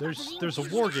court. There's a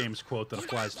War Games quote that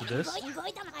applies to this.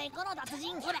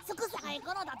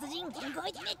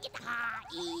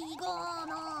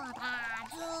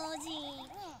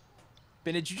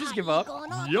 Ben, did you just give up?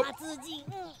 Yep.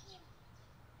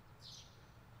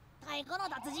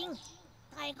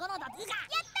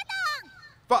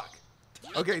 Fuck.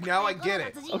 Okay, now I get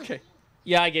it. Okay.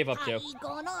 Yeah, I gave up too.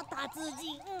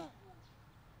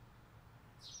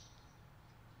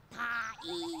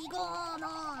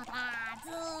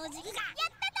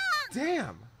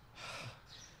 Damn.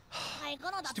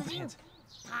 Stupid hands.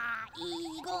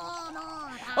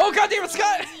 Oh God damn it,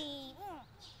 Scott!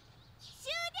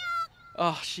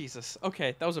 Oh Jesus.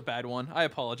 Okay, that was a bad one. I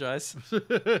apologize.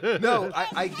 No,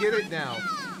 I get it now.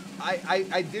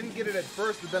 I didn't get it at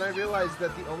first, but then I realized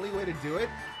that the only way to do it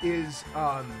is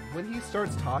when he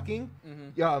starts talking,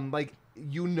 like,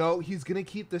 you know he's gonna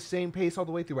keep the same pace all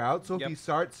the way throughout. So if he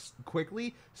starts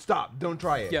quickly, stop, don't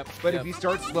try it. Yep. But if he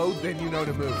starts slow, then you know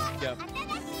to move. Yep.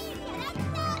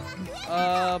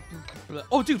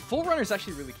 Oh, dude, Full Runner is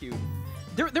actually really cute.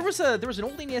 There was an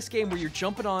old NES game where you're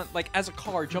jumping on, like, as a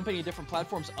car, jumping in different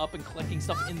platforms up and collecting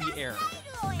stuff in the air,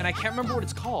 and I can't remember what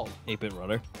it's called. 8-bit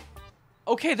runner.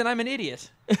 Okay, then I'm an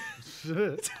idiot.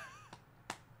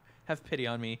 Have pity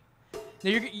on me.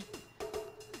 Now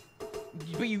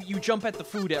but you jump at the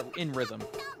food in rhythm.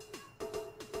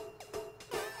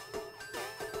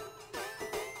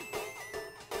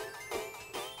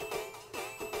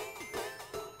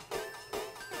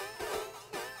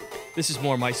 This is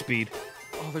more my speed.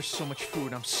 Oh, there's so much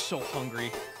food. I'm so hungry.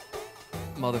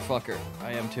 Motherfucker.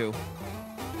 I am too.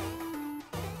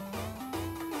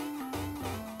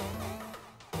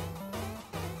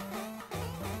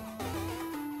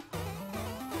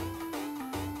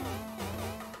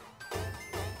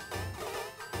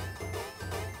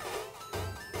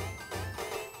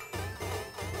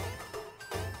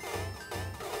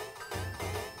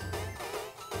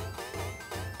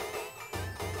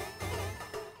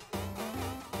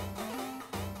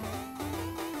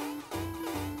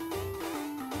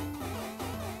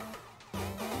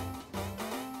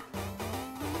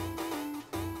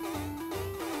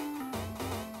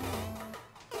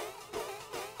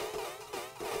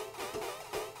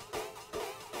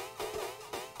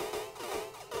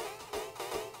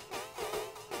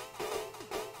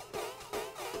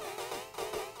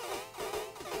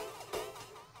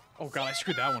 Oh God, I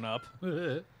screwed that one up.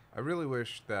 I really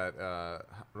wish that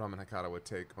Ramen Hakata would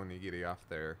take onigiri off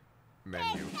their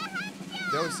menu.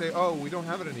 They would say, "Oh, we don't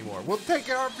have it anymore." Well, take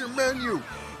it off your menu.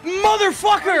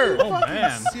 Motherfucker! Oh Fucking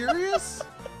man. serious?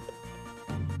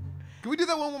 Can we do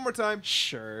that one more time?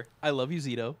 Sure. I love you,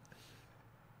 Zito.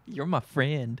 You're my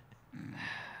friend. Don't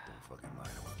fucking lie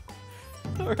to him.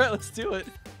 All right, let's do it.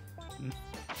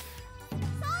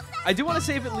 I do want to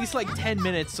save at least like 10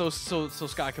 minutes so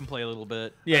Scott can play a little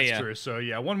bit. Yeah, That's yeah. true. So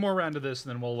yeah, one more round of this,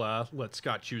 and then we'll let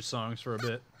Scott choose songs for a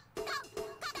bit.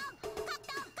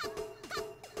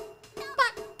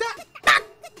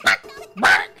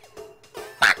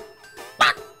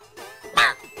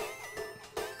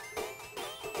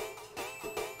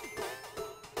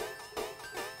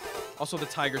 Also, the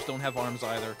tigers don't have arms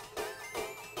either.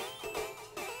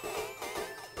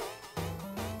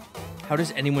 How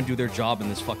does anyone do their job in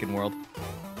this fucking world?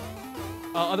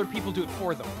 Other people do it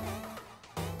for them.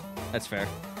 That's fair.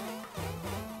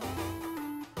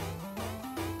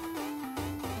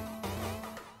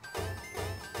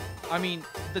 I mean,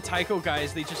 the Taiko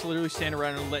guys, they just literally stand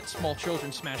around and let small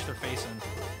children smash their face in.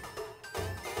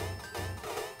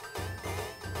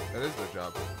 That is their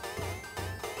job.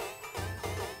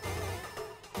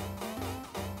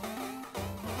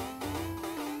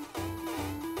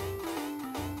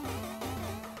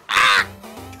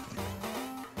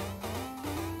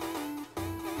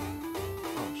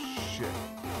 Oh shit.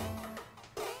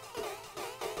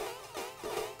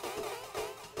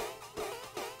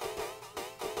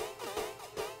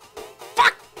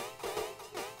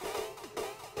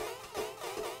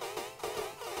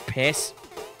 Piss.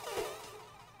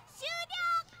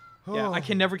 Yeah, I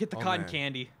can never get the Oh, cotton man.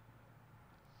 candy.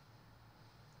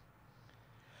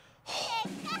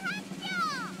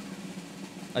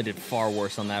 I did far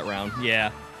worse on that round.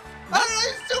 Yeah.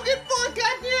 I still get 4,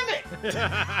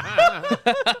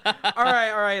 goddammit! All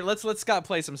right. Let's Scott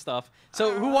play some stuff.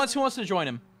 So who wants to join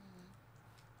him?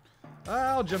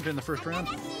 I'll jump in the first round.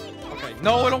 Okay.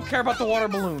 No, I don't care about the water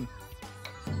balloon.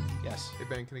 Yes. Hey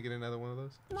Ben, can I get another one of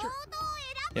those?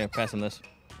 Yeah, pass him this.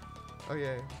 Oh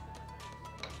yeah.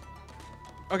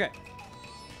 Okay.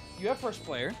 You have first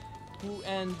player.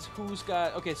 Who's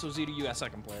got? Okay, so Zeta, you have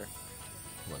second player.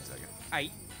 1 second.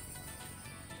 Aight.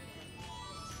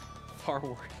 Far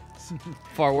worse.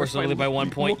 Far worse, Worse by only by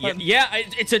 1 point. one. Yeah,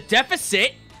 it's a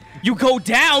deficit. You go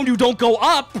down, you don't go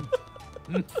up.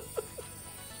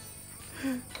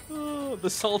 Oh, the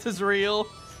salt is real.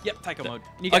 Yep, Taiko mode.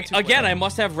 You got two Again, players. I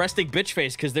must have resting bitch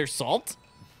face because there's salt.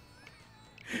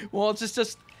 Well, it's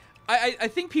just. I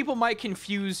think people might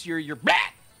confuse your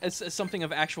as something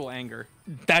of actual anger.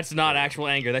 That's not actual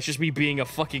anger. That's just me being a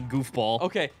fucking goofball.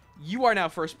 Okay, you are now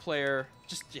first player.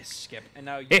 Just skip, and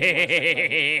now you.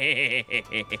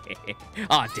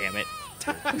 Aw, damn it.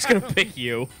 I was gonna pick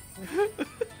you.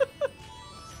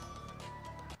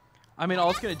 I mean,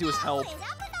 all it's gonna do is help.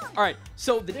 All right,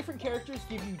 so the different characters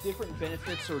give you different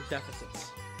benefits or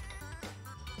deficits.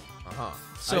 Uh-huh.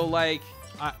 So like,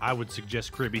 I would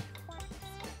suggest Kribby.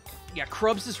 yeah,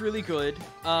 Krubs is really good.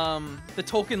 The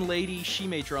token lady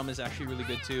Shime drum is actually really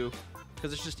good too,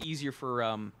 because it's just easier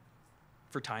for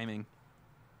timing.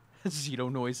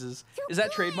 Zito noises. Is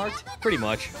that trademarked? Pretty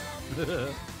much.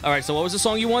 All right, so what was the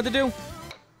song you wanted to do?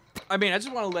 I mean, I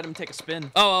just want to let him take a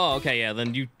spin. Oh, okay, yeah.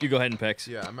 Then you go ahead and pick.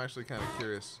 Yeah, I'm actually kind of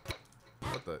curious.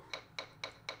 What the?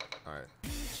 All right.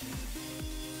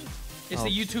 It's the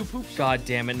YouTube poop. God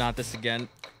damn it, not this again.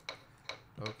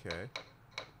 Okay.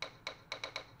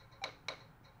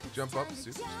 Jump up,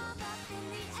 superstar.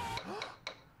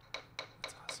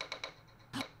 That's awesome.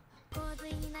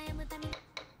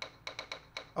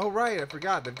 Oh right, I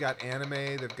forgot. They've got anime,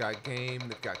 they've got game,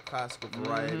 they've got classical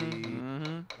variety.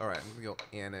 All right, I'm gonna go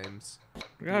animes.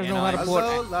 You guys know how to put.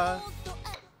 Azola.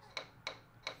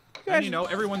 And you know,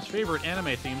 everyone's favorite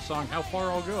anime theme song, How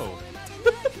Far I'll Go.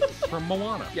 From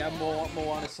Moana. Yeah,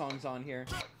 Moana songs on here.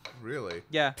 Really?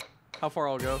 Yeah, how far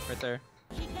I'll go right there.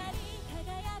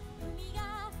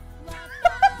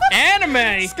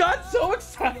 Anime! Scott's so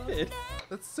excited.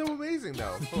 That's so amazing,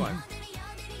 though. Hold on.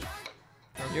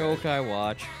 Yokai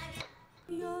Watch.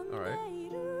 All right.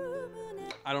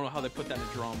 I don't know how they put that in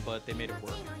a drum, but they made it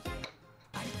work.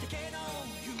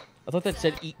 I thought that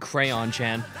said Eat Crayon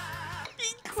Chan.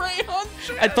 Eat crayon.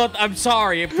 I'm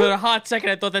sorry. For a hot second,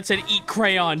 I thought that said Eat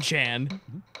Crayon Chan.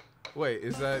 Wait,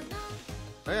 is that?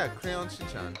 Oh yeah, Crayon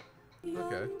Shinchan.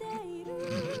 Okay.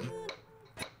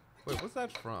 Wait, what's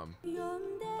that from?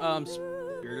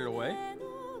 Spirited Away.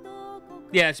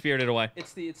 Yeah, Spirited Away.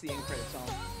 It's the end credit song.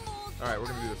 All right, we're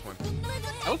gonna do this one.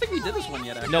 I don't think we did this one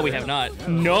yet. Actually. No, we have not.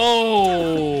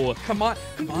 No! Come on,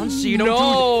 Cito.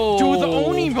 No! Do the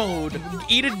Oni mode.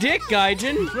 Eat a dick,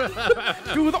 Gaijin.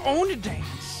 Do the Oni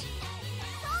dance.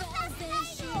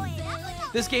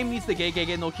 This game needs the Gay Gay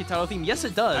Gay no Kitaro theme. Yes,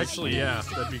 it does. Actually, yeah,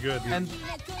 that'd be good. And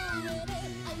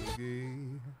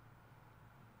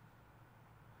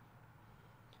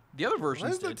the other Why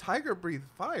versions does the did. tiger breathe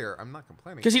fire? I'm not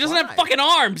complaining. Because he doesn't have Why? fucking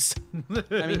arms.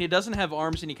 I mean, he doesn't have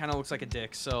arms and he kind of looks like a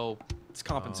dick, so It's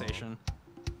compensation.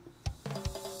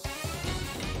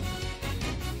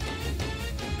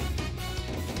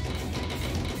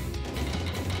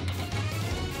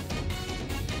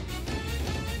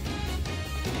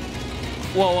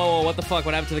 Whoa, what the fuck?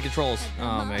 What happened to the controls?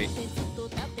 Oh, mate.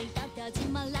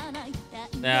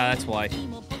 Yeah, that's why. Did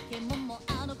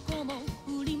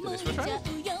they switch right?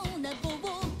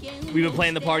 We've been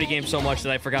playing the party game so much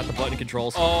that I forgot the button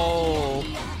controls. Oh.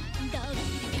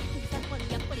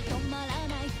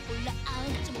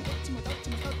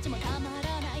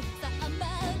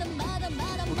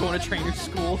 We're going to trainer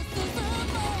school.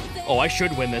 Oh, I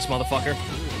should win this, motherfucker.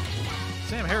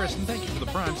 Sam Harrison, thank you for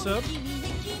the Prime sub.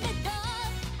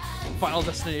 Final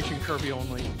Destination Kirby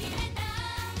only.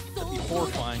 That'd be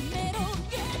horrifying.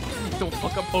 Don't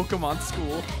fuck up Pokemon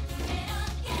School.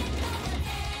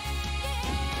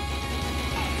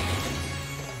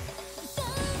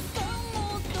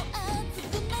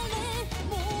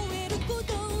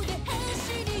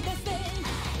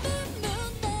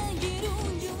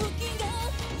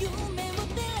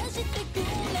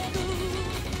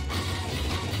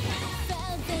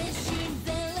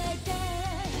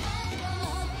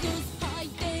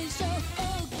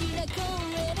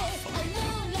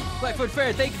 Blackfoot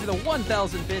Fair, thank you for the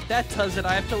 1,000 bit. That does it.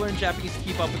 I have to learn Japanese to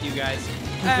keep up with you guys.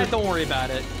 Don't worry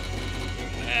about it.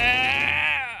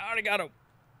 I already got him.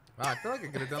 Wow, I feel like I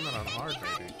could have done that on hard,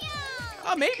 maybe.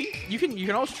 Maybe. You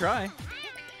can always try.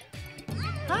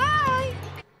 Hi.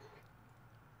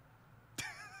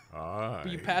 But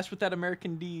you passed with that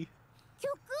American D.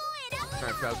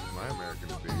 I passed with my American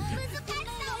D.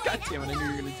 God damn it, I knew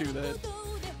you were gonna do that.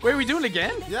 Wait, are we doing it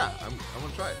again? Yeah, I'm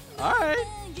gonna try it. Alright.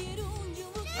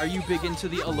 Are you big into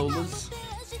the Alolas?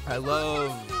 I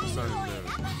love Sun and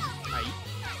Moon.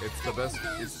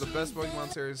 It's the best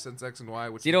Pokemon series since X and Y.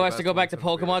 Which Zito has to go back to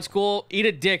Pokemon school. Eat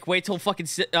a dick. Wait till fucking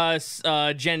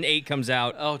Gen 8 comes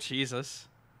out. Oh, Jesus.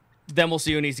 Then we'll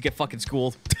see who needs to get fucking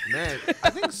schooled. Man, I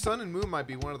think Sun and Moon might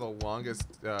be one of the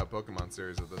longest Pokemon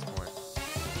series at this point.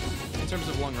 In terms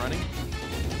of long running?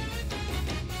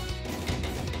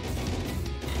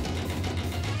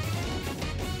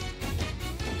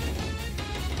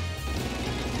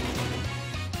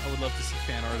 I would love to see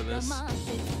fan art of this.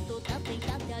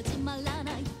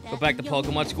 Go back to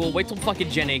Pokemon school. Wait till fucking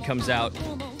Gen 8 comes out.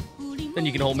 Then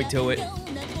you can hold me to it.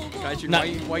 Guys, Not-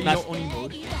 why you not- know Oni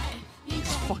mode?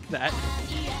 Fuck that.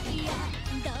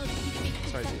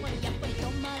 Sorry, Zeke.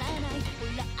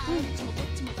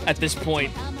 At this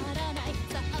point,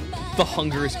 the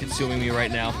hunger is consuming me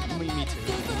right now. Me too. I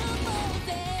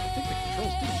think the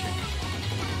controls did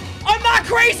change. I'm not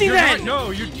crazy You're then! not-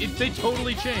 no, they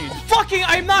totally changed. Fucking,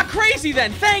 I'm not crazy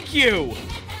then! Thank you!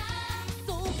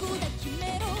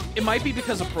 It might be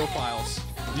because of profiles.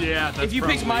 Yeah, that's If you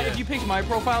picked probably my it. if you picked my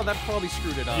profile, that probably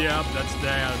screwed it up. Yeah, that's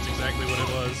exactly what it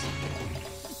was.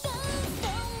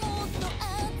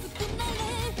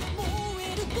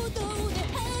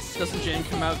 Doesn't Gen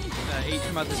come out 8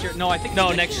 come out this year? No, I think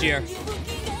No, next year.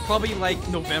 Probably like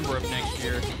November of next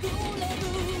year.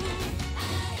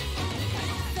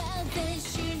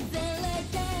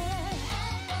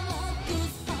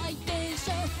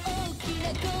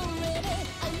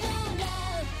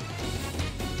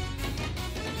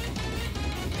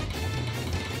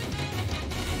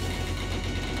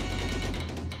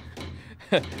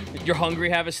 You're hungry,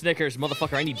 have a Snickers.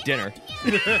 Motherfucker, I need dinner.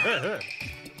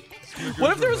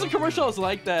 What if there was a commercial that was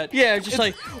like that? Yeah, just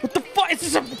like, what the fuck? Is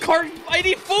this a card? I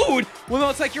need food! Well, no,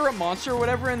 it's like you're a monster or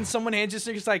whatever, and someone hands you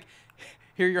Snickers like,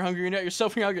 here, you're hungry, you're not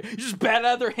yourself, you're hungry. You just bat it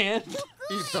out of their hand.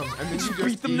 Eat them, and then you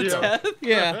Beat just them to eat them. death.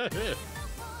 Yeah.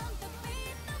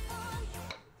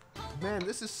 Man,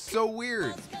 this is so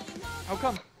weird. How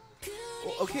come?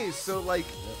 Well, okay, so like,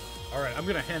 All right, I'm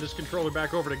gonna hand this controller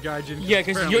back over to Gaijin. Yeah,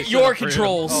 because apparently your set up for him.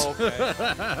 controls. Oh,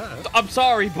 okay. I'm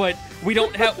sorry, but we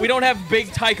don't have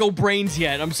big Taiko brains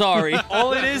yet. I'm sorry.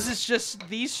 All it is just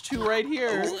these two right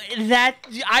here. That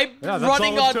I'm Yeah, that's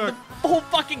running all on it the took. whole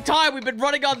fucking time. We've been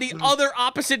running on the other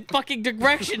opposite fucking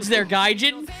directions there,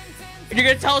 Gaijin. And you're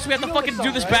gonna tell us we have to fucking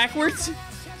do this backwards?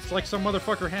 It's like some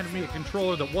motherfucker handed me a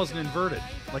controller that wasn't inverted,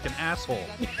 like an asshole.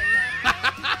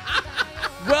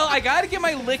 Well, I gotta get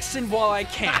my licks in while I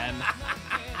can.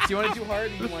 Do you want to do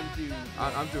hard or do you want to do...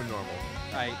 I'm doing normal.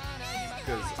 Right.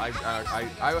 Because I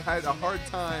had a hard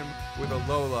time with a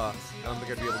Lola. I don't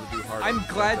think I'd be able to do hard. I'm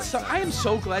glad. I am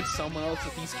so glad someone else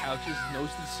at these couches knows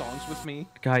these songs with me.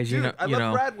 Guys, Dude, I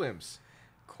love Radwimps.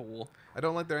 Cool. I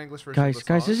don't like their English version. of the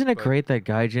Guys, song, isn't it but- great that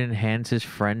Gaijin hands his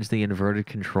friends the inverted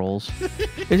controls?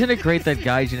 Isn't it great that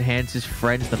Gaijin hands his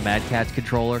friends the Mad Catz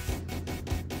controller?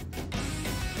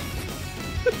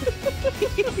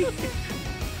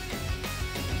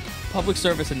 Public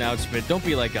service announcement. Don't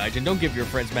be like Gaijin. Don't give your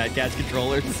friends Mad Catz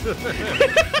controllers.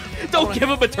 Don't give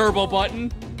them a turbo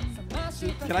button.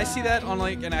 Can I see that on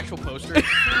like an actual poster?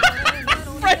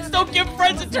 Friends don't give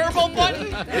friends a turbo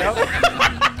button.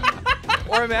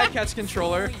 Or a Mad Catz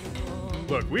controller.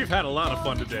 Look, we've had a lot of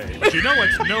fun today, but you know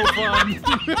what's no fun?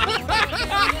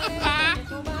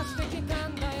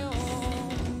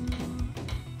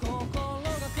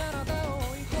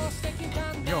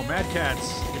 Yo, Mad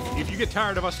Catz, if you get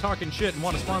tired of us talking shit and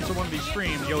want to sponsor one of these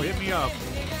streams, yo, hit me up.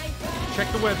 Check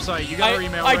the website. You got our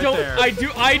email right there.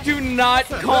 I do not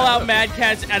call out Mad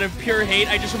Catz out of pure hate.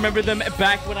 I just remember them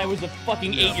back when I was a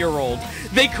fucking 8-year-old.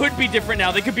 They could be different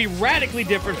now. They could be radically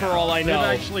different for all I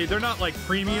know. They're not like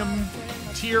premium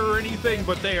tier or anything,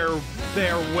 but they are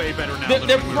way better now.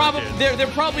 They're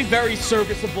probably very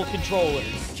serviceable controllers.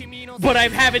 But I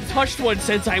haven't touched one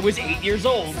since I was 8 years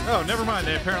old. Oh, never mind.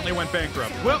 They apparently went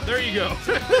bankrupt. Well, there you go.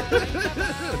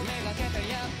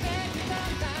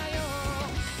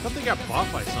 Thought they got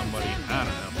bought by somebody. I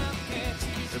don't know.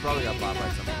 They probably got bought by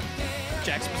somebody.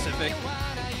 Jack Specific.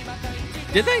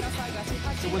 Did they?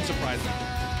 It wouldn't surprise me.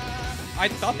 I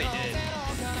thought they did.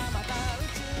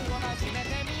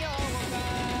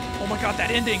 Oh my god,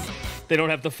 that ending! They don't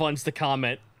have the funds to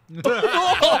comment.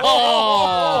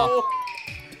 Oh!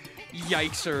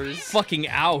 Yikesers. Fucking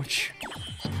ouch.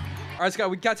 Alright, Scott,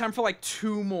 we got time for like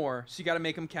 2 more, so you gotta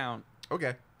make them count.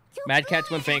 Okay. Mad Catz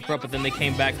went bankrupt, but then they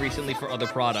came back recently for other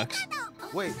products.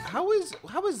 Wait, how is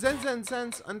Zen Zen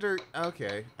Sense under?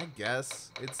 Okay, I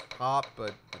guess it's pop,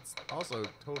 but it's also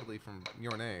totally from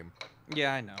Your Name.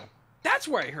 Yeah, I know. That's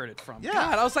where I heard it from. Yeah.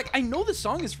 God, I was like, I know the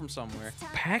song is from somewhere.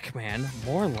 Pac-Man,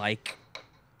 more like...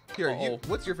 Here, Uh-oh.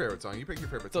 what's your favorite song? You pick your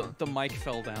favorite song. The mic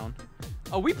fell down.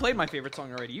 Oh, we played my favorite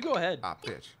song already. You go ahead. Ah,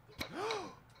 bitch.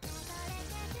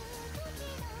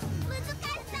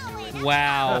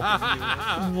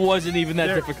 Wow. Wasn't even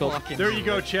that difficult. There you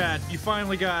go, Chad. You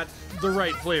finally got the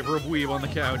right flavor of weeb on the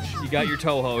couch. You got your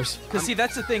Tohos. Because, see,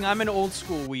 that's the thing. I'm an old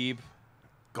school weeb.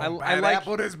 I Bad like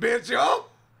apple this bitch, yo!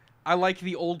 I like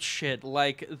the old shit,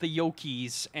 like the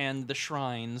Yokis and the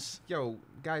shrines. Yo,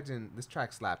 Gaijin, this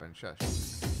track's slapping. Shush.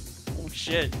 Oh,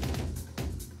 shit.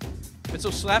 If it's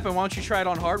so slapping, why don't you try it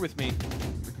on hard with me?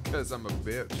 Because I'm a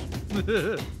bitch.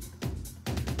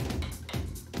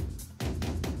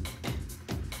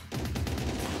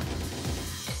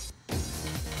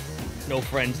 No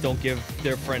friends don't give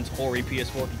their friends hoary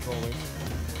PS4 controllers.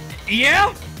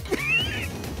 Yeah?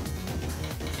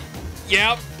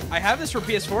 Yep. I have this for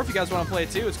PS4 if you guys want to play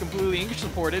it too. It's completely English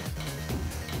supported.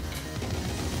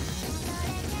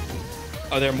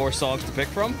 Are there more songs to pick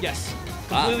from? Yes.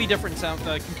 Completely different sound,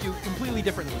 completely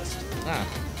different list. Ah.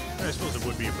 I suppose it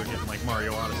would be if they're getting like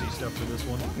Mario Odyssey stuff for this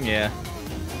one. Yeah.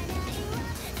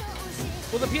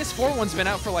 Well, the PS4 one's been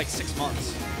out for like 6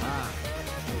 months.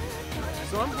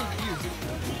 So I'm confused.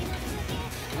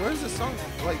 Where's the song?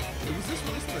 Like, was this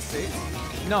released in the States?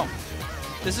 No.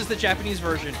 This is the Japanese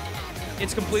version.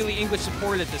 It's completely English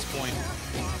supported at this point.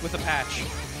 With a patch.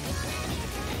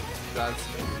 That's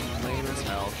lame as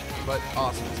hell, but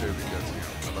awesome too because,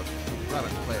 you know, I'm not a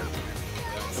player.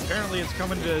 Apparently it's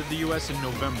coming to the US in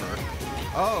November.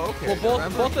 Oh, okay. Well,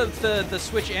 both the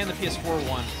Switch and the PS4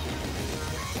 one.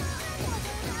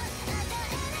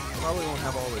 Probably won't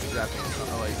have all the Japanese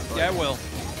like Yeah, it will.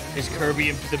 Is Kirby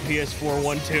in the PS4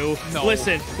 one too? No.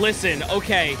 Listen,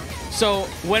 okay. So,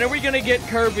 when are we gonna get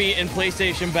Kirby in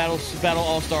PlayStation Battle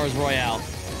All-Stars Royale?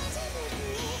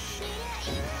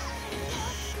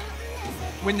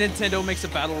 When Nintendo makes a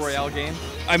Battle Royale game.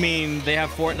 I mean, they have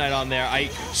Fortnite on there.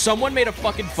 Someone made a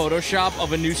fucking Photoshop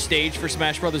of a new stage for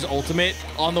Smash Bros. Ultimate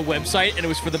on the website, and it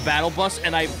was for the Battle Bus,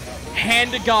 and I,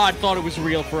 hand to God, thought it was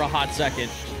real for a hot second.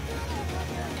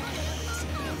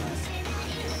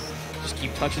 Just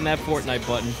keep touching that Fortnite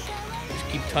button. Just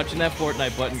keep touching that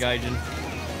Fortnite button, Gaijin.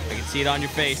 I can see it on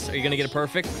your face. Are you gonna get it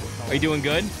perfect? Are you doing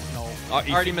good? No. I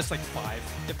already missed like 5,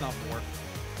 if not 4.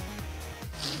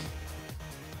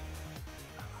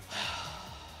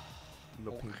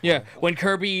 Yeah, when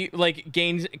Kirby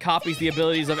copies the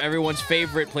abilities of everyone's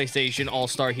favorite PlayStation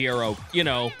All-Star hero, you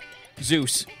know,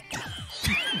 Zeus.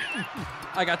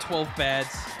 I got 12 bads.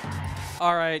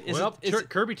 All right.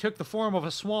 Kirby took the form of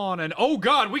a swan, and oh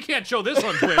god, we can't show this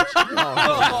on Twitch.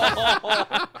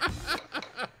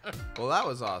 Well, that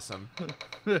was awesome.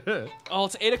 Oh,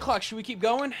 it's 8 o'clock. Should we keep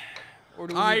going? Or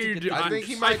do we need to get I think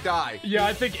he might die. Yeah,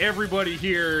 I think everybody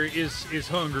here is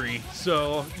hungry.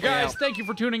 So, guys, thank you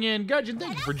for tuning in. Gaijin,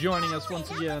 thank you for joining us once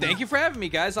again. Thank you for having me,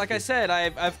 guys. Like I said,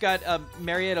 I've got a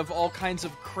myriad of all kinds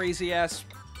of crazy-ass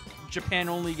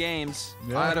Japan-only games.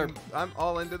 Yeah. I'm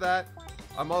all into that.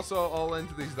 I'm also all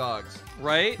into these dogs.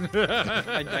 Right?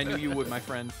 I knew you would, my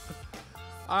friend.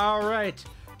 All right.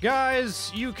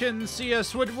 Guys, you can see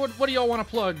us. What do y'all want to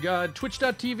plug?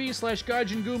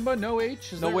 Twitch.tv/GaijinGoomba. No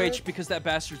H. Is No that H right? because that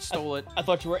bastard stole it. I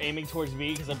thought you were aiming towards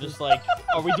me because I'm just like,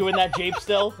 are we doing that jape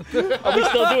still? Are we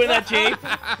still doing that jape?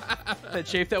 That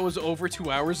shape that was over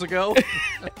 2 hours ago.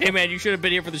 Hey man, you should have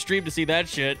been here for the stream to see that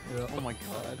shit. Oh my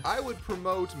god. I would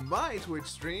promote my Twitch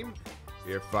stream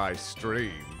if I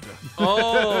streamed.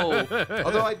 Oh.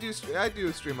 Although I do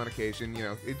stream on occasion. You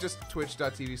know, it just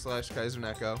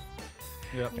twitch.tv/KaiserNeko.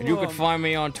 And you can find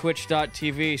me on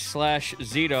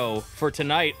twitch.tv/Zito for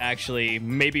tonight, actually.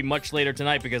 Maybe much later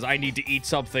tonight because I need to eat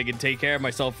something and take care of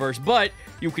myself first. But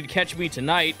you can catch me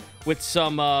tonight with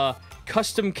some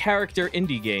custom character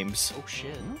indie games. Oh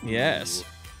shit. Yes.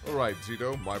 All right,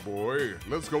 Zito, my boy,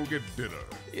 let's go get dinner.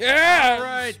 Yeah! All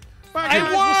right. Bye, I guys.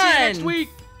 We'll see you won! next week.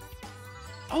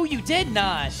 Oh, you did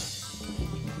not.